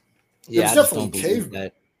 Yeah, there's definitely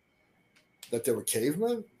cavemen. That there were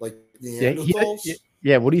cavemen, like Neanderthals.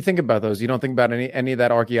 Yeah, what do you think about those? You don't think about any of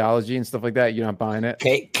that archaeology and stuff like that? You're not buying it?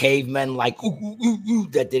 Cavemen like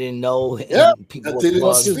that didn't know. Yeah, people that didn't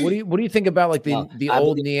Dude, what do you think about like the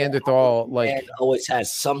old Neanderthal? Like, man always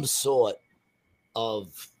has some sort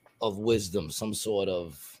of wisdom, some sort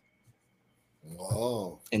of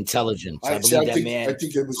intelligence. I believe that man.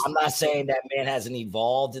 I'm not saying that man hasn't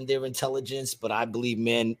evolved in their intelligence, but I believe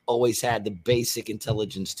men always had the basic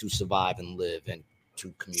intelligence to survive and live and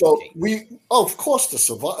to communicate. So of course, to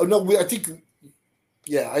survive. No, I think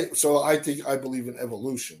I believe in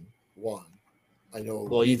evolution. One, I know.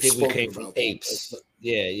 Well, you think we came from apes?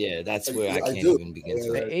 Yeah, that's where I can't even begin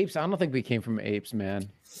to. Apes? I don't think we came from apes, man.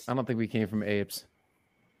 I don't think we came from apes.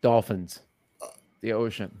 Dolphins. The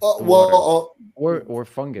ocean, or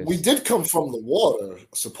fungus. We did come from the water,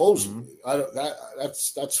 supposedly.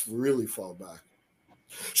 That's really far back.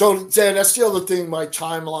 So Dan, that's the other thing. My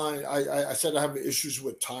timeline. I said I have issues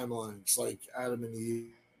with timelines, like Adam and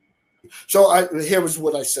Eve. So here was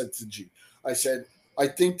what I said to G. I said I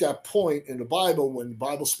think that point in the Bible, when the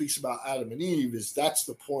Bible speaks about Adam and Eve, that's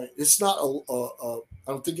the point. It's not I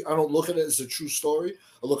don't look at it as a true story.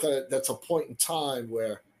 I look at it. That's a point in time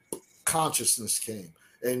where consciousness came,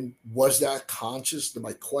 and was that conscious?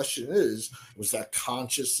 My question is, was that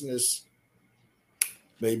consciousness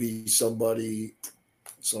maybe somebody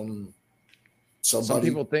some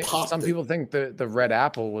people think the red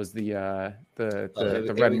apple was the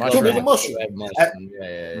red mushroom. The mushroom.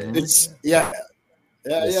 It's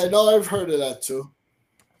no, I've heard of that too.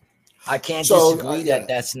 I can't disagree that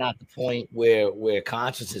that's not the point where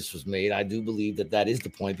consciousness was made. I do believe that is the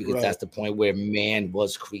point, because that's the point where man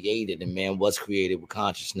was created, and man was created with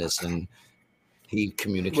consciousness, and he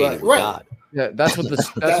communicated with God. Yeah, that's what the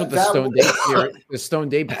Stone Ape theory. The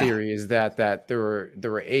Stone Ape theory is that there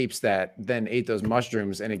were apes that then ate those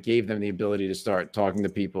mushrooms, and it gave them the ability to start talking to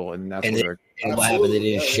people, and that's what happened. They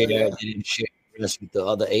didn't share with the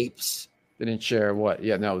other apes. They didn't share what?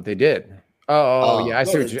 Yeah, no, they did. Yeah, I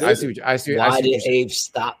see. Why did apes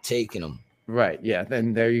stop taking them? Right. Yeah.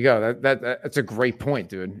 Then there you go. That's a great point,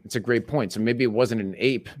 dude. It's a great point. So maybe it wasn't an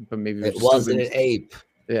ape, but maybe it wasn't an ape.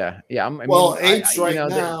 Yeah. Apes right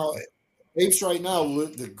now.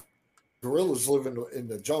 The gorillas live in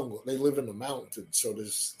the jungle. They live in the mountains, so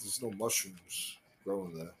there's no mushrooms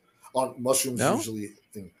growing there. Mushrooms usually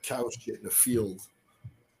in cows get in the field.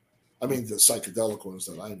 I mean, the psychedelic ones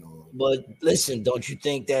that I know. But listen, don't you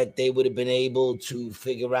think that they would have been able to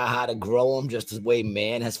figure out how to grow them just the way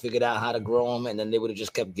man has figured out how to grow them, and then they would have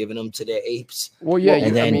just kept giving them to their apes? Well, yeah.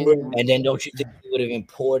 And then don't you think they would have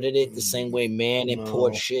imported it the same way man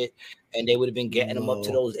imports shit? And they would have been getting them up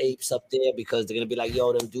to those apes up there, because they're going to be like,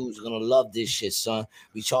 yo, them dudes are going to love this shit, son.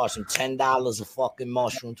 We charge them $10 a fucking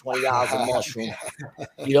mushroom, $20 a mushroom.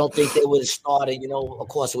 You don't think they would have started, of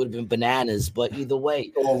course it would have been bananas, but either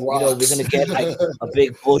way, we're going to get like a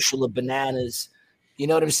big bushel of bananas. You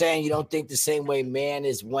know what I'm saying? You don't think the same way man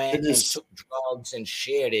went and took drugs and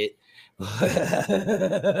shared it.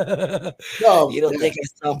 You don't think at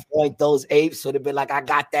some point those apes would have been like, I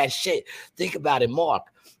got that shit. Think about it, Mark.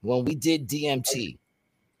 When we did DMT,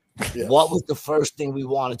 what was the first thing we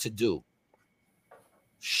wanted to do?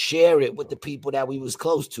 Share it with the people that we was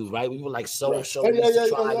close to, right? We were like, so-and-so needs to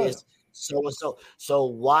try this, so-and-so. So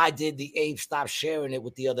why did the apes stop sharing it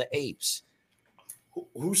with the other apes?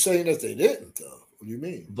 Who's saying that they didn't, though? What do you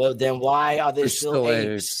mean? But then why are there still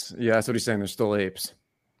apes? Yeah, that's what he's saying. There's still apes.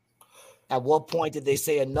 At what point did they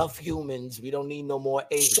say enough humans? We don't need no more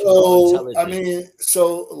apes.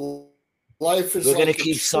 So, life is. We're gonna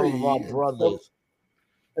keep some of our brothers,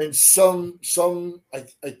 and some. I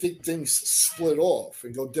think things split off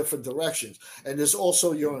and go different directions. And there's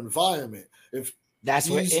also your environment. If that's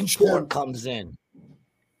where import comes in.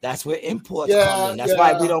 That's where imports come in. That's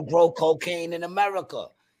why we don't grow cocaine in America.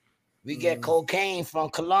 We get cocaine from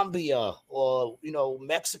Colombia or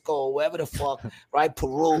Mexico or wherever the fuck, right?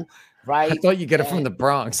 Peru. Right. I thought you get it from the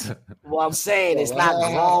Bronx. Well, I'm saying it's not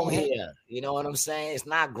grown here. You know what I'm saying? It's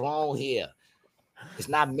not grown here. It's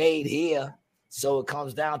not made here. So it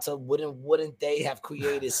comes down to wouldn't they have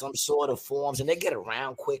created some sort of forms, and they get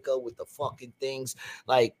around quicker with the fucking things?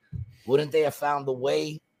 Like, wouldn't they have found the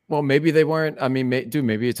way? Well, maybe they weren't. I mean,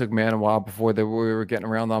 maybe it took man a while before we were getting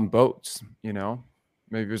around on boats. You know,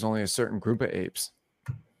 maybe it was only a certain group of apes.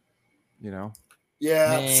 You know.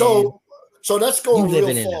 Yeah. Man, so that's going you real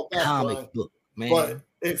living in far a back, comic Brian. book, man.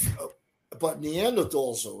 But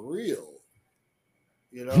Neanderthals are real.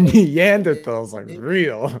 You know, Neanderthals are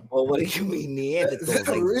real. Well, what do you mean Neanderthals?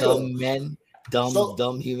 Like real. Dumb men,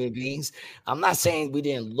 dumb human beings. I'm not saying we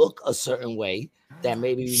didn't look a certain way. That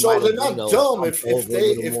maybe we so they're not dumb if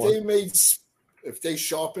they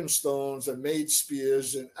sharpened stones and made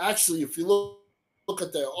spears. And actually, if you look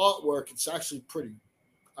at their artwork, it's actually pretty.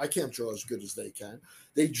 I can't draw as good as they can.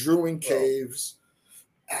 They drew in caves.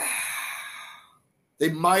 They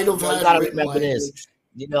might have had. You gotta remember this.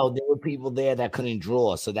 You know, there were people there that couldn't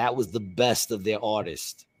draw, so that was the best of their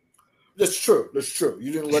artists. That's true.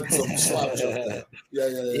 You didn't let them slouch up there.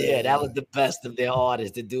 Yeah. That was the best of their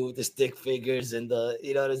artists. The dude with the stick figures and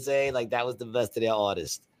you know what I'm saying? Like, that was the best of their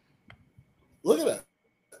artists. Look at that.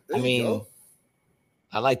 I mean,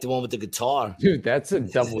 I like the one with the guitar. Dude, that's a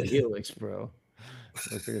double helix, bro.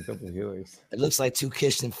 Looks like a double helix. It looks like two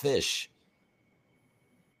kissing fish.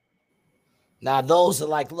 Now, those are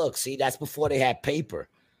like, look, see, that's before they had paper.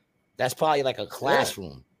 That's probably like a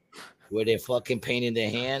classroom where they're fucking painting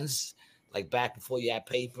their hands, like back before you had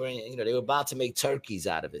paper. And, you know, they were about to make turkeys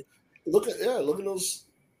out of it. Look at those.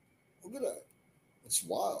 Look at that. It's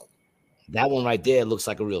wild. That one right there looks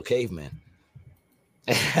like a real caveman.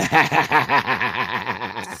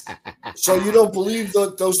 So you don't believe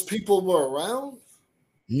that those people were around?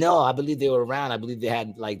 No, I believe they were around. I believe they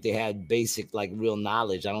had basic, like, real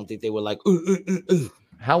knowledge. I don't think they were like.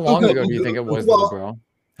 How long ago do you think it was, though, bro?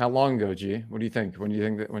 How long ago, G? What do you think? When do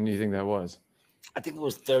you think that was? I think it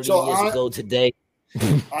was 30 years ago today.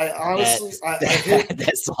 I honestly,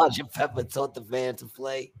 that Sergeant Pepper taught the band to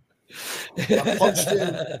play. I punched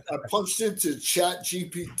into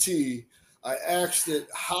ChatGPT. I asked it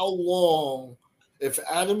how long, if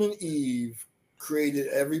Adam and Eve created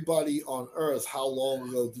everybody on Earth, how long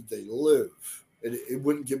ago did they live? It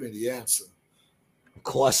wouldn't give me the answer. Of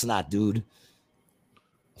course not, dude.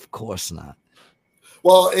 Of course not.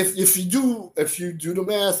 Well, if you do the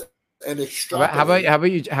math and extract. How about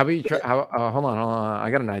you hold on. I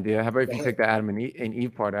got an idea. How about if you take the Adam and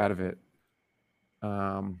Eve part out of it?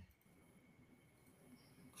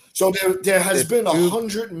 So there has been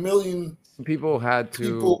 100 million people had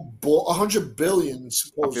to 100 billion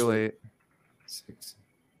supposedly.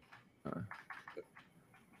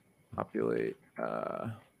 Populate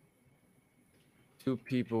 2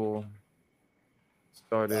 people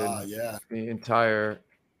started the entire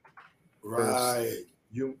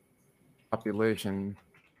population.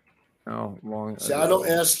 How long? See, I don't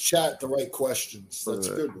ask chat the right questions. That's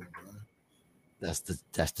a good one, bro. That's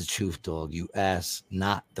the truth, dog. You ask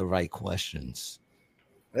not the right questions.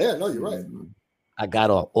 Yeah, no, you're right. I got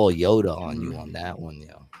all Yoda on you on that one,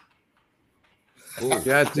 yo.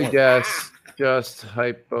 You had to guess just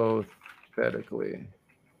hypothetically.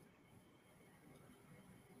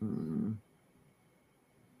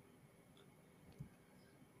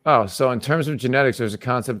 Oh, so in terms of genetics, there's a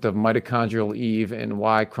concept of mitochondrial Eve and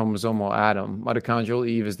Y chromosomal Adam. Mitochondrial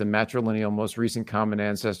Eve is the matrilineal most recent common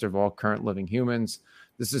ancestor of all current living humans.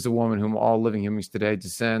 This is a woman whom all living humans today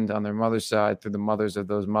descend on their mother's side through the mothers of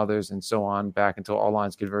those mothers and so on back until all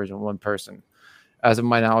lines converge in one person. As of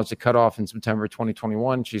my knowledge, the cutoff in September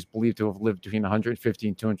 2021, she's believed to have lived between 150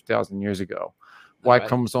 and 200,000 years ago. Y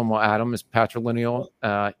chromosomal Adam is patrilineal,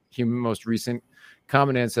 human most recent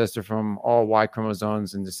common ancestor from all Y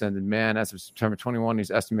chromosomes and descended man. As of September 21,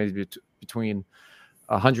 he's estimated to be between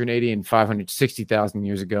 180 and 560,000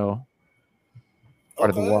 years ago.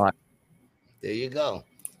 Part of the Y. There you go.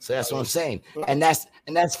 So that's what I'm saying, and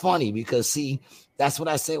that's funny because see, that's what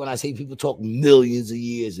I say when I say people talk millions of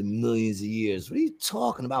years and millions of years. What are you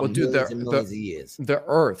talking about? Well, dude, millions of years. The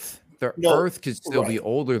Earth could still be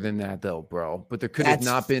older than that, though, bro. But there could have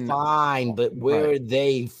not been. Fine, but where are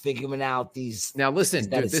they figuring out these? Now, listen,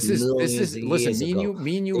 dude. This is listen.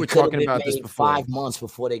 Me and you were talking about this before. 5 months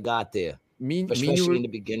before they got there. Especially in the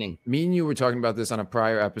beginning. Me and you were talking about this on a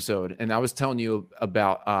prior episode, and I was telling you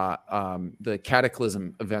about the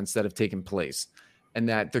cataclysm events that have taken place, and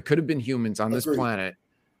that there could have been humans on this planet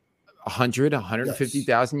 100,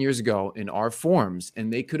 150,000 years ago in our forms,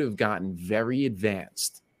 and they could have gotten very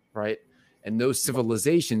advanced, right? And those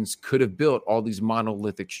civilizations could have built all these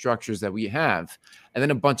monolithic structures that we have, and then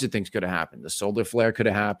a bunch of things could have happened. The solar flare could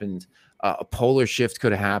have happened. A polar shift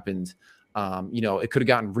could have happened. It could have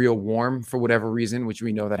gotten real warm for whatever reason, which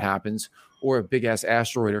we know that happens. or a big ass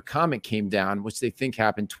asteroid or comet came down, which they think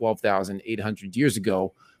happened 12,800 years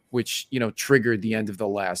ago, which, you know, triggered the end of the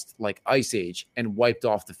last like ice age and wiped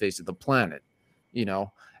off the face of the planet, you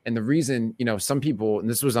know. And the reason, you know, some people, and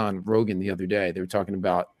this was on Rogan the other day, they were talking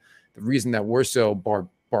about the reason that we're so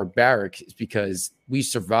barbaric is because we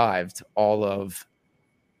survived all of,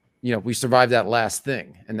 you know, we survived that last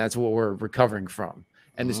thing, and that's what we're recovering from.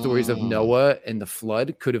 And the stories of Noah and the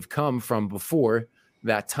flood could have come from before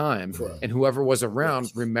that time. Correct. And whoever was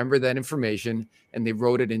around remembered that information, and they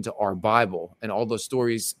wrote it into our Bible. And all those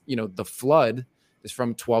stories, you know, the flood is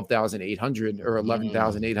from 12,800 or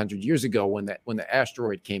 11,800 years ago when the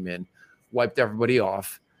asteroid came in, wiped everybody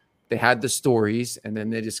off. They had the stories, and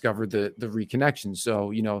then they discovered the reconnection.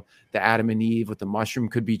 So, you know, the Adam and Eve with the mushroom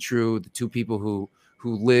could be true. The two people who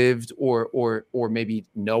lived, or maybe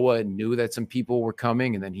Noah knew that some people were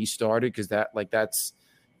coming, and then he started, because that's,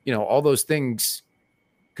 you know, all those things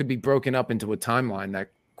could be broken up into a timeline that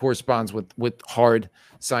corresponds with hard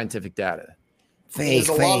scientific data. There's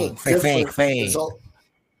a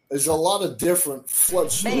lot of different flood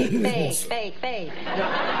stories. Fake.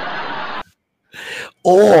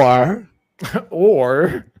 Or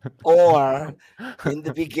in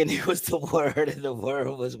the beginning was the Word, and the Word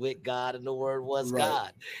was with God, and the Word was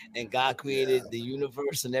God. And God created the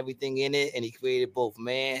universe and everything in it, and he created both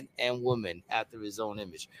man and woman after his own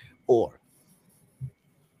image. Or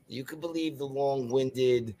you could believe the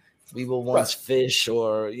long-winded, we were once fish,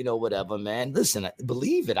 or, you know, whatever, man. Listen,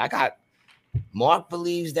 believe it. Marc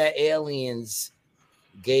believes that aliens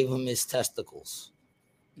gave him his testicles.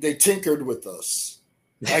 They tinkered with us.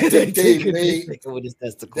 I think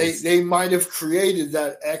they might have created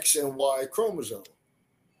that X and Y chromosome,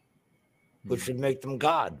 which would make them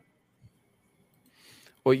God.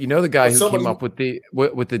 Well, you know, the guy who came up with the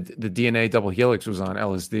DNA double helix was on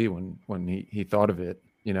LSD when he thought of it.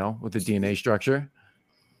 You know, with the DNA structure.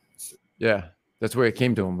 Yeah, that's where it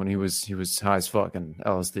came to him when he was high as fuck in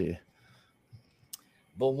LSD.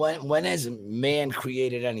 But when has man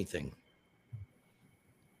created anything?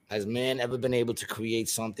 Has man ever been able to create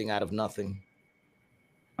something out of nothing?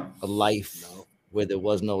 A life where there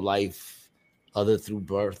was no life other through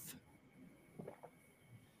birth?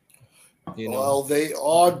 You know? Well, they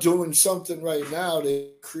are doing something right now. They're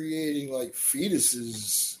creating like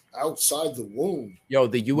fetuses outside the womb. Yo,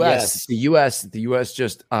 the U.S.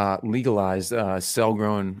 just legalized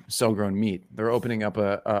cell-grown meat. They're opening up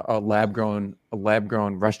a lab-grown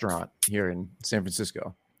restaurant here in San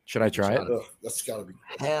Francisco. Should I try it? That's gotta be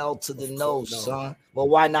hell to the no, son. Well,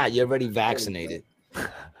 why not? You're already vaccinated.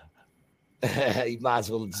 You might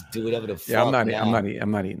as well just do whatever the fuck. Yeah, I'm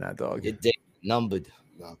not eating that, dog. Your day numbered.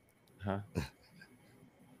 No. Huh?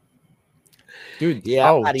 Dude,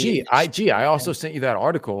 yeah. I also sent you that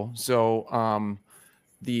article. So all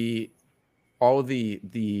of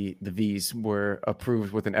the V's were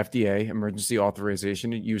approved with an FDA Emergency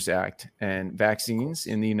Authorization and Use Act, and vaccines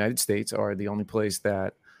in the United States are the only place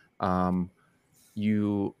that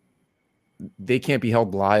they can't be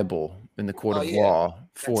held liable in the court of law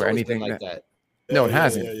for anything like that. No, it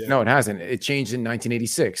hasn't. Yeah. No, it hasn't. It changed in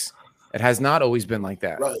 1986. It has not always been like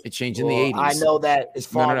that. Right. It changed in the 80s. I know that as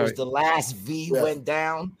far as the last V went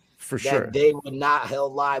down, for sure, they were not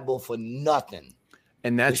held liable for nothing.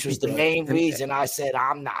 And that's which was the main reason I said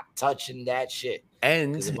I'm not touching that shit.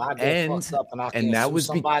 And that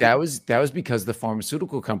was because the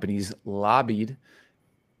pharmaceutical companies lobbied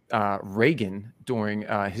Reagan during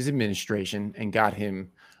his administration and got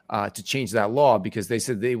him to change that law, because they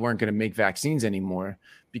said they weren't going to make vaccines anymore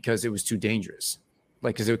because it was too dangerous.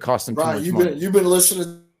 Like, because it would cost them too much money. You've been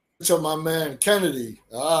listening to my man Kennedy.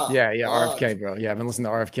 RFK, bro. Yeah, I've been listening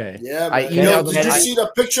to RFK. Yeah, man. Did you see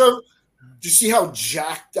the picture? Did you see how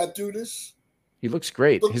jacked that dude is? He looks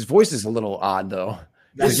great. His voice is a little odd, though.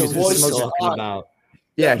 His voice is odd.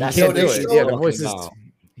 Yeah, he can't do it. Yeah, the voice is.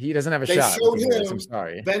 He doesn't have a shot. They showed him I'm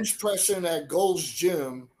sorry. bench pressing at Gold's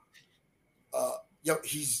Gym.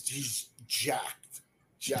 He's jacked.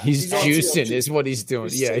 He's juicing is what he's doing.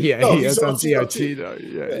 He's on TRT.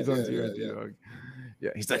 Yeah, he's on TRT.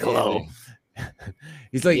 Yeah, he's like, hello.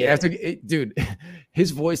 He's like, dude,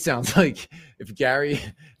 his voice sounds like if Gary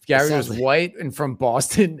was white and from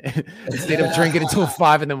Boston and stayed up drinking until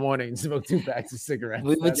 5 a.m. and smoked 2 packs of cigarettes.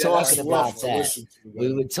 We were talking about that.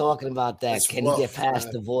 Can he get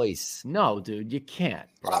past the voice? No, dude, you can't.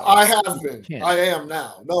 Bro. I have been. I am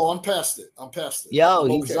now. No, I'm past it. Yo,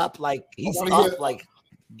 he's up like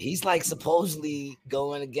he's like supposedly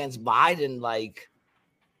going against Biden. Like,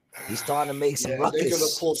 he's starting to make some ruckus. They're gonna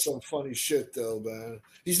pull some funny shit though, man.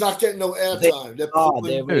 He's not getting no airtime. They're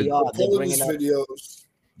pulling his videos.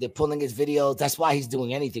 They're pulling his videos. That's why he's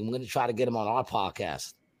doing anything. We're gonna try to get him on our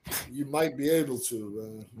podcast. You might be able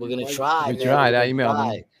to. We're gonna try. We tried. I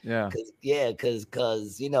emailed him. Yeah.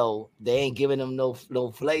 Cause you know they ain't giving him no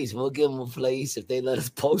place. We'll give him a place if they let us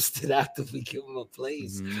post it after we give him a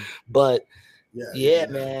place. Mm-hmm. But yeah,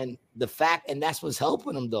 man, the fact, and that's what's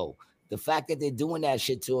helping him though. The fact that they're doing that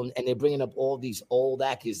shit to him and they're bringing up all these old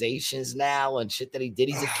accusations now and shit that he did.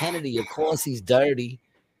 He's a Kennedy. Of course, he's dirty.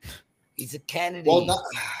 He's a Kennedy. Well,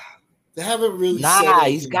 they haven't really.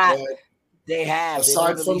 He's got. Bad. They have.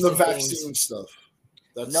 Aside from the vaccine stuff.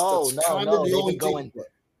 That's no. the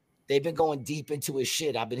They've been going deep into his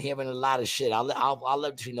shit. I've been hearing a lot of shit. I'll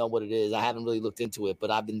let you know what it is. I haven't really looked into it,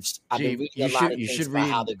 but I've been reading a lot of things about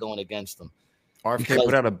how they're going against them. RFK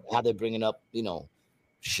put out how they're bringing up,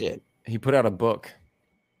 shit. He put out a book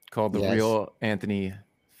called The Real Anthony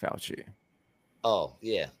Fauci. Oh,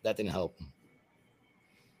 yeah. That didn't help him.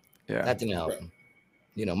 Yeah. That didn't help him.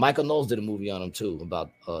 Michael Knowles did a movie on him, too, about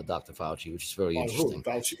Dr. Fauci, which is very interesting.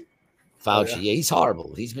 Fauci, yeah, he's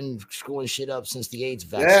horrible. He's been screwing shit up since the AIDS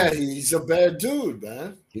vaccine. Yeah, he's a bad dude,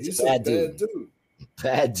 man. He's a bad dude.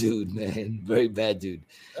 Bad dude, man. Very bad dude.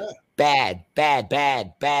 Yeah. Bad.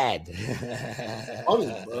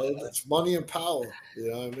 Money, bro. That's money and power.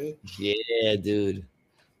 You know what I mean? Yeah, dude.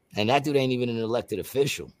 And that dude ain't even an elected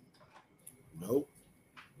official. Nope.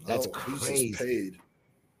 That's crazy. He's just paid.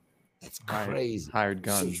 That's crazy. Hired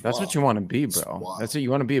gun. That's what you want to be, bro. That's what you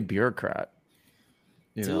want to be, a bureaucrat.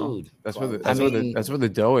 You know, that's where the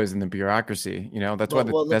dough is in the bureaucracy. That's why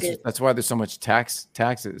that's why there's so much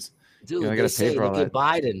taxes. Dude, they say, look at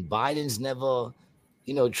Biden. Biden's never,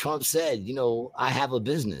 Trump said, I have a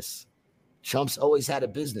business. Trump's always had a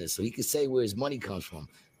business, so he could say where his money comes from.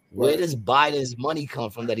 Right. Where does Biden's money come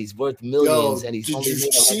from that he's worth millions and he's only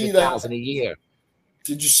making $100,000 a year?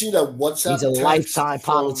 Did you see that WhatsApp? He's a lifetime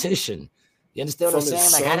politician. You understand what I'm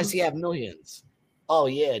saying? Like, how does he have millions? Oh,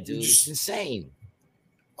 yeah, dude. It's insane.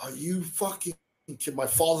 Are you fucking kidding? My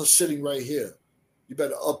father's sitting right here. You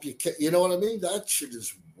better up your you know what I mean? That shit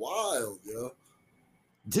is wild, yo.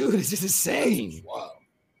 Dude, it's just insane. Wow.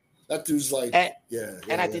 That dude's like, I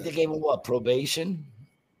think they gave him what? Probation?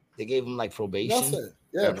 They gave him like probation? Nothing.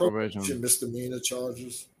 Yeah, probation. Misdemeanor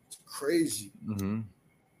charges. It's crazy. Mm-hmm.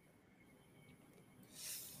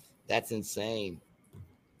 That's insane.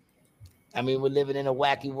 I mean, we're living in a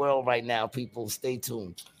wacky world right now, people. Stay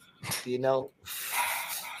tuned.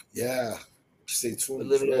 Yeah. Stay tuned. We're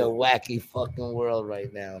living in a wacky fucking world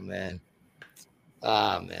right now, man.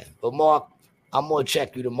 Man. But Mark, I'm gonna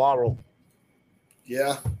check you tomorrow.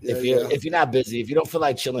 Yeah. If you're not busy, if you don't feel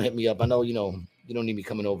like chilling, hit me up. I know you don't need me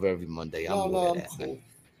coming over every Monday. I'm cool. Man.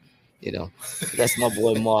 That's my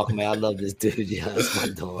boy Mark, man. I love this dude. Yeah, that's my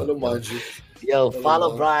dog. I don't mind you. Yo,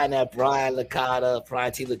 follow Brian at Brian T.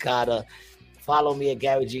 Licata. Follow me at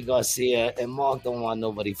Gary G. Garcia. And Mark don't want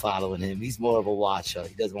nobody following him. He's more of a watcher.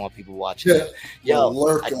 He doesn't want people watching him.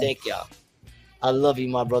 Yo, I thank y'all. I love you,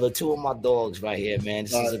 my brother. Two of my dogs right here, man.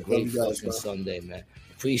 This is a great fucking Sunday, man.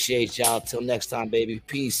 Appreciate y'all. Till next time, baby.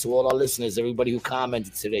 Peace to all our listeners, everybody who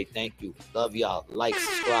commented today. Thank you. Love y'all. Like,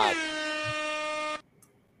 subscribe.